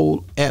peek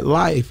hole at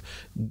life,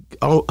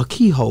 a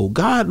keyhole.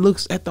 God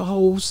looks at the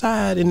whole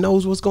side and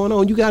knows what's going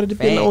on. You got to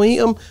depend on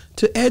him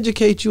to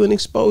educate you and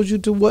expose you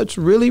to what's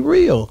really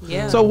real.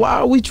 Yeah. So why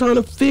are we trying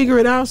to figure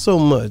it out so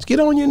much? Get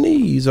on your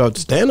knees or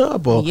stand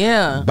up or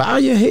bow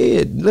your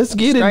head. Let's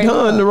get it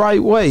done the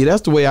right way.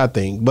 That's the way I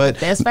think. But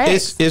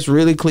it's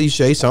really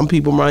cliche. Some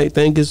people might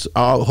think it's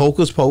all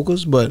hocus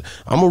pocus, but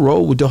I'm going to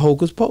roll with the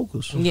hocus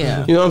pocus.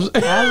 Yeah. You know what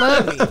I'm saying? I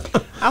love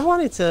it. I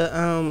wanted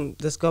to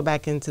just go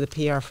back into the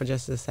PR for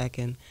just a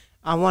second.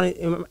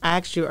 I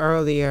asked you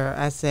earlier,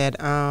 I said,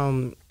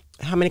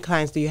 how many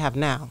clients do you have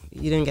now?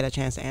 You didn't get a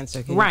chance to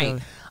answer. Right.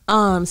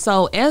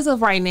 So as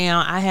of right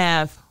now, I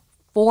have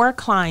 4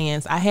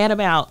 clients. I had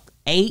about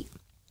 8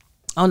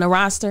 on the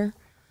roster,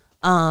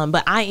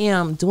 but I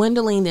am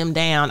dwindling them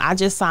down. I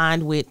just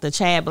signed with the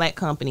Chad Black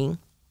Company,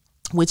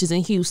 which is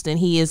in Houston.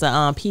 He is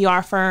a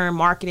PR firm,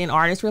 marketing,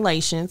 artist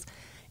relations,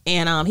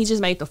 and he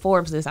just made the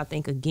Forbes list, I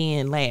think,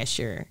 again last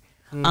year.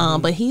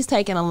 But he's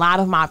taking a lot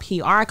of my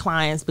PR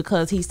clients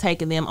because he's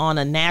taking them on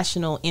a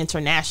national,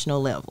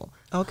 international level.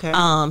 Okay.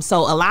 So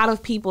a lot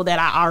of people that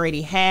I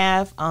already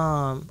have,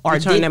 or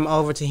turn them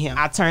over to him.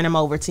 I turn them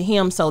over to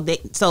him. So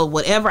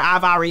whatever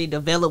I've already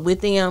developed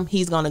with them,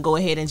 he's going to go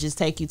ahead and just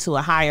take you to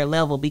a higher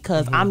level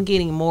because I'm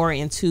getting more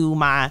into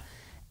my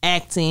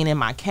acting and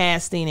my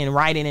casting and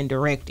writing and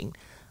directing.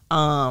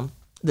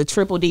 The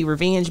Triple D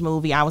Revenge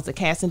movie, I was the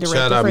casting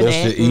director for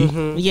that.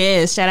 Mr. E.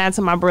 Yes, shout out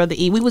to my brother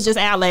E. We was just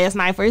out last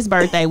night for his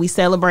birthday. We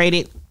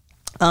celebrated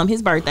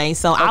his birthday.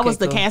 So I was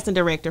the casting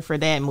director for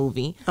that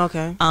movie.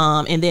 Okay.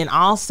 And then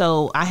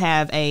also I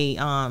have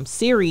a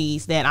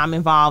series that I'm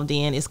involved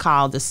in. It's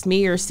called the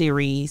Smear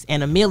series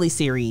and a Millie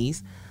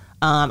series.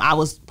 I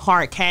was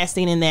part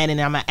casting in that, and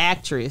I'm an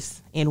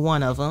actress in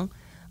one of them.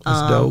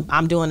 That's dope.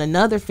 I'm doing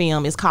another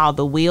film. It's called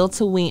The Will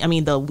to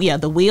Win.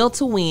 The Will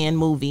to Win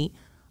movie.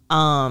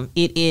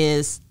 It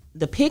is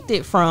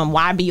depicted from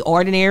YB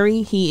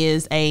Ordinary. He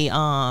is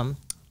a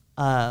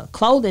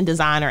clothing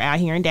designer out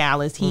here in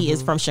Dallas. He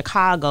is from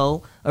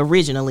Chicago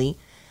originally.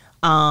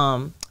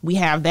 We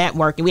have that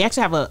working. We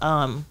actually have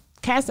a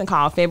casting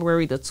call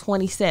February the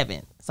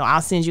 27th. So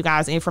I'll send you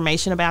guys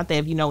information about that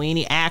if you know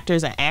any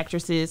actors or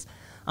actresses.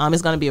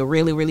 It's going to be a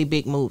really, really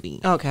big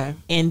movie. Okay.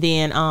 And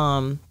then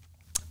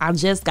I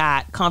just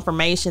got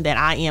confirmation that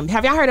I am.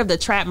 Have y'all heard of the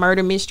Trap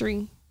Murder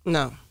Mystery?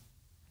 No.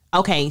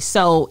 Okay,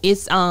 so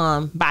it's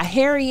by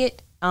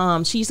Harriet.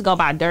 She used to go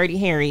by Dirty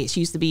Harriet.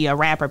 She used to be a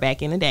rapper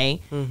back in the day.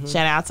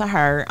 Shout out to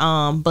her.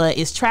 But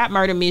it's Trap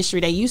Murder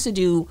Mystery. They used to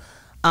do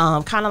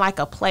kind of like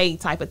a play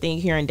type of thing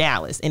here in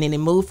Dallas, and then it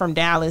moved from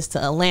Dallas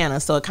to Atlanta.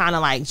 So it kind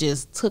of like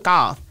just took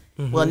off.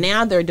 Well,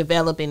 now they're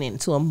developing it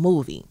into a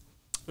movie,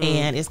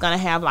 and it's gonna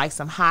have like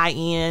some high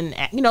end.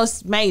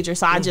 It's major.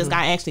 So I just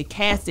got actually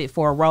casted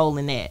for a role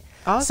in that.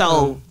 Awesome.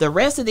 So the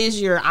rest of this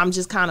year, I'm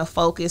just kind of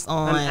focused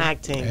on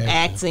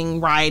acting,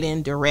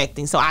 writing,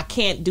 directing. So I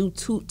can't do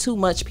too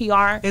much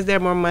PR. Is there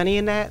more money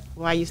in that?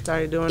 Why you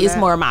started doing It's that?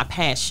 more my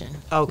passion.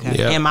 Okay.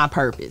 Yeah. And my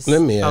purpose.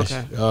 Let me ask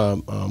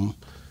you,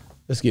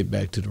 let's get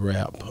back to the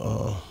rap.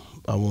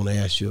 I want to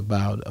ask you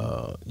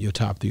about your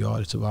top 3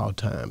 artists of all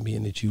time,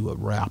 being that you a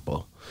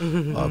rapper,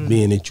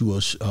 being that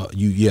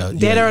you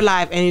Dead or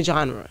alive, any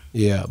genre.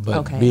 Yeah,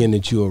 but being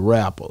that you a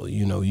rapper,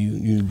 you know,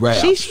 you rap.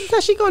 She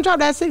said she gonna drop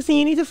that 16.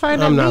 You need to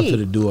find I'm that not beat.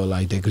 gonna do her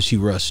like that because she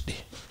rusty.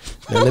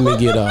 Now let me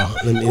get Why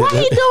he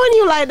doing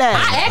you like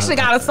that? I actually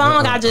got a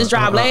song I just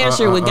dropped last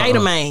year with Gator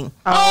Man.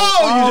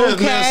 Oh, you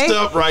just messed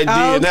up right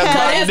there. That's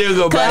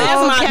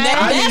my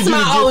nigga, That's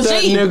my OG.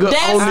 That nigga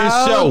on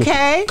this show.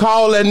 Okay.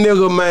 Call that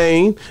nigga,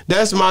 man.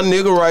 That's my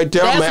nigga right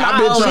there, That's man. my I've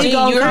been OG.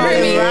 trying. You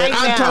heard me right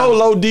I now. told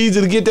Lil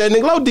Deezy to get that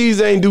nigga. Lil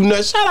Deezy ain't do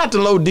nothing. Shout out to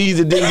Lil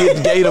Deezy didn't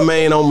get Gator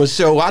Man on my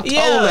show. I told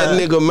that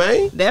nigga,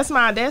 man. That's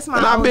my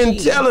And I've been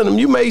telling him,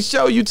 you made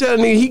sure you tell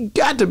nigga he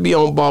got to be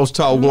on Boss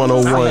Talk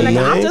 101, man.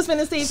 I'm just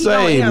finna see if he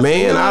Say, gonna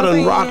man, answer, I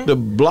done rocked the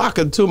block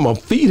until my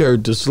feet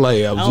hurt the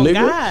slabs, nigga.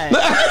 God.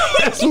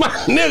 That's my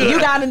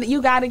nigga.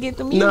 You gotta get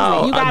the music.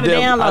 No, you gotta I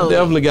download.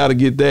 definitely got to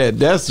get that.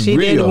 That's She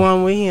real. did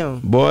one with him.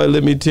 Boy,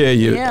 let me tell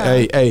you.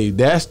 Yeah. Hey,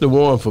 that's the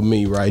one for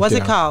me right What's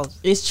there. it called?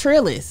 It's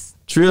Trillest.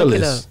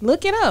 Trillest.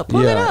 Look it up.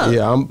 Pull it up.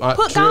 Yeah,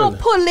 Go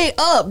pull it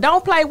up.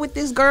 Don't play with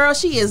this girl.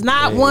 She is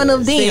not one of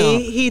them.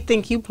 See, he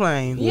think you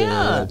playing.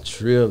 Yeah.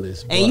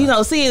 Trillest. And you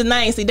know, see his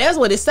name. See, that's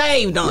what it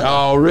saved on.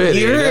 Already.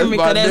 You heard me?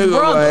 my Cause that's nigga,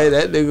 brother. man.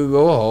 That nigga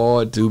go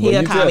hard too.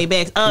 He'll call me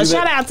back.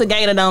 Shout out to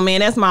Gator though, man.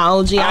 That's my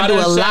OG. I do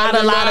a lot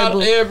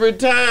of every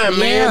time,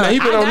 man. Yeah, He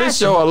been I on got this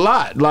you. show a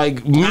lot.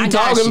 Like me I got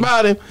talking you.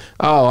 about him.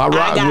 Oh, I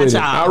rock got with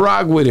him. y'all. I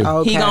rock with him.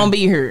 Okay. He gonna be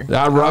here.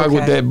 I rock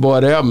with Okay. that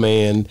boy there,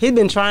 man. He's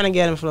been trying to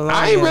get him for the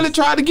longest. I ain't really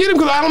tried to get him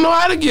because I don't know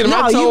how to get him.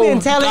 No, I you told, been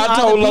telling I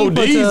other told Lil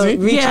people to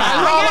Deezy. reach That's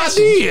out. all I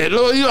did.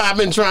 Lord, I've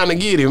been trying to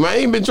get him. I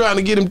ain't been trying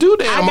to get him too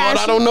damn hard.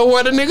 I don't know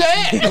where the nigga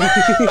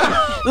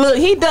at. Look,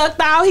 he ducked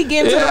out. He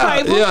getting to the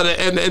paper. Yeah,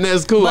 and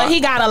that's cool. But he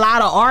got a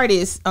lot of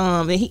artists.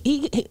 And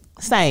he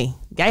say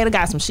Gator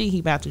got some shit he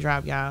about to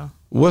drop, y'all.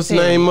 What's the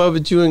name of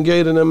it you and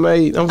Gator done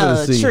made? I'm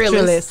gonna see.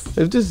 Trillest.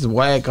 If this is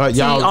whack, y'all, we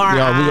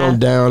T-R-I- gonna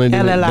down and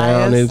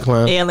down and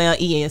climb.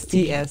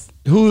 LLEST.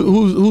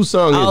 Whose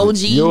song is OG. it?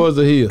 Yours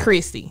or his?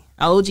 Chrissy.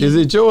 OG. Is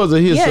it yours or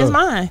his Yeah, song? it's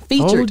mine.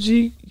 Featured.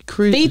 OG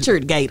Chrissy.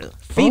 Featured Gator.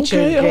 Featured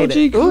Okay,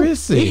 Gator. OG Ooh,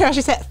 Chrissy. you heard how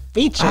she said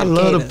featured I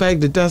love Gator. the fact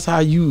that that's how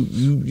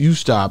you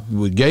stopped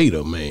with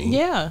Gator, man.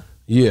 Yeah.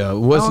 Yeah.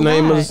 What's the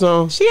name of the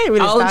song? She ain't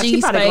really stopped. OG She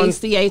probably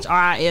space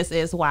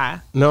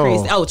CHRISSY. No.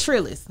 Chrissy. Oh,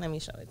 Trillest. Let me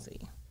show it to you.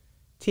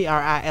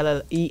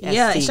 Trillest.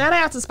 Yeah, shout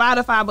out to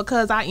Spotify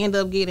because I end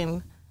up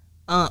getting,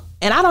 and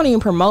I don't even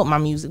promote my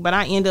music, but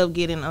I end up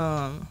getting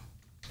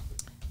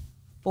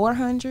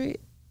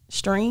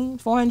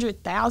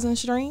 400,000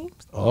 streams.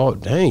 Oh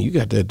dang, you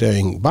got that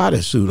dang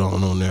bodysuit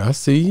on there. I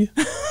see you.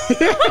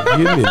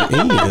 Getting it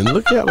in.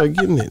 Look at her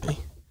getting it.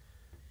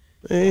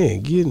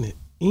 Man, getting it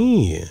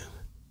in.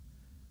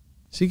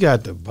 She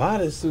got the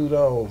bodysuit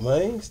on,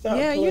 man. Stop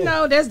Yeah, playing. you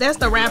know that's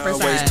the rapper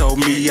Always side. told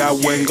me I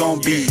wasn't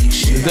gonna be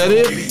shit. Is that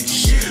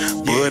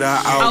it? But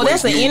I always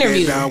that's the knew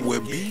interview. that I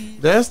would be.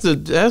 That's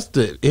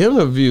the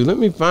interview. Let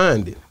me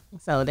find it.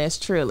 So that's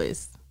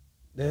Trillest.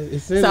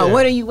 It's in So there.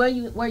 where you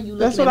looking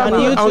That's what at?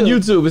 I put on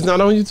YouTube. It's not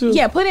on YouTube.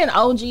 Yeah, put in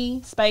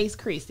OG space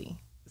Chrissy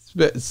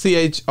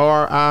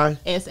CHRI.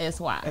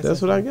 SSY.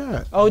 That's what I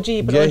got. OG,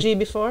 but Gay. OG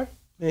before?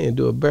 Man,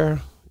 do a barrel.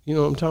 You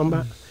know what I'm talking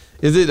about?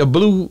 Is it a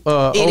blue?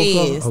 It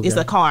is. It's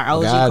a car.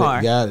 OG got car.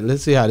 It, got it.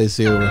 Let's see how this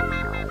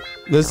silver.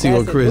 Let's see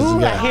what Chris Ooh,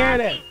 I got. hear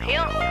that.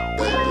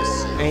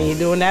 And you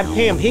doing that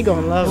pimp, he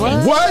gonna love it.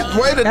 What?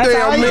 Wait a That's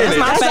all damn you- minute. That's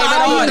my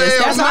favorite artist.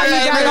 That's my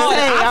favorite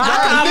artist. I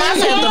call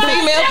myself the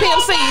female Pimp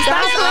C.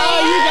 That's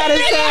all you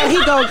gotta say. He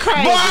go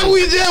crazy. Boy,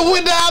 we just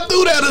went down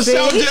through there. The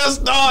show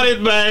just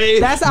started, man.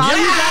 That's all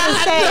you gotta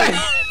say.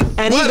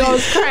 And he Buddy.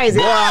 goes crazy.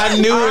 Boy,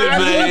 I knew it,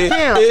 man.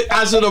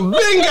 I should have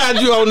been got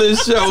you on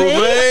this show,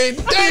 man.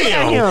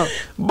 Damn.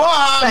 Boy,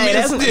 I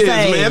missed this,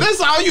 man. That's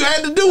all you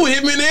had to do.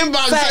 Hit me in the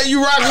inbox and say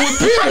you rocking with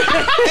Pimp.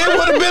 It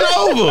would have been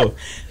over.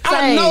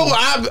 I know,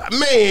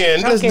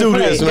 man, let's do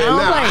this, man.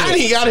 Now, I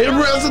ain't got to hear the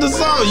rest of the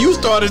song. You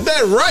started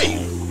that right.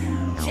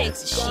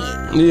 Texas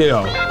shit.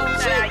 Yeah.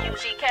 Shout out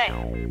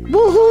UGK.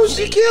 Woohoo,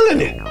 she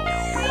killing it.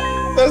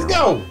 Let's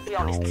go. We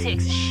on this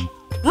Texas shit.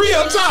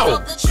 Real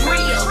talk.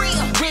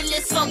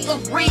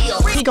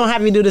 He gonna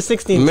have you do the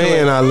 16.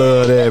 Man, I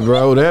love that,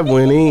 bro. That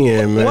went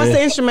in, man. What's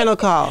the instrumental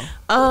called?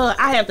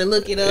 I have to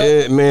look it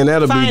up. Man,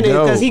 that'll Find be it,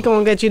 dope. because he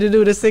gonna get you to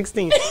do the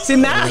 16. See,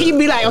 now he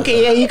be like,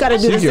 okay, yeah, you gotta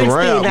do She the 16 can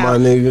rap, now. my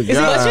nigga. But you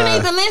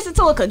God. need to listen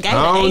to it because Gator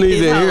I don't ain't need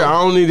this to hear. I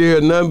hoe. don't need to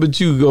hear nothing but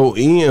you go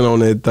in on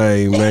that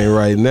thing, man.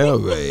 Right now,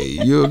 man.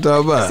 You know what I'm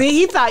talking about? See,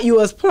 he thought you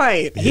was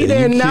playing. He Yeah,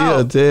 didn't you know.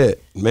 killed that,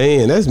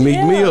 man. That's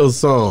Meek Mill's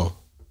song.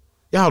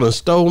 Y'all done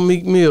stole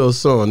Meek Mill's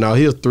song. Now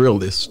he's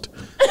Trillest.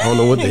 I don't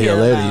know what the hell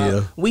that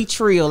is. We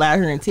trill out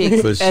here in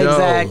Texas. For sure.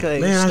 Exactly.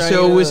 Man, I Straight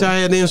sure up. wish I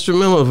had the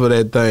instrumental for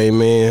that thing,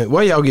 man.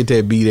 Where y'all get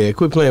that beat at?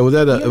 Quit playing. Was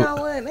that a? You know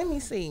what? Let me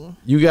see. see.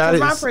 You got it.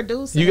 My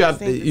producer. You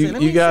got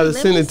you got to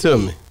send it to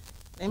me.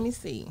 Let me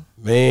see.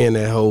 Man,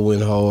 that hoe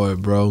went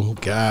hard, bro.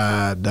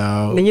 God,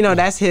 dog. And you know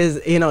that's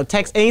his. You know,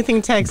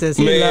 anything Texas.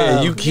 He Man,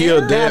 love. you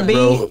killed that,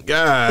 bro.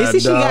 God, You see,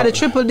 she dog. got a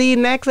triple D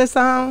necklace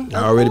on.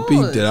 I already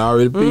peeped it.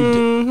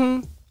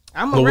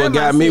 I'm But what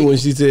got me when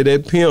she said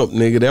that pimp,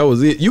 nigga, that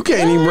was it. You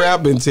can't even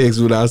rap in Texas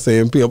without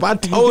saying pimp. I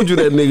told you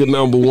that nigga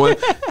number one.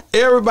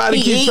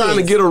 Everybody keep trying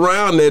to get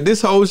around that.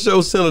 This whole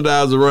show centered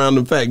around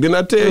the fact. Didn't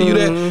I tell you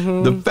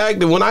that? The fact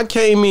that when I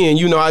came in,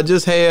 you know, I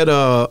just had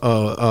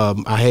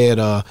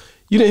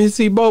you didn't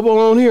see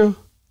Bobo on here?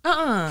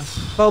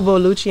 Bobo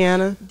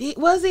Luciana.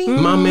 Was he?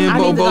 My man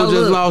Bobo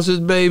just lost his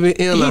baby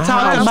in He the house.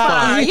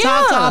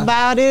 talked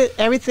about it,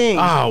 everything.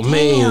 Oh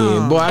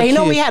man, boy! And you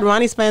know we had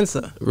Ronnie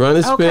Spencer.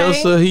 Ronnie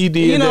Spencer, he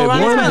did You know, that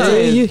Ronnie one Spencer.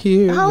 day you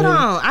hear. Hold man.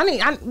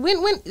 on. When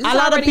is A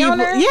lot of people,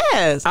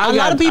 yes, a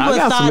lot of people I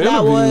got thought some that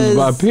interviews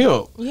was. by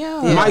Pimp.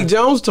 Yeah. Mike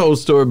Jones told a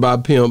story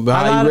about Pimp, but A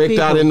how lot he of wrecked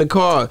out people. in the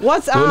car.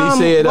 What's when he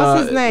said,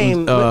 what's his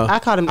name? I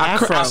called him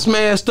Afro. I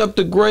smashed up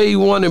the gray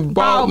one and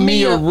bought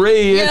me a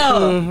red.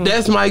 Yeah.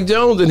 That's Mike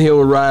Jones and him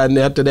were riding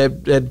after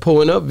that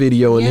pulling up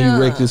video, and he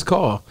wrecked his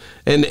car.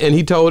 And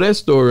he told that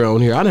story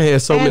on here. I done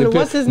had so And many.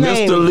 what's his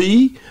name? Mr.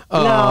 Lee,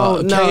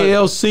 No.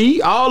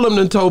 KLC, all of them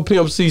done told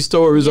Pimp C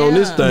stories on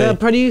this thing. The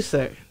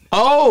producer.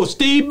 Oh,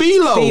 Steve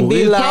Belo, Steve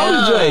his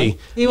Belo. protege.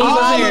 He was All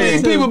on of there,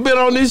 these too. people been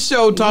on this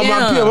show talking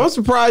about Pimp. I'm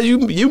surprised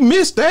you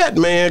missed that,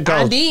 man.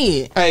 'cause, I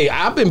did. Hey,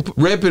 I've been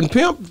repping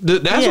Pimp.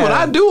 That's Yeah. what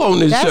I do on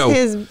this That's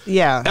show.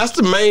 yeah. That's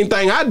the main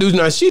thing I do.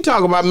 Now, she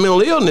talk about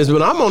mental illness,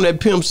 but I'm on that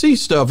Pimp C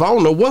stuff. I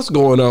don't know what's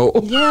going on.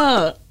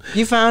 Yeah.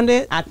 You found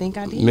it? I think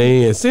I did.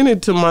 Man, send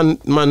it to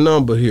my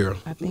number here.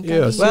 I think I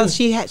Yeah, did. Well,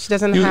 she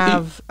doesn't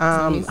have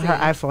Let me see. her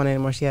iPhone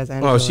anymore. She has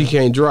Android. oh, she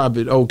can't drop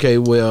it. Okay,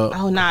 well,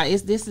 Oh nah,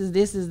 this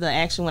is the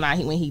action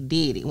when he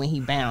did it, when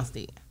he bounced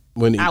it.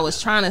 when he, I was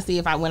trying to see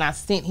if when I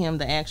sent him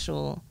the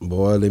actual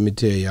boy, let me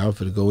tell you, I'm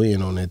finna go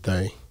in on that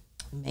thing.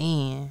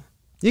 man.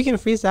 You can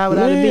freestyle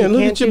without a beat, Man, look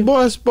can't at your you?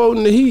 boy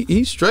Spoden.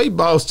 He straight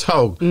boss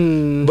talk,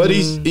 but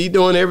he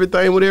doing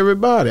everything with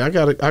everybody. I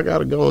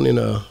gotta go on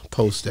and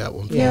post that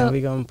one. Yeah, we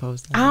gonna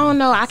post that. I don't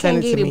know. I Send can't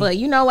it get to it, me. but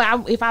you know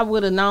what? If I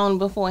would have known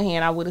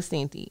beforehand, I would have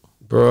sent it.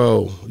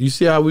 Bro, you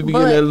see how we be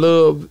But- getting that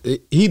love?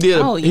 He did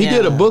Oh, he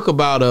did a yeah. book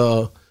about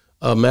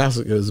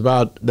massacres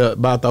about the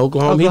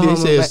Oklahoma. He Oklahoma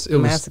says it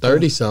was massacre.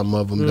 30 something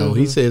of them though.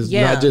 He says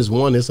Yeah. not just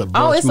one, it's a bunch.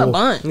 Oh, it's a more.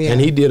 bunch. Yeah.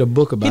 And he did a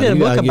book about He did it. a You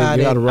book gotta about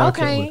you it. gotta rock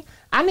it Okay. with.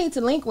 I need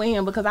to link with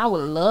him because I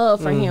would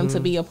love for him to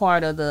be a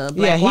part of the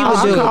Black Yeah, he Wall would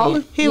Street. do call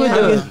him. it. He would Yeah.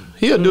 do it.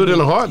 He'll do it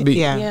in a heartbeat.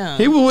 Yeah. Yeah.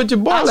 He was with your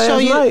boy I'll show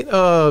last you- night,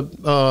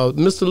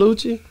 Mr.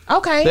 Lucci.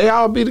 Okay. They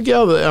all be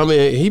together. I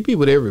mean, he be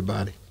with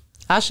everybody.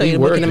 I'll show He you the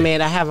book in a working.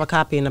 minute. I have a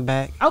copy in the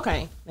back.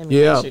 Okay. Let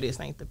me Yeah. make sure this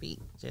ain't the beat.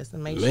 Just to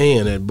make sure.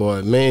 Man, that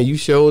boy, man, you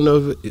showing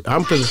up.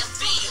 I'm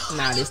finna.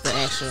 Nah, this the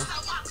actual.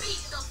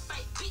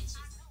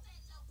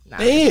 Nah,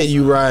 Man,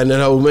 you riding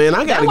that hoe, man.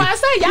 I gotta. That's why I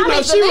say, y'all you know,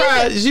 need to she listen.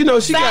 rides. You know,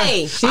 she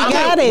Say. got. She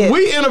got it.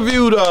 We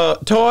interviewed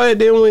Toy,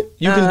 didn't we?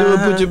 You can do it.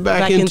 Put your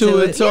back into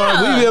it. Toy.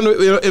 Yeah.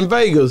 We in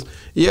Vegas.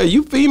 Yeah,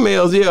 you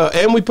females. Yeah,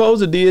 and we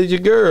supposed to did your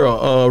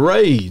girl,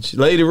 Rage,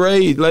 Lady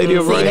Rage, Lady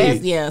of See, that's,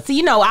 Rage. yeah. See,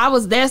 you know,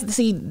 that's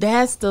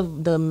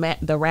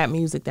the rap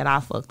music that I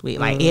fucked with,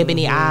 like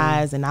Ebony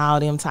Eyes and all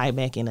them type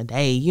back in the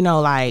day. You know,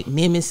 like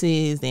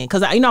Nemesis, and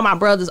because you know my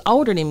brother's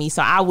older than me,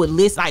 so I would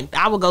listen. Like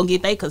I would go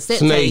get they cassette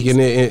Snake tapes.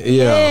 and it,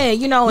 yeah. Yeah,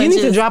 you know, You and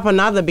need to just, drop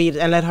another beat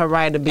and let her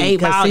ride the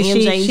beat. Ball, Because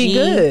she MJG.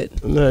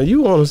 good. No,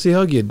 you want to see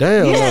her get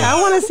down? Yeah, I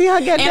want to see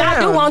her get And down. I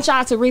do want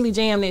y'all to really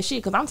jam that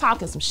shit because I'm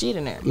talking some shit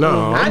in there.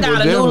 No, I I'm got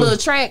a new definitely- little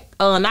track,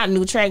 not a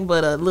new track,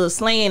 but a little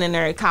slang in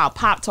there called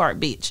Pop Tart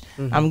Bitch.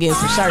 I'm getting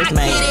some shirts I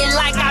made. get it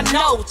like I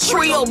know.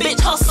 Trio, bitch,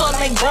 hustle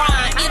and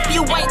grind. If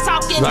you ain't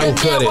talking, I can then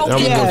cut it. narrow I'm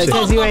get gonna the check.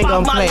 Because you ain't fuck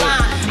gonna off my play it.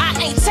 line.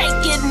 I ain't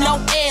taking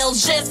no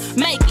L's, just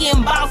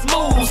making boss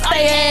moves.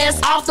 Stay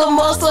ass off the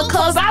muscle,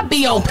 cause I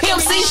be on Pimp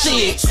C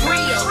shit.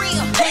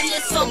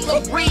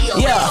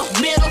 Yeah,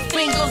 middle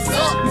fingers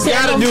up.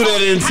 Gotta do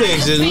that in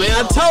Texas, man.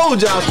 I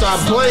told y'all stop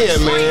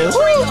playing, man.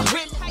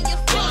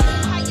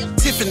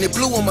 Tiffany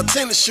blue on my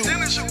tennis shoe.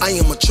 I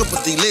am a triple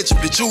D legend,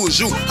 bitch, you is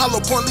you. Hollow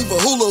point, leave a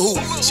hula hoop.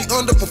 She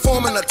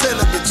underperforming, I tell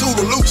her, bitch,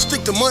 to the loop.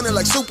 Stick the money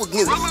like super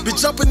glue. Bitch,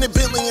 jump in the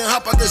Bentley and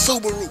hop out that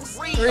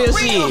Subaru. Real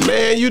shit.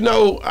 Man, you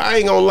know, I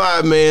ain't gonna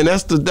lie, man.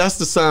 That's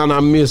the sound I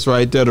miss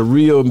right there. The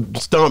real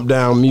stomp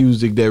down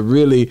music that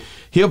really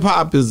hip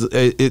hop is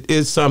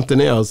it's something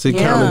else. It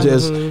kind of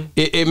just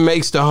it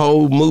makes the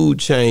whole mood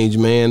change,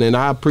 man. And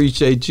I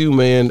appreciate you,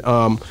 man.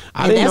 I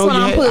didn't that's know what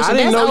you I'm had. pushing. I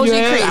didn't That's know you OG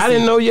had. I Chrissy.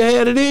 didn't know you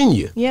had it in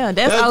you. Yeah,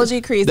 that's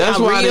OG Chrissy. That's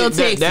I'm why real that-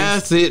 Texas.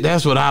 that's it.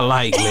 That's what I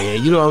like,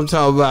 man. You know what I'm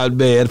talking about,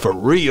 man. For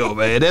real,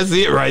 man. That's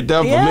it right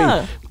there for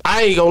Yeah. me. I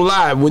I ain't gonna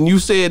lie. When you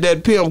said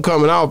that Pimp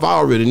coming off, I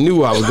already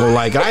knew I was gonna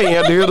like it. I ain't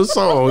had to hear the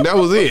song. That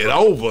was it.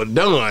 Over,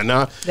 done.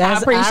 I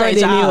appreciate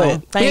y'all.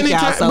 Thank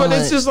y'all so much. But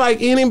it's just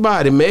like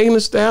anybody, Megan Thee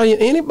Stallion,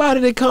 anybody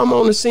that come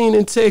on the scene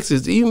in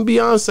Texas, even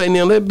Beyonce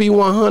now, let be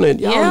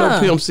 100. Y'all know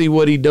Pimp C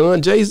what he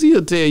done. Jay-Z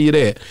will tell you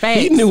that. Facts.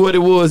 He knew what it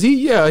was.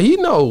 He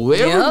know.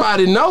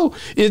 Everybody know.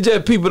 It's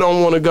just people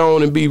don't want to go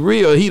on and be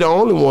real. He the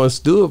only one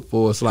stood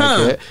for us like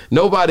that.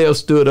 Nobody else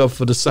stood up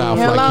for the South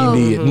like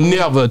he did.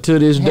 Never to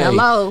this day.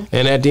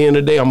 And at the end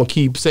of the day, I'm gonna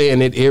keep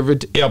saying it every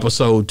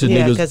episode to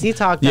niggas. Because he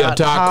talked out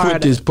till I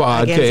quit this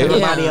podcast. Against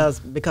everybody else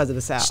because of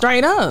the South.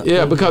 Straight up.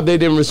 Yeah, because they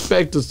didn't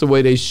respect us the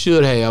way they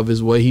should have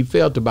is what he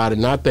felt about it.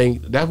 And I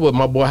think that's what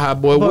my boy Hot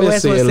Boy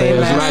West said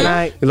last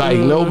night. Like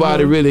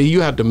nobody really,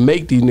 you have to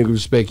make these niggas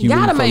respect you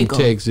Gotta from make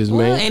Texas,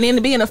 man. And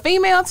then being a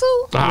female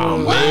too. Oh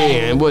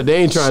man, what they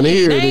ain't trying to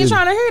hear. They ain't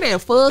trying to hear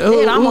that. Fuck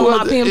that. I'm on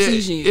my Pimp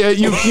C shit. Yeah,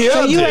 you killed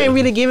So you ain't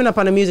really giving up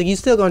on the music. You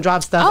still gonna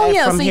drop stuff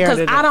from here to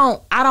there.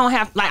 I don't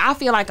have, like, I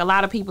feel like a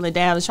lot of people in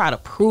Dallas try to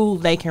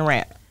prove they can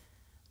rap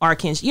or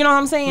can, you know what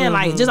I'm saying?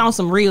 Like, just on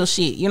some real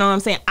shit. You know what I'm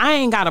saying? I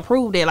ain't got to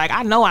prove that. Like,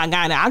 I know I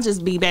got it. I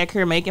just be back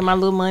here making my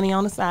little money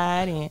on the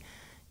side. And,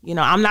 you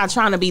know, I'm not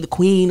trying to be the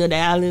queen of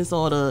Dallas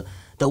or the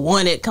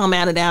one that come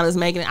out of Dallas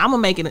making it. I'm going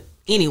to make it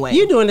anyway.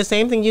 You doing the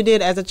same thing you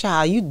did as a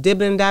child. You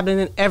dibbling, dabbling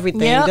in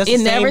everything. Yep, Just the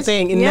same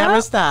thing. It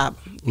never stopped.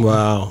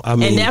 Wow. I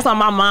mean, and that's why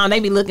my mom, they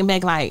be looking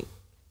back like,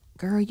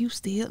 girl, you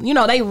still, you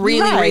know, they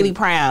really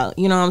proud.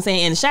 You know what I'm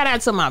saying? And shout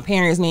out to my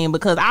parents, man,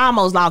 because I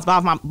almost lost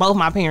both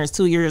my parents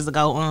 2 years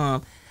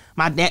ago.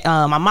 My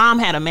mom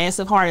had a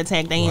massive heart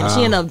attack.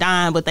 She ended up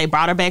dying, but they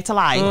brought her back to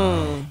life.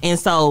 And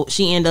so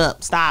she ended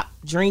up stopped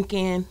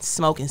drinking,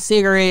 smoking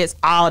cigarettes,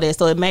 all that.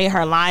 So it made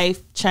her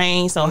life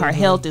change. So her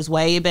health is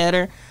way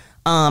better.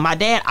 My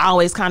dad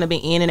always kind of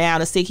been in and out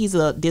of sick. He's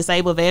a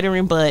disabled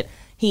veteran, but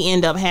he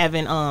ended up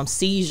having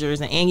seizures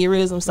and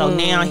aneurysms. So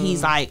now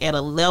he's like at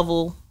a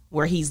level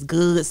where he's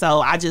good.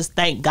 So I just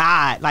thank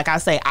God. Like I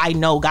say, I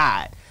know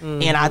God.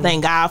 And I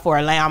thank God for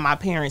allowing my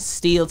parents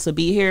still to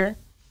be here.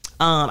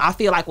 I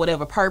feel like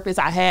whatever purpose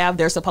I have,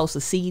 they're supposed to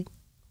see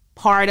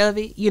part of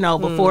it, you know,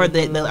 before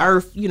the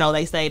earth, you know,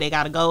 they say they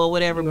got to go or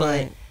whatever.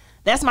 Right. But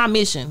that's my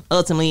mission,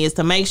 ultimately, is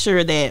to make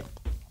sure that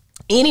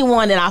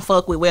anyone that I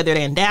fuck with, whether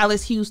they're in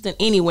Dallas, Houston,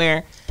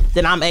 anywhere,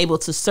 that I'm able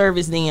to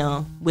service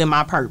them with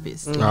my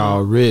purpose.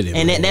 Already.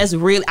 And that's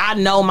really, I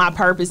know my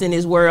purpose in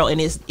this world, and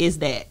it's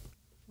that.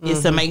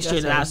 It's to make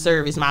sure that I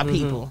service my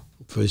people.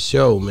 For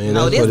sure, man.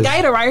 No, this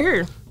Gator right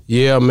here.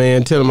 Yeah,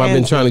 man. Tell him I've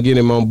been trying to get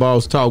him on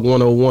Boss Talk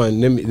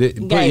 101.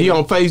 He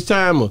on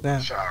FaceTime?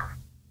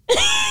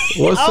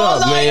 What's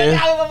up, man?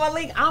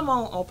 I'm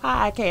on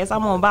podcast.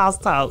 I'm on Boss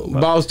Talk.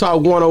 Bro. Boss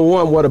Talk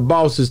 101, where the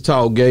bosses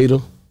talk, Gator.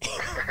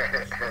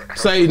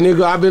 Say,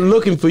 nigga, I've been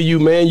looking for you,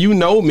 man. You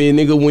know me,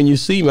 nigga, when you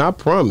see me, I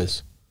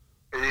promise.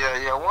 Yeah.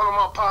 One of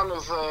my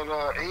partners,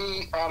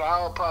 he out of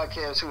our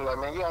podcast, he was like,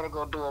 man, you ought to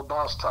go do a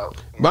Boss Talk.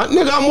 But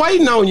nigga, I'm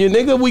waiting on you,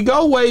 nigga. We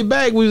go way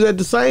back. We was at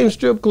the same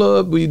strip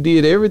club. We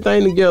did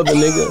everything together,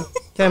 nigga.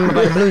 Tell me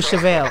about the Blue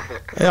Chevelle.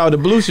 Yeah, the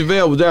Blue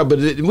Chevelle was there, but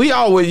we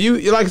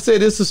always, like I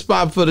said, it's a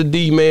spot for the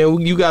D, man.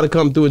 You got to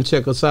come through and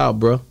check us out,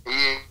 bro.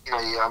 Yeah.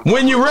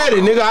 When you ready,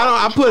 nigga,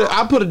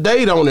 I put a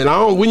date on it.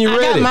 When you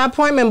ready. I got my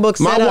appointment book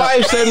set up. My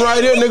wife sitting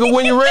right here, nigga.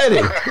 When you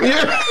ready.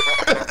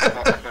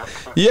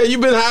 Yeah, you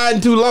been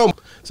hiding too long.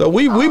 So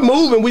we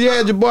moving. We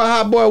had your boy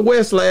Hot Boy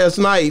West last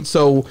night.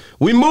 So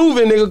we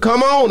moving, nigga.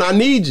 Come on, I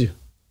need you.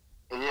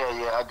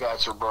 Yeah, I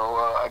got you, bro.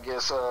 I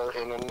guess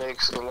in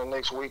the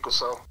next week or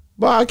so.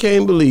 Boy, I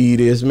can't believe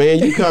this, man.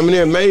 You coming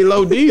in, made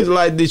Low D's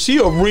like this. She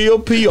a real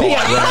PR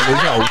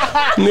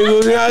right nigga.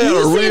 You see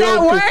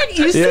that word?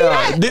 You see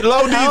that?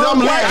 Low D's, I'm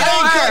like, I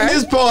ain't cutting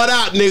this part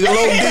out, nigga.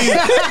 Low D's,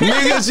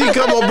 nigga, she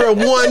come up here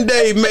one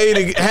day, made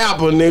it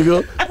happen,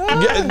 nigga.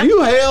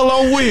 You hell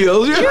on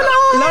wheels. You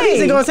know, Low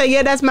D's gonna say,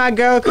 yeah, that's my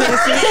girl,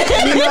 Chrissy.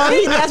 You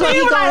know, that's what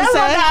he gonna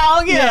say.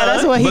 Yeah,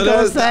 that's what he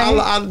gonna say.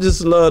 I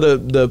just love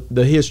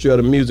the history of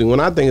the music. When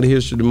I think of the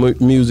history of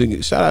the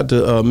music, shout out to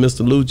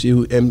Mr.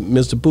 Lucci and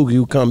Mr. Pookie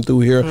who come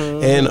through here,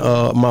 and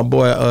my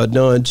boy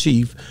Don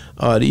Chief.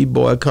 These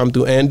boys come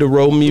through, and the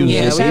Road Music.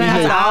 Yeah, shout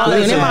out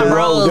to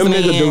all of them.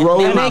 Them niggas, the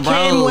Road, they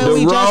came when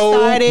we just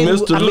started.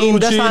 Mr.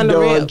 Lucci,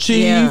 Don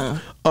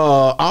Chief.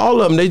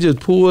 All of them, they just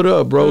pulled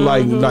up, bro.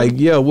 Like,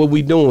 yeah, what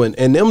we doing?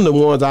 And them the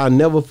ones I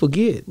never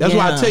forget. That's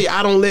why I tell you,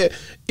 I don't let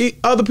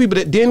other people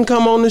that didn't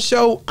come on the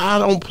show, I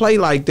don't play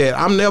like that.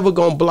 I'm never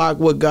gonna block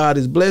what God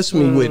has blessed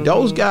me with.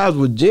 Those guys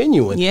were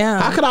genuine.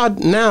 Yeah. How could I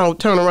now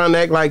turn around and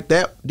act like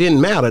that didn't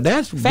matter?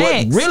 That's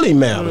Facts. what really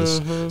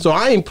matters. So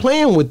I ain't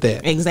playing with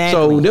that. Exactly.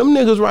 So them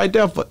niggas right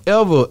there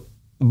forever.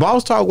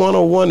 Boss Talk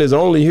 101 is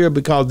only here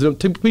because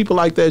people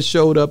like that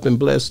showed up and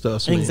blessed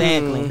us. Man.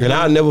 Exactly. And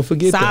I'll never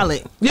forget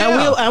Solid. that.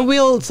 Yeah. And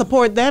we'll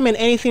support them in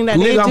anything that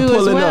they do I'm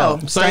pulling as well.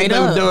 up. Same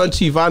thing with Don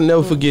Chief. I'll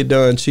never forget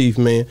Don Chief,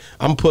 man.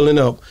 I'm pulling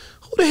up.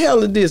 Who the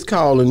hell is this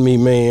calling me,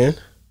 man?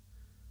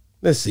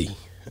 Let's see.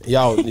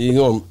 Y'all, you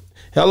going,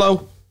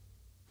 hello?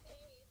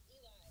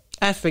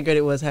 I figured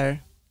it was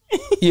her.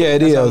 Yeah,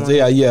 it is.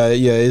 Yeah.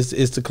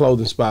 It's the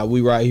clothing spot.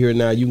 We right here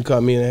now. You can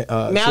come in.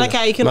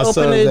 Malachi, you can my open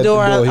son's the at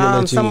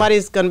door.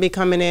 Somebody's gonna be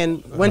coming in.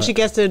 When she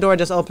gets to the door,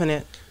 just open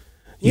it.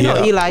 You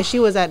know, Eli. She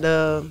was at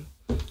the.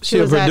 She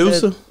a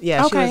producer? She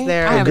was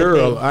there. A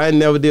girl. I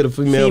never did a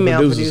female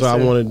producer, so I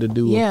wanted to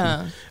do it.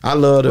 Yeah. I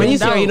love her. When you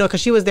see her, you know, because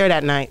she was there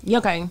that night.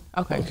 Okay.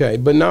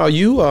 But no,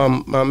 you,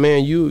 my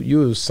man, you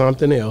was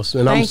something else.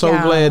 And I'm so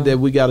glad that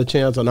we got a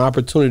chance, an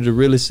opportunity to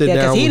really sit down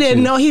with you. Because he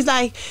didn't know. He's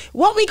like,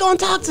 what we going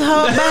to talk to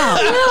her about?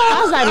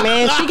 I was like,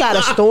 man, she got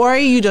a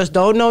story. You just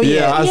don't know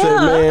yet. I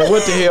said, man,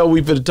 what the hell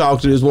we finna talk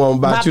to this woman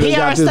about? You done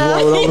got this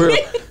woman over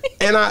here.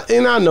 And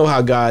I know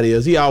how God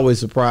is. He always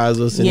surprises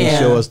us and he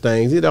show us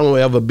things. It don't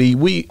ever be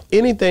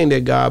anything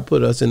that God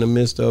put us in the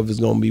midst of is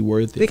gonna be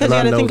worth it. Because you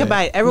got to think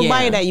about it.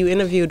 Everybody that you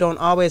interview don't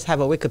always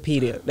have a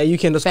Wikipedia that you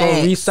can just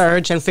go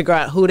research and figure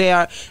out who they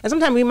are. And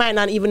sometimes we might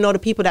not even know the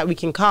people that we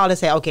can call and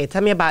say, okay,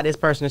 tell me about this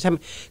person.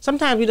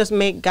 Sometimes you just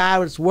make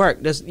God's work.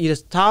 You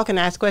just talk and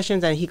ask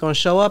questions, and he gonna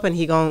show up and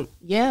he gonna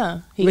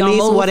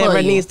release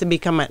whatever needs to be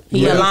coming.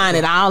 He align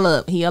it all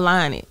up. He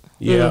align it.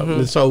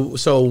 Yeah. So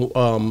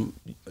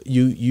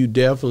you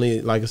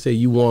definitely, like I said,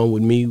 you won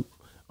with me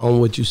on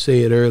what you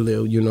said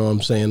earlier. You know what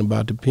I'm saying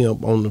about the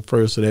pimp on the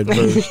first of that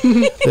verse.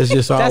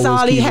 That's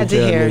all he had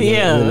to hear.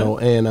 Yeah. You know,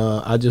 and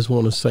I just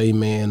want to say,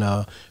 man,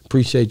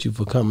 appreciate you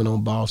for coming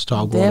on Boss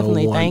Talk 101.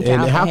 Definitely, thank you.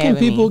 And how can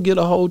people get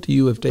a hold to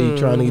you if they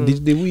trying to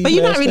get? Did we? But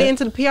you're not really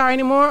into the PR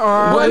anymore,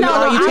 or well,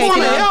 no, you I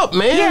want to help,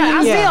 man. Yeah,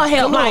 I still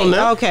help.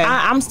 Okay,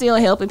 I'm still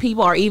helping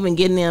people, or even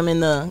getting them in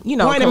the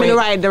point them in the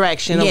right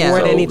direction of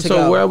where they need to go.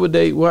 So where would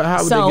they?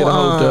 How would they get a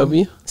hold of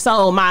you?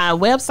 So my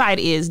website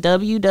is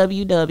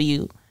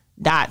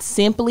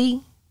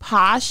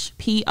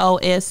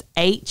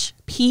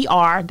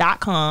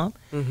www.simplyposhpr.com.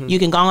 You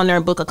can go on there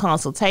and book a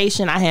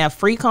consultation. I have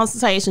free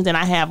consultations and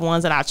I have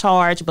ones that I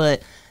charge,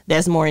 but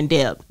that's more in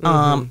depth.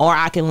 Or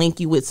I can link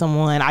you with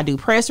someone. I do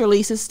press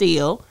releases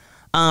still.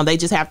 They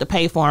just have to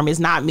pay for them. It's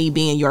not me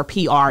being your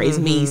PR. It's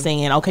me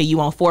saying, okay, you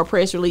want 4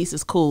 press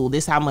releases? Cool.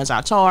 This is how much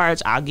I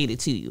charge. I'll get it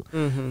to you.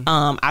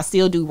 I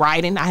still do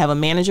writing. I have a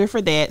manager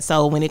for that.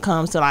 So when it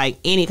comes to like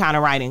any kind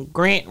of writing,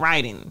 grant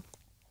writing,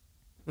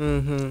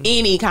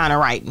 any kind of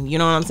writing, you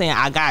know what I'm saying?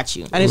 I got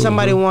you. And if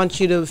somebody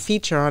wants you to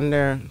feature on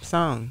their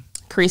song,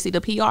 Chrissy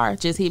the PR,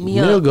 just hit me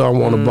up. Nigga, I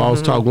want a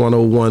Boss Talk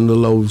 101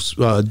 little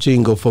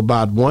jingle for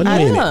about 1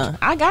 minute. Yeah,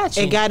 I got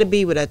you. It got to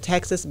be with a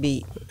Texas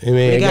beat. I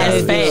mean, it got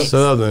to be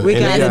Southern. We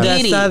got to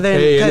do Southern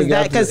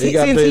because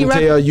since he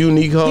read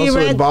Unique Hustle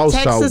and Boss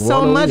Talk Texas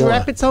so much,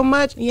 rap it so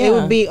much, it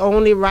would be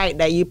only right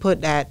that you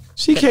put that.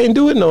 She can't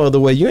do it no other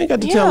way. You ain't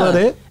got to tell her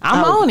that.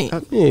 I'm on it.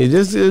 Yeah,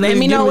 just let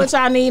me know what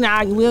y'all need.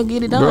 I will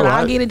get it done. Bro,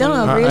 I'll get it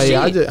done. Real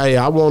shit.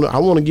 I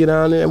want to get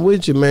on there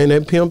with you, man.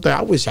 That pimp thing.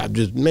 I wish I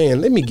just, man.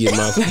 Let me get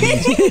my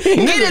get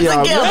it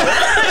together.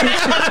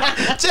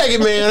 Check it,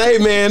 man. Hey,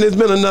 man. It's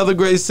been another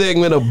great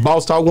segment of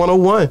Boss Talk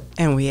 101,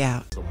 and we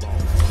out.